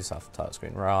save menu just off the title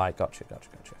screen. Right, gotcha. Can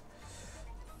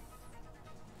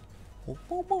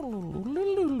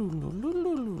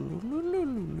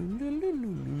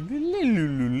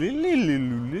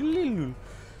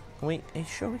we? Are you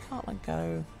sure we can't like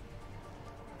go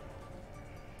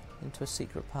into a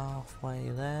secret pathway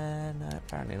there? No,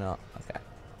 apparently not. Okay.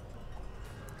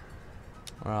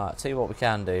 Right, I'll tell you what we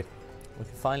can do. We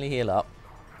can finally heal up.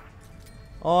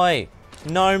 Oi!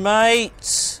 No,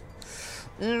 mate!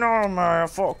 No, mate, I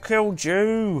thought I killed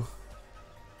you.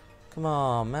 Come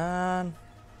on, man.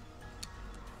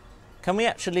 Can we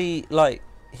actually, like,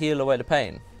 heal away the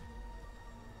pain?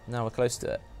 Now we're close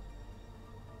to it.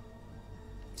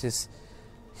 Just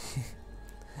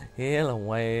heal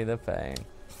away the pain.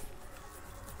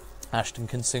 Ashton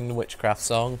can sing the witchcraft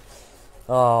song.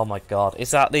 Oh my god.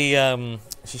 Is that the,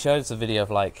 she showed us a video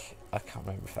of, like, I can't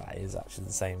remember if that is actually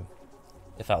the same,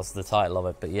 if that was the title of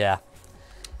it, but yeah.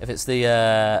 If it's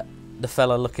the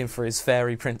fella looking for his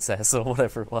fairy princess or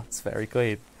whatever it was, fairy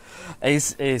queen.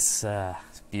 It's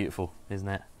beautiful, isn't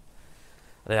it?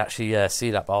 I didn't actually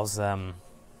see that, but I was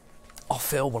off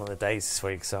film one of the days this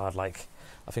week, so I think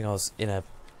I was in a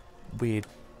weird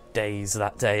daze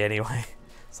that day anyway.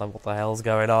 It's like, what the hell's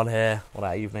going on here? Or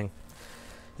that evening.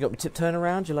 You got me tiptoeing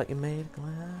around? You like your maid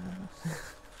glass?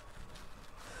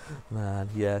 Man,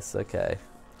 yes, okay.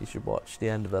 You should watch the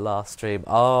end of the last stream.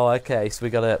 Oh, okay, so we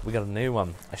got a new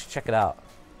one. I should check it out.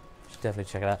 I should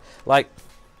definitely check it out. Like,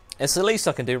 it's the least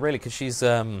I can do really, because she's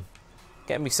getting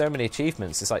me so many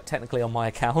achievements. It's like technically on my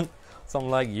account. So I'm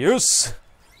like, yes.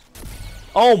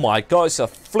 Oh my god, it's a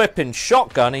flipping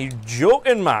shotgun. Are you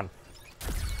joking, man?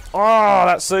 Oh,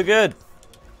 that's so good.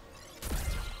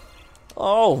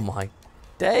 Oh my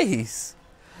days.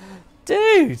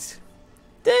 Dude.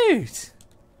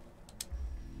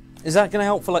 Is that going to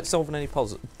help for like solving any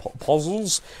puzzles?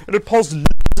 Any puzzles?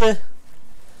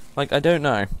 Like, I don't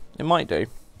know. It might do.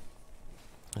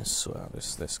 Let's swear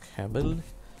this cable.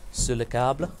 Sur le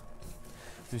câble.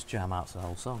 Just jam out the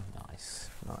whole song.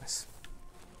 Nice.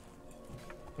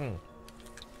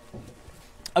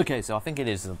 Okay, so I think it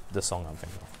is the song I'm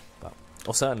thinking of.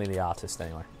 Or certainly the artist,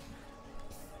 anyway.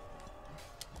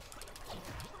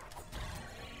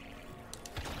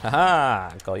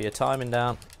 Haha! Got your timing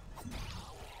down.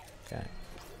 Okay.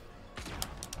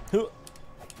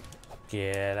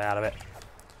 Get out of it.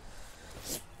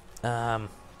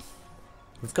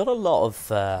 We've got a lot of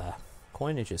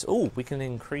coinages. Oh, we can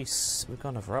increase. We've got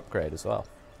another upgrade as well.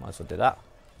 Might as well do that.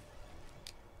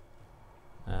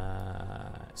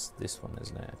 It's this one,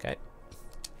 isn't it? Okay.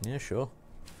 Yeah, sure.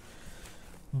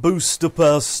 Boost up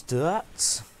our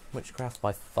stats. Witchcraft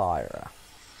by fire.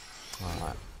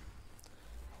 Alright.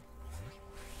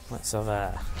 Let's have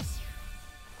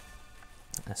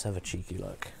a cheeky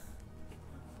look.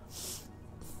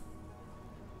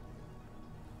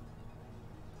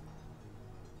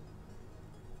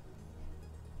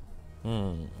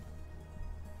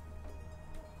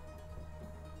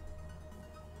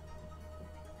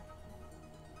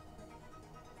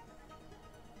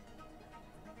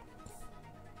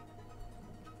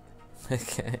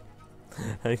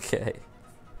 Okay.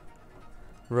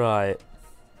 Right.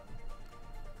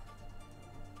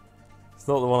 It's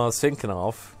not the one I was thinking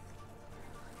of,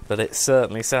 but it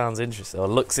certainly sounds interesting, or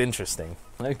looks interesting.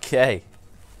 Okay,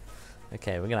 we're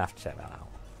gonna have to check that out.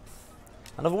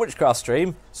 Another witchcraft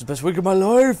stream. It's the best week of my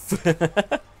life.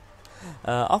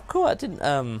 Oh, cool. I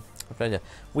didn't.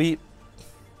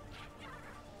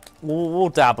 We'll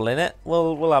dabble in it.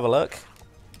 We'll have a look.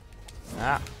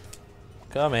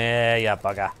 Come here, you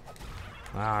bugger.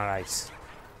 Alright.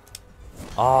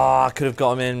 Oh, I could have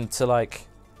got him in to, like,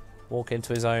 walk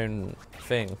into his own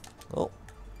thing. Oh,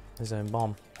 his own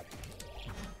bomb.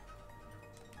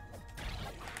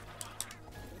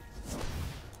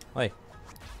 Hey.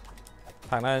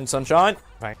 Pack that in, sunshine.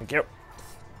 Thank you.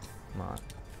 Right.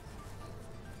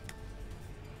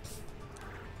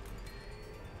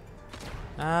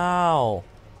 Ow.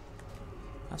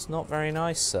 That's not very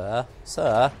nice, sir.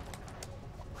 Sir.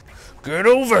 Get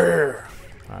over here!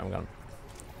 Alright, I'm gone.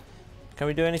 Can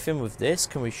we do anything with this?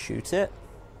 Can we shoot it?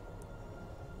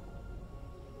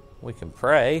 We can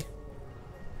pray.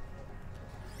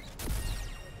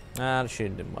 The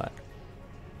shooting didn't work.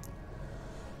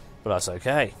 But that's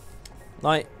okay.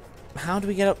 Like, how do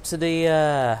we get up to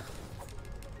the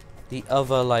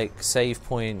other, like, save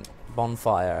point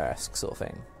bonfire-esque sort of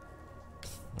thing?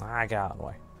 Get out of the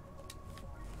way.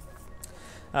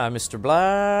 Mr.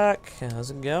 Black, how's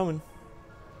it going?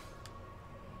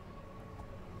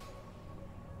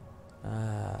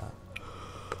 I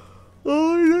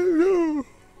don't know.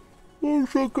 I'm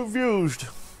so confused.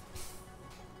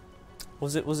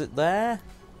 Was it there?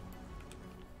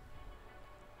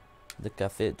 The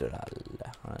cathedral.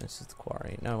 Right, this is the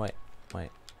quarry. No, wait.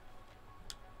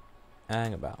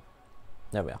 Hang about.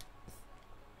 There we are.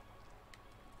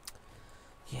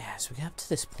 Yeah, so we get up to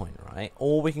this point, right?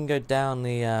 Or we can go down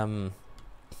the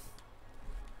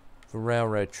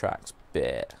railroad tracks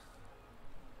bit.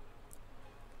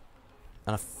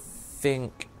 And I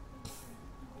think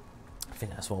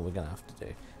that's what we're gonna have to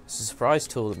do. It's a surprise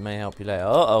tool that may help you later.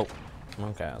 Okay,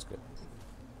 that's good.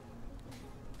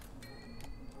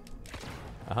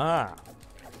 Aha!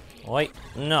 Wait,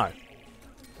 no.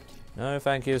 No,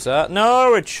 thank you, sir.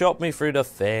 No, it shot me through the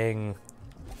thing.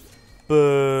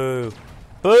 Boo!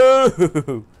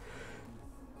 Boo!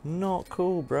 Not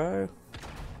cool, bro.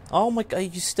 Oh my god,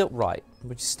 you're still right.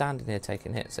 We're just standing here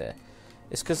taking hits here.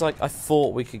 It's because, like, I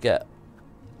thought we could get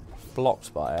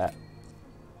blocked by it.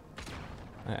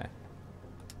 Okay.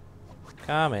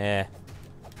 Come here.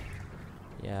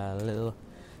 Yeah, little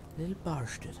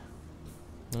bastard.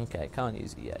 Okay, can't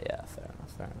use it yet. Yeah, fair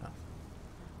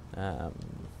enough.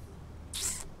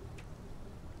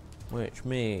 Which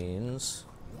means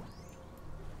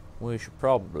we should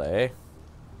probably.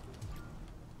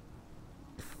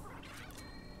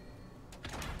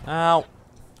 Ow!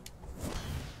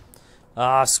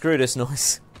 Screw this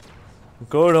noise. I'm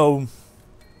going home.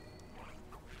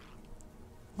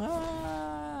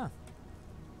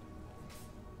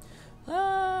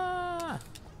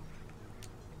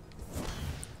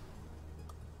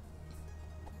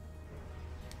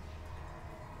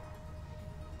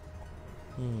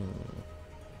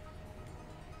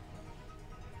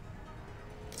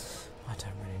 I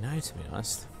don't really know, to be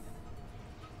honest.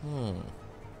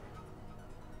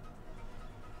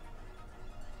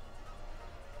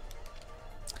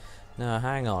 No,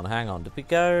 hang on, hang on. Did we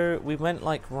go... We went,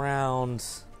 like, round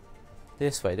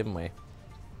this way, didn't we?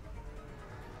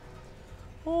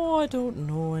 Oh, I don't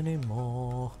know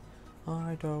anymore.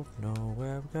 I don't know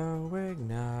where we're going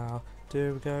now.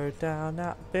 Do we go down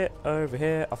that bit over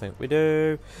here? I think we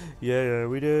do. Yeah,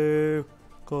 we do.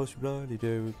 Of course we bloody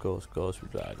do. Of course we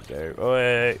bloody do. Oh,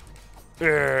 wait.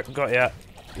 Got ya.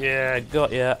 Yeah,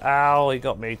 got ya. Ow, he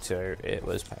got me too. It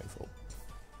was painful.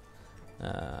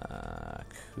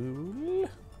 Cool.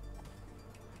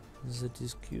 That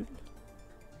is cool.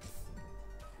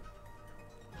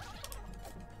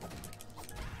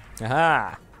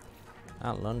 Aha!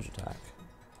 That lunge attack.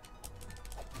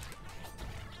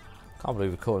 Can't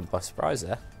believe we caught him by surprise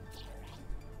there.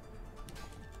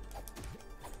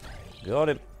 Got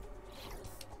him.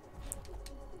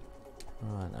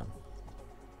 Right now.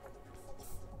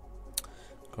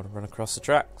 Gotta run across the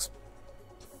tracks.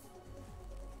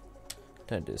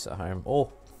 Don't do this at home.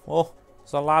 Oh,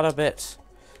 there's a ladder bit.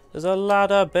 There's a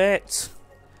ladder bit.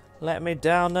 Let me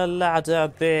down the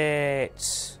ladder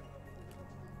bit.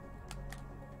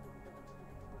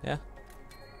 Yeah?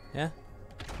 Yeah?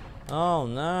 Oh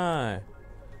no.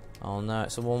 Oh no,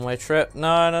 it's a one-way trip.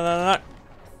 No.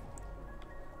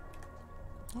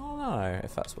 Oh no,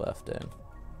 if that's worth doing.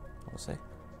 We'll see.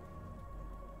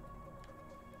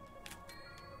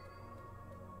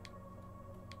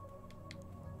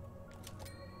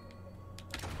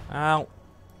 Ow.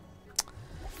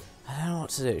 I don't know what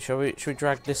to do. Should we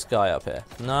drag this guy up here?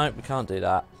 No, we can't do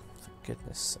that. For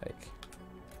goodness sake.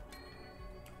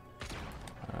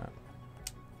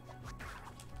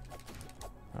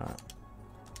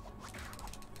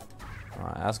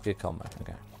 Alright, that's a good combo.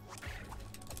 Okay.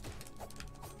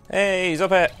 Hey, he's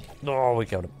up here! Oh, we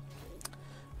killed him.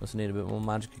 Just need a bit more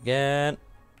magic again.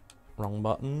 Wrong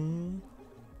button.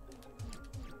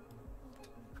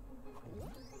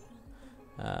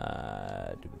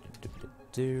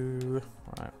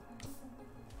 Right.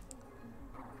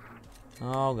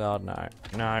 Oh god, no.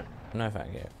 No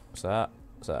thank you. What's that?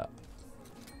 What's that?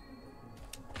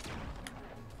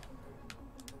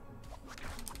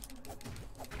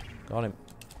 Got him.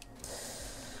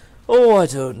 Oh, I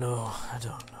don't know.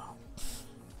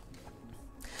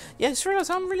 Yeah, I just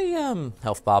realised I'm really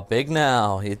health bar big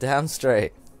now. You're damn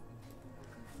straight.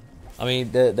 I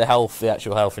mean, the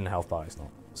actual health in the health bar is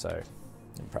not so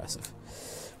impressive.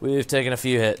 We've taken a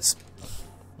few hits.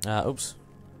 Oops.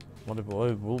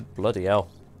 Oh, bloody hell.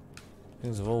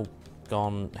 Things have all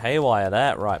gone haywire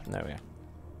there. Right, there we go.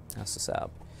 That's the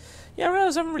setup. Yeah, I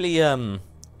realise I haven't really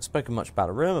spoken much about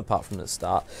a room apart from the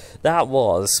start. That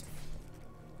was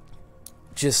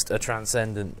just a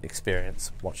transcendent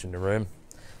experience watching the room.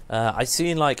 I've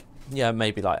seen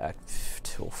maybe like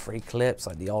 2 or 3 clips,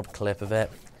 like the odd clip of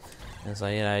it. And it's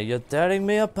like, you're tearing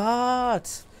me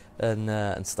apart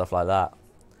and stuff like that.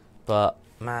 But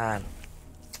man,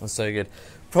 it was so good.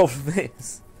 Problem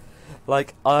is,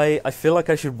 like I feel like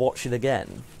I should watch it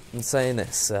again. I'm saying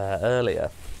this earlier.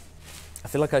 I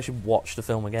feel like I should watch the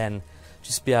film again,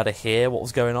 just to be able to hear what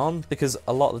was going on, because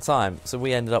a lot of the time, so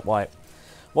we ended up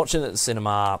watching it at the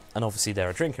cinema, and obviously there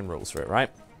are drinking rules for it, right?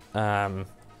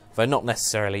 Though not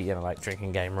necessarily, like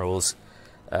drinking game rules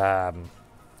as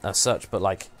such, but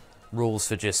like rules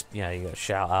for just, you gotta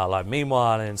shout out like,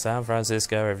 meanwhile in San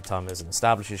Francisco, every time there's an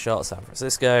established shot of San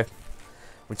Francisco,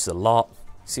 which is a lot.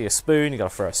 See a spoon, you gotta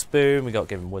throw a spoon, we gotta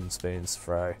give them wooden spoons to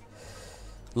throw.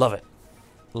 Love it.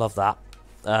 Love that.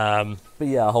 But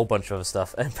yeah, a whole bunch of other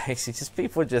stuff, and basically just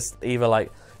people just either like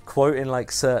quoting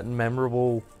like certain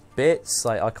memorable bits,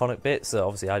 like iconic bits that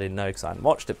obviously I didn't know because I hadn't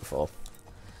watched it before,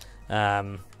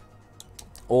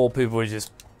 or people were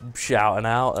just shouting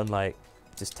out and like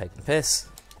just taking the piss.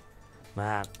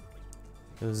 Man,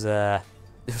 it was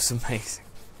amazing.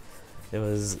 It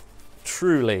was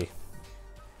truly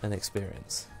an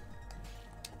experience,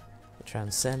 a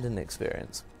transcendent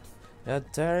experience. You're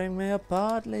tearing me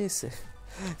apart, Lisa.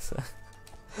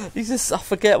 I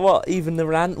forget what even the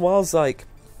rant was, like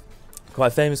quite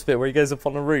a famous bit where he goes up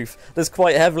on a roof that's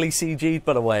quite heavily CG'd,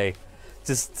 by the way,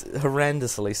 just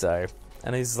horrendously so,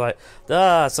 and he's like,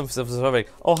 something.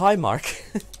 Oh, hi, Mark.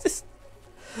 Just,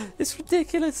 it's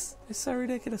ridiculous. It's so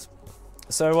ridiculous.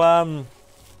 So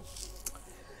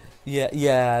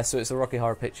yeah. So it's a Rocky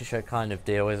Horror Picture Show kind of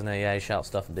deal, isn't it? Yeah, you shout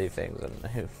stuff and do things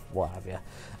and what have you.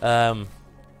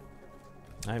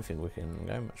 I don't think we can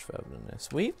go much further than this.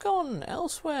 We've gone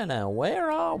elsewhere now.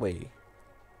 Where are we?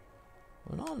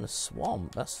 We're not in the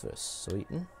swamp, that's for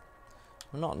certain.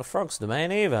 We're not in the frog's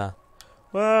domain either.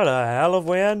 Where the hell have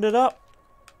we ended up?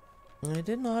 I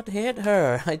did not hit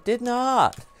her. I did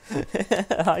not.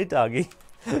 Hi, doggy.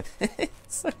 It's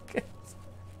so good.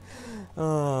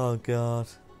 Oh, God.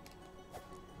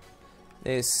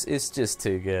 It's just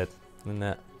too good, isn't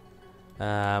it?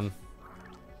 What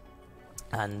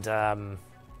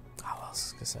else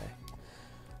was I gonna say?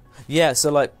 Yeah,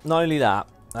 so like not only that,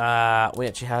 we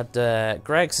actually had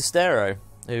Greg Sestero,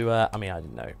 who I mean, I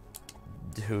didn't know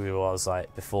who he was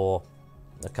like before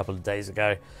a couple of days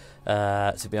ago.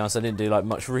 To be honest, I didn't do like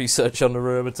much research on the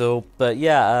room at all. But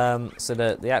yeah, so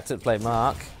the actor that played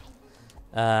Mark,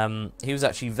 he was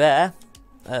actually there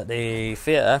at the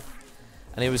theatre,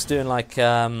 and he was doing like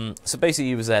so basically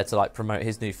he was there to like promote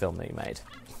his new film that he made.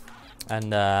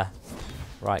 And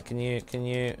right, can you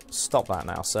stop that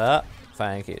now, sir?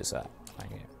 Thank you, sir.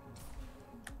 Thank you.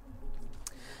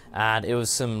 And it was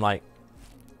some like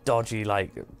dodgy,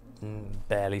 like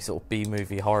barely sort of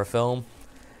B-movie horror film.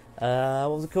 What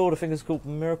was it called? I think it was called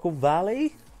Miracle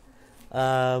Valley.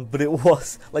 But it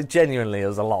was like genuinely, it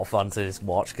was a lot of fun to just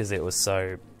watch because it was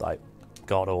so like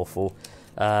god awful.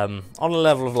 On a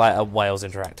level of like a Wales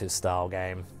Interactive style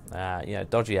game, you know,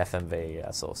 dodgy FMV,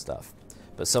 that sort of stuff.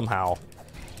 But somehow,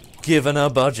 given a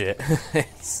budget,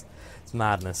 it's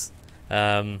madness.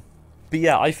 But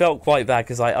yeah, I felt quite bad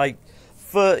because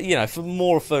for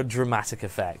more of a dramatic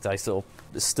effect, I sort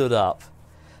of stood up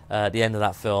at the end of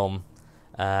that film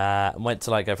and went to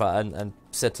like go and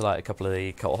said to like a couple of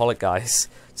the Cultaholic guys,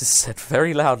 just said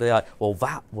very loudly, like, "Well,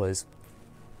 that was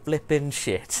flipping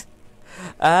shit."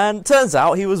 And turns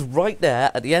out he was right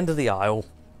there at the end of the aisle,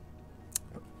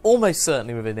 almost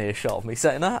certainly within earshot of me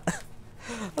saying that.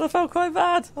 And I felt quite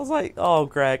bad. I was like, "Oh,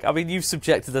 Greg, I mean, you've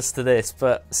subjected us to this,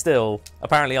 but still,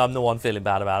 apparently I'm the one feeling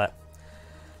bad about it."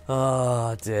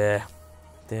 Oh, dear.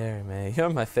 Dear me. You're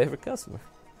my favourite customer.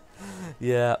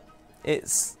 Yeah,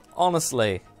 it's...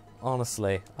 Honestly, I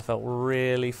felt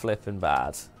really flipping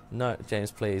bad. No, James,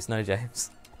 please. No,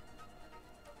 James.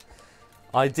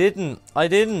 I didn't. Wait,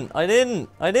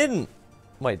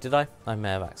 did I? I may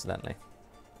have accidentally.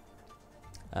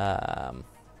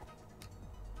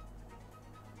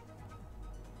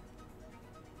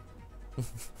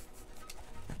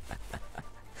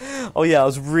 Oh yeah, I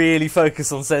was really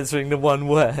focused on censoring the one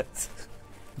word,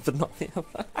 but not the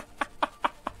other.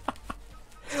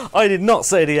 I did not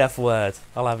say the F word.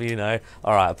 I'll have you know.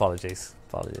 All right, apologies.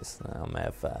 No, I may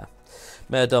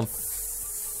have done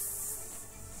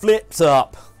flipped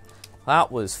up.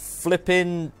 That was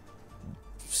flipping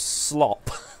slop.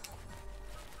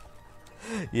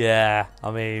 Yeah,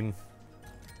 I mean,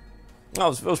 that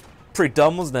was pretty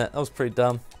dumb, wasn't it? That was pretty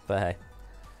dumb. But hey,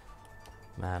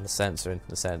 man, the censoring.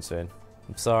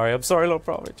 I'm sorry, Lord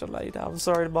Provich, I let you down. I'm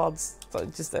sorry, the mods.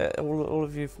 Just all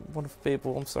of you wonderful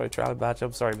people. I'm sorry, Traveling Badger.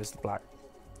 I'm sorry, Mr. Black.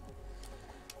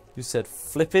 You said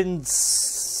flipping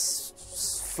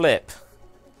flip.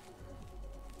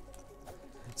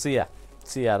 So yeah,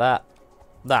 that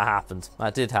happened.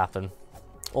 That did happen.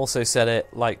 Also said it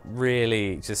like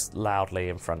really just loudly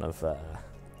in front of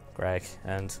Greg,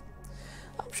 and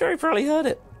I'm sure he probably heard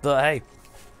it. But hey,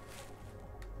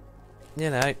 you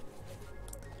know.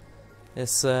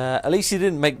 It's at least you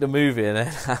didn't make the movie and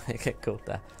then get called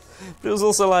that. But it was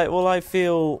also like, well, I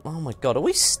feel, oh my god, are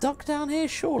we stuck down here?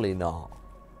 Surely not.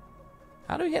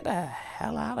 How do we get the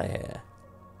hell out of here?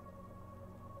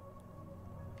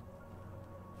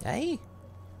 Hey?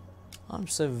 I'm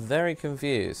so very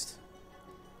confused.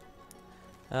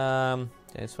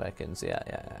 James Watkins, yeah.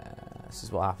 This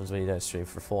is what happens when you don't stream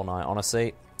for a fortnight.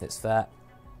 Honestly, it's fair.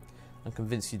 I'm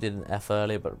convinced you did an F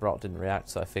earlier, but Brock didn't react,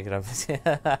 so I figured I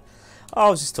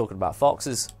was just talking about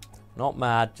foxes. Not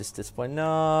mad, just disappointed.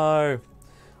 No!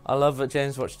 I love that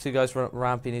James watched two guys run up the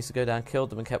ramp. He needs to go down, killed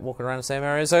them, and kept walking around the same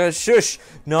area. So I go, shush!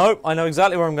 No, I know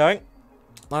exactly where I'm going.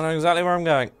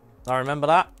 I remember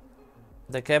that.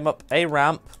 They came up a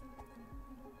ramp.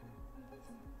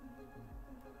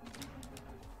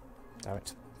 Damn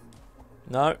it.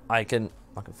 No, I can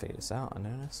figure this out. I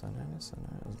know this. It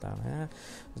was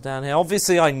down here.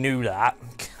 Obviously, I knew that.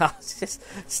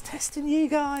 Just testing you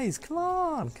guys. Come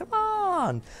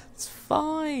on. It's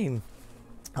fine.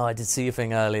 Oh, I did see a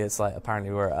thing earlier. It's like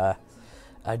apparently we're at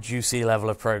a juicy level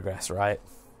of progress, right?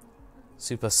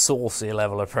 Super saucy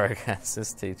level of progress.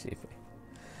 It's TGP.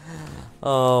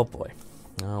 Oh boy.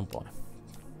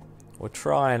 We're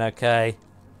trying, okay?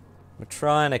 We're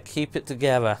trying to keep it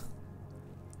together.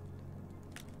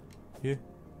 Yeah.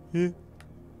 Go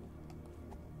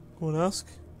on, ask.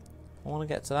 I want to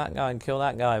get to that guy and kill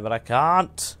that guy, but I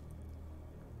can't.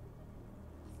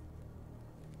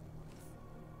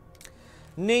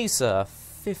 Nisa,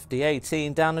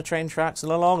 5018 down the train tracks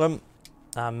and along them.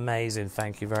 Amazing,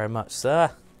 thank you very much, sir.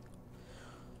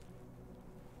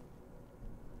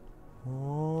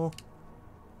 Oh.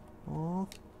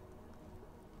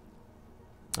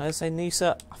 I say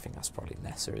Nisa. I think that's probably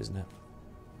Nessa, isn't it?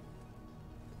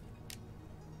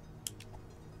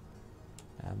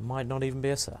 Might not even be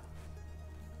a sir.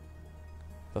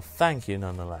 But thank you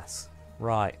nonetheless.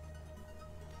 Right.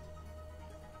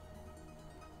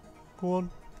 Go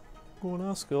on. Go on,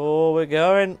 ask. Oh, we're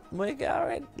going. We're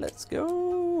going. Let's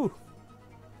go.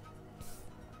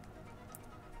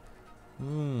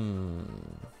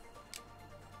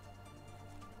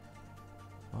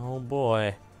 Oh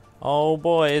boy. Oh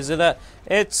boy, is it a...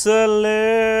 It's a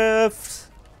lift!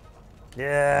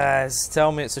 Yes,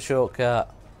 tell me it's a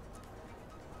shortcut.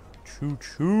 Choo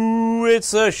choo,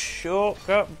 it's a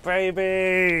shortcut,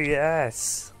 baby!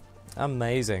 Yes.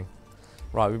 Amazing.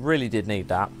 Right, we really did need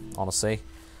that, honestly.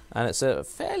 And it's a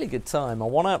fairly good time. I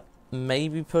want to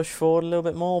maybe push forward a little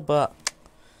bit more, but...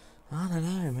 I don't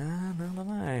know, man. I don't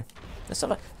know. Let's have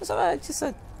a...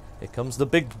 Here comes the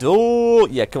big door!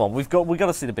 Yeah, come on, we've got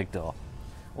to see the big door.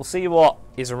 We'll see what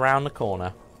is around the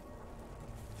corner.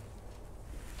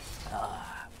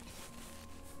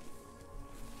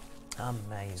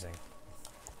 Amazing.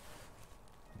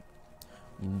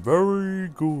 Very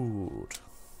good.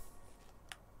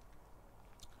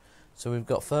 So we've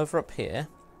got further up here.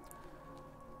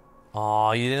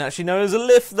 Oh, you didn't actually know there's a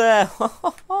lift there.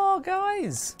 Oh,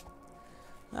 guys.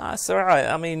 No, that's alright.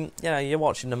 I mean, you know, you're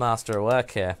watching the master at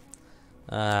work here.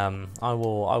 I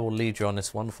will lead you on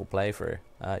this wonderful playthrough.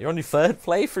 You're on your third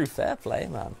playthrough. Fair play,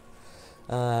 man.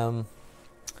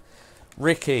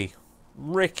 Ricky,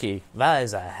 that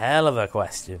is a hell of a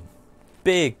question.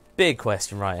 Big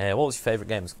question right here. What was your favourite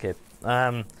game as a kid?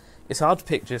 It's hard to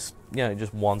pick just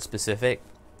one specific.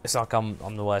 It's like I'm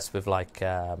the worst with like,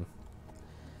 oh,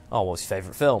 what's your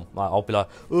favourite film? Like, I'll be like,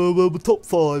 oh, well, the top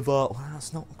 5 are... Well,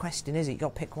 that's not the question, is it? You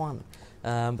got to pick one.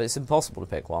 But it's impossible to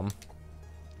pick one.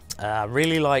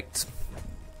 Really liked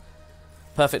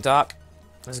Perfect Dark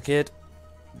as a kid.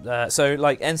 So,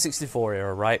 like, N64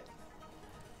 era, right?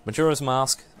 Majora's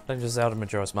Mask. Legend of Zelda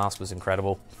Majora's Mask was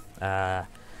incredible.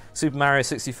 Super Mario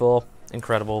 64,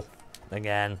 incredible.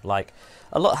 Again, like,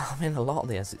 a lot of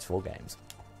the N64 games.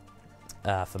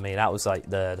 For me, that was, like,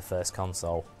 the first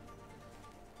console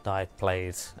that I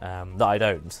played, that I'd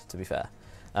owned, to be fair.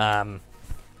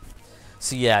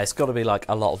 So yeah, it's got to be like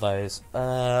a lot of those.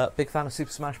 Big fan of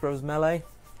Super Smash Bros. Melee,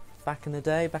 back in the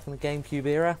day, back in the GameCube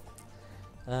era.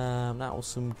 That was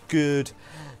some good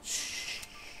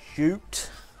shoots,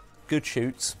 good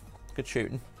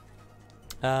shooting.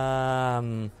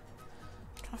 I'm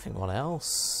trying to think what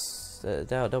else.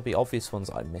 There'll be obvious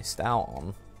ones I missed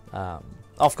out on.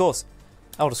 Of course,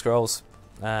 Elder Scrolls.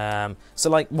 So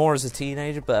like more as a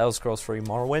teenager, but Elder Scrolls 3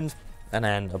 Morrowind, and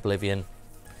then Oblivion.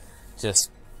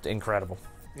 Just incredible.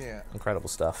 Yeah. Incredible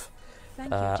stuff.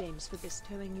 Thank you, James, for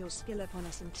bestowing your skill upon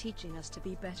us and teaching us to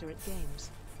be better at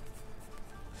games.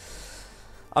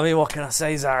 I mean, what can I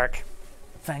say, Zarek?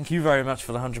 Thank you very much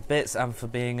for the 100 bits and for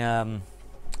being a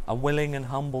willing and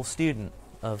humble student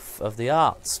of the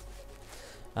arts.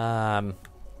 But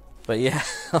yeah,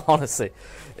 honestly,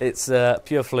 it's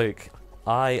pure fluke.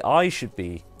 I should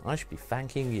be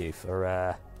thanking you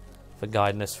for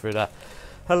guiding us through that.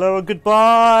 Hello and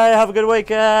goodbye. Have a good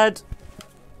weekend.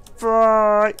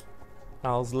 Bye.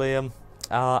 How's Liam,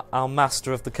 our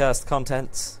master of the cursed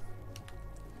contents,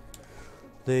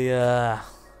 the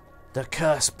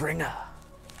curse bringer,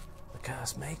 the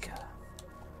curse maker.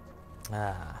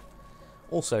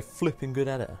 Also flipping good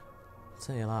editor.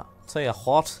 Tell you that. Tell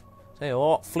you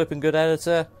what, flipping good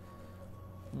editor.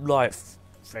 Like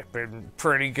flipping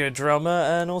pretty good drummer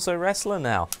and also wrestler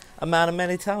now. A man of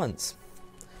many talents.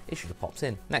 He should have popped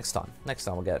in next time. Next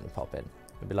time we'll get him to pop in.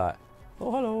 He'll be like,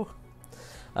 oh hello.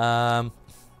 Bye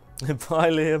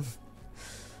Liam.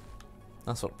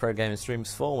 That's what pro gaming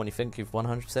streams for. When you think you've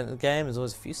 100% of the game, there's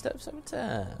always a few steps in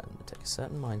return. It takes a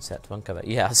certain mindset to uncover.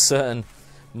 Yeah, a certain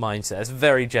mindset. It's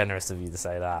very generous of you to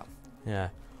say that. Yeah.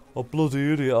 Oh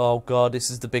bloody idiot! Oh god, this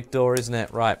is the big door, isn't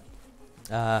it? Right.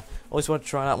 Always wanted to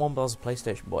try that one, but I was a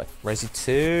PlayStation boy. Resi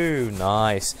 2,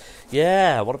 nice.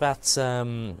 Yeah, what about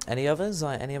any others?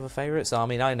 Any other favourites? I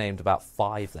mean, I named about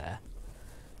 5 there.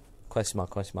 Question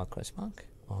mark, question mark, question mark.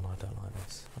 Oh no, I don't like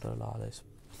this. I don't like this.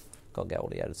 Got to get all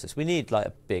the editors. We need like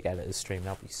a big editor stream.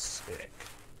 That'd be sick.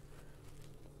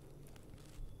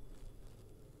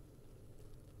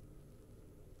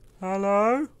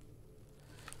 Hello?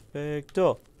 Big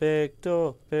door, big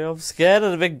door. I'm scared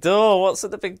of the big door. What's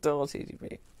at the big door,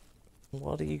 TGB?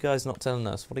 What are you guys not telling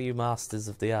us? What are you masters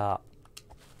of the art?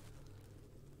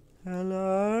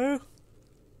 Hello?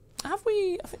 Have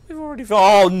we? I think we've already...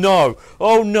 Oh, no.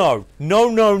 Oh, no. No,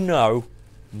 no, no.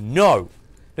 No.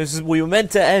 We were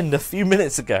meant to end a few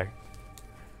minutes ago.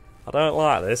 I don't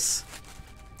like this.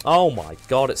 Oh, my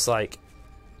God. It's like...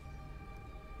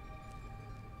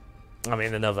 I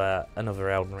mean, another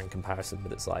Elden Ring comparison,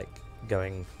 but it's like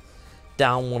going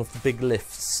down one of the big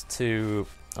lifts to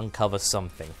uncover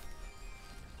something.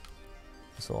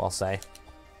 That's all I'll say.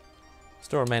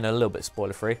 Still remain a little bit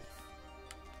spoiler free.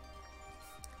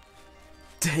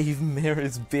 Dave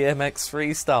Mirror's BMX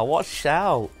freestyle. What a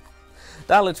shout!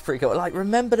 That looks pretty cool. Like,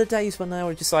 remember the days when there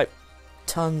were just like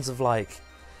tons of like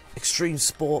extreme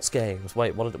sports games?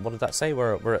 Wait, what did that say?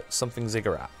 We're at something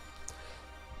Ziggurat.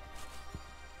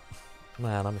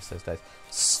 Man, I miss those days.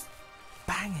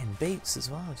 Banging beats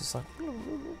as well, just like.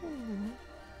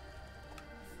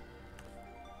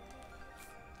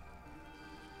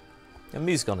 The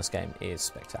music on this game is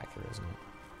spectacular, isn't it?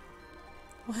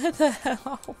 Where the hell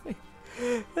are we?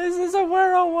 This isn't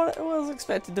where I was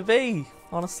expected to be,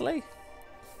 honestly.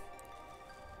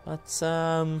 But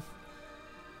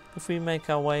if we make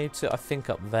our way to, I think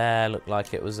up there looked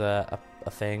like it was a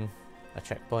thing, a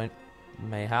checkpoint,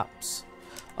 mayhaps.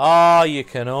 Oh, you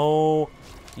can all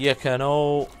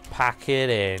pack it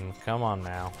in. Come on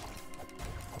now.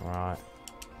 Right.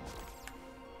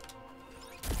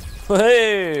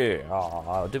 Hey!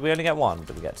 Oh, did we only get one?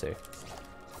 Did we get two?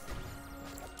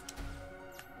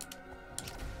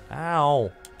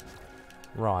 Ow!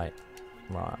 Right.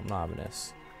 Right, I'm not having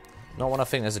this. Not when I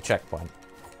think there's a checkpoint.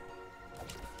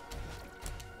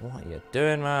 What are you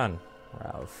doing, man? We're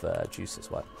out of juice this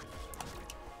way.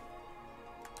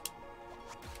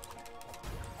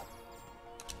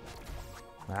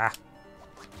 Ah!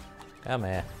 Come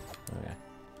here. Okay.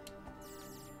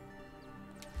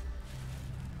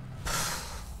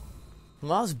 Well,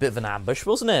 that was a bit of an ambush,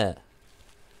 wasn't it?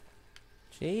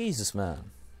 Jesus, man.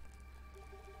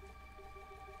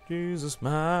 Jesus,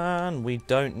 man. We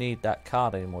don't need that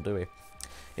card anymore, do we?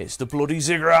 It's the bloody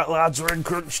Ziggurat, lads. We're in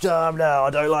crunch time now.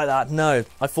 I don't like that. No,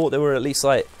 I thought there were at least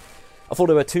like... I thought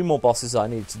there were 2 more bosses that I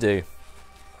needed to do.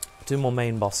 2 more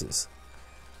main bosses.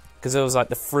 Because there was like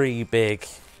the 3 big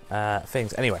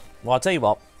things. Anyway, well, I'll tell you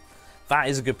what. That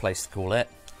is a good place to call it.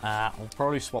 I'll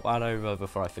probably swap that over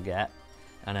before I forget.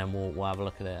 And then we'll have a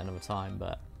look at it another time.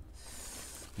 But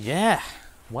yeah,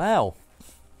 well.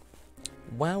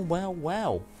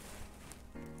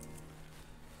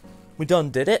 We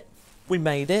done did it. We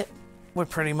made it. We're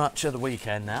pretty much at the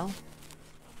weekend now.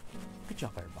 Good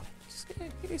job, everybody. Just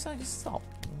give yourself, just stop.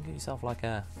 Give yourself like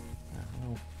a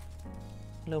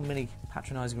little mini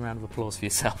patronising round of applause for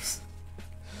yourselves.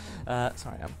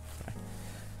 Sorry.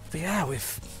 But yeah,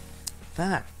 we've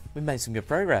made some good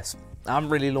progress. I'm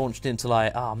really launched into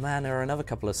like, oh man, there are another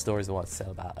couple of stories I want to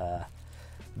tell about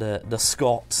the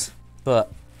Scots.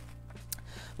 But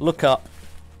look up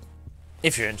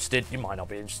if you're interested. You might not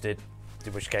be interested,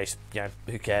 in which case, you know,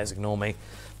 who cares? Ignore me.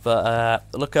 But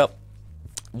look up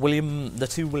the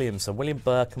 2 Williams, so William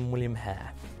Burke and William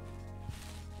Hare.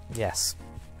 Yes,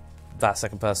 that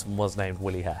second person was named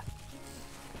Willie Hare.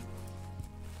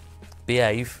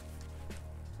 Behave.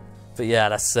 But yeah,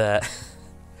 that's.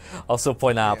 I'll still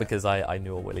point out because I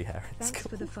knew a Willie Hare. Thanks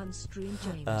for the fun stream,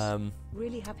 James.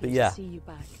 Really happy to see you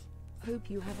back. Hope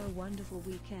you have a wonderful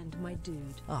weekend, my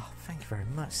dude. Oh, thank you very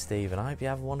much, Stephen. I hope you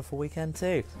have a wonderful weekend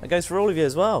too. That goes for all of you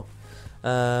as well.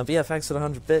 But yeah, thanks for the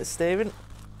 100 bits, Stephen.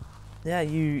 Yeah,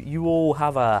 you all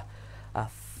have a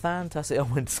fantastic. I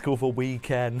went to school for a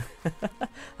weekend.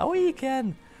 A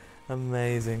weekend,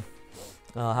 amazing.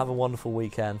 Oh, have a wonderful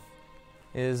weekend.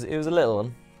 It was a little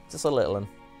one, just a little one.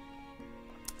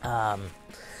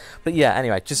 But yeah,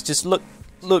 anyway, just look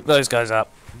those guys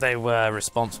up. They were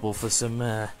responsible for some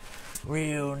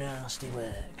real nasty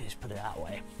work. Let's put it that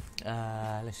way.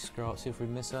 Let's scroll up, see if we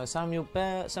miss Samuel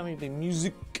Bear. Samuel B.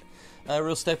 Music.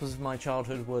 Real staples of my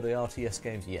childhood were the RTS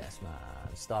games. Yes, man.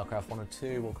 StarCraft 1 and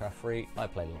 2, Warcraft 3. I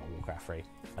played a lot of Warcraft 3.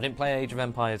 I didn't play Age of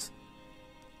Empires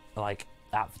like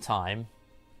at the time,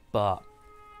 but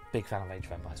big fan of Age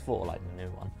of Empires 4, like the new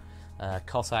one.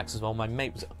 Cossacks as well. My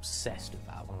mate was obsessed with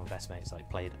that. One of my best mates like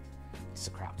played it. It's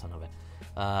a crap ton of it.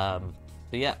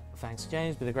 But yeah, thanks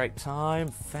James. Been a great time.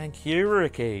 Thank you,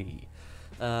 Ricky.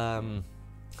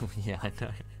 Yeah, I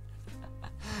know.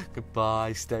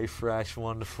 Goodbye. Stay fresh.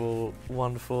 Wonderful.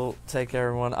 Take care,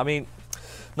 everyone. I mean,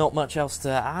 not much else to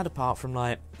add apart from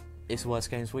like it's the Worst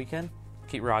Games weekend.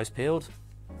 Keep your eyes peeled.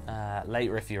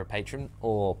 Later if you're a patron,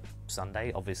 or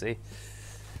Sunday, obviously.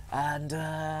 And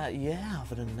yeah,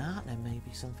 other than that, there may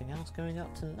be something else going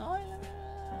up tonight.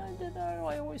 I don't know.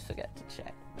 I always forget to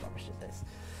check. Rubbish at this.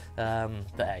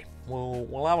 But hey,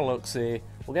 we'll have a look. See,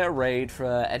 we'll get a raid for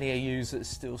any of yous that's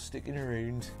still sticking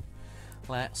around.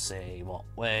 Let's see what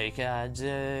we can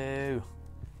do.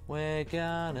 We're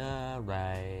gonna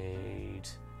raid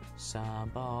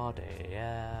somebody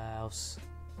else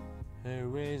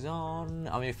who is on.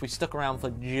 I mean, if we stuck around for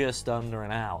just under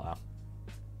an hour,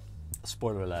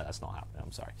 Spoiler alert, that's not happening,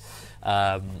 I'm sorry.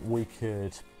 We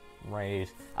could raid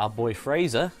our boy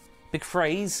Fraser. Big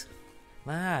Phrase.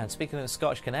 Man, speaking of the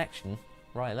Scottish connection,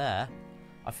 right there,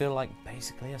 I feel like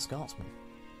basically a Scotsman.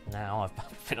 Now, I've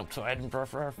been up to Edinburgh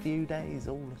for a few days.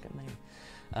 Oh, look at me.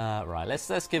 Right,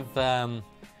 let's give a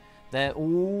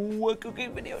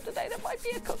cooking video today. There might be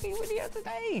a cooking video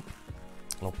today.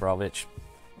 Lord Brovich.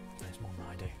 There's more than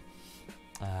I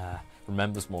do.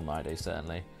 Remembers more than I do,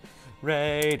 certainly.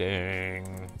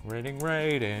 Rating,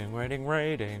 Rivian,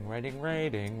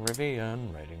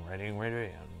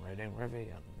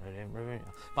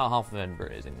 about half of Edinburgh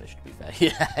is English, to be fair.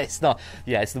 Yeah, it's not.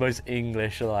 Yeah, it's the most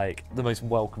English, like the most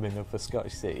welcoming of the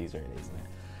Scottish cities, really, isn't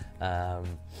it?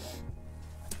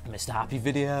 Mr. Happy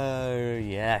video,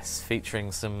 yes,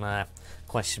 featuring some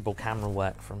questionable camera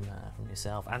work from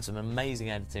yourself and some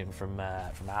amazing editing from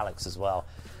Alex as well.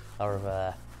 One of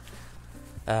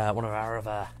our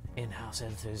other in-house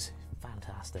editors,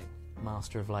 fantastic.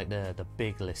 Master of like the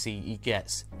big list. He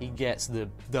gets the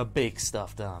big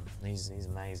stuff done. He's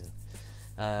amazing.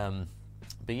 But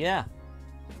yeah,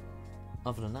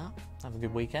 other than that, have a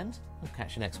good weekend. I'll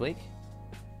catch you next week.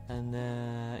 And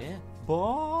yeah,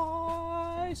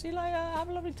 bye. See you later. Have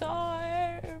a lovely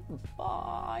time.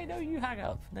 Bye. No, you hang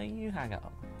up.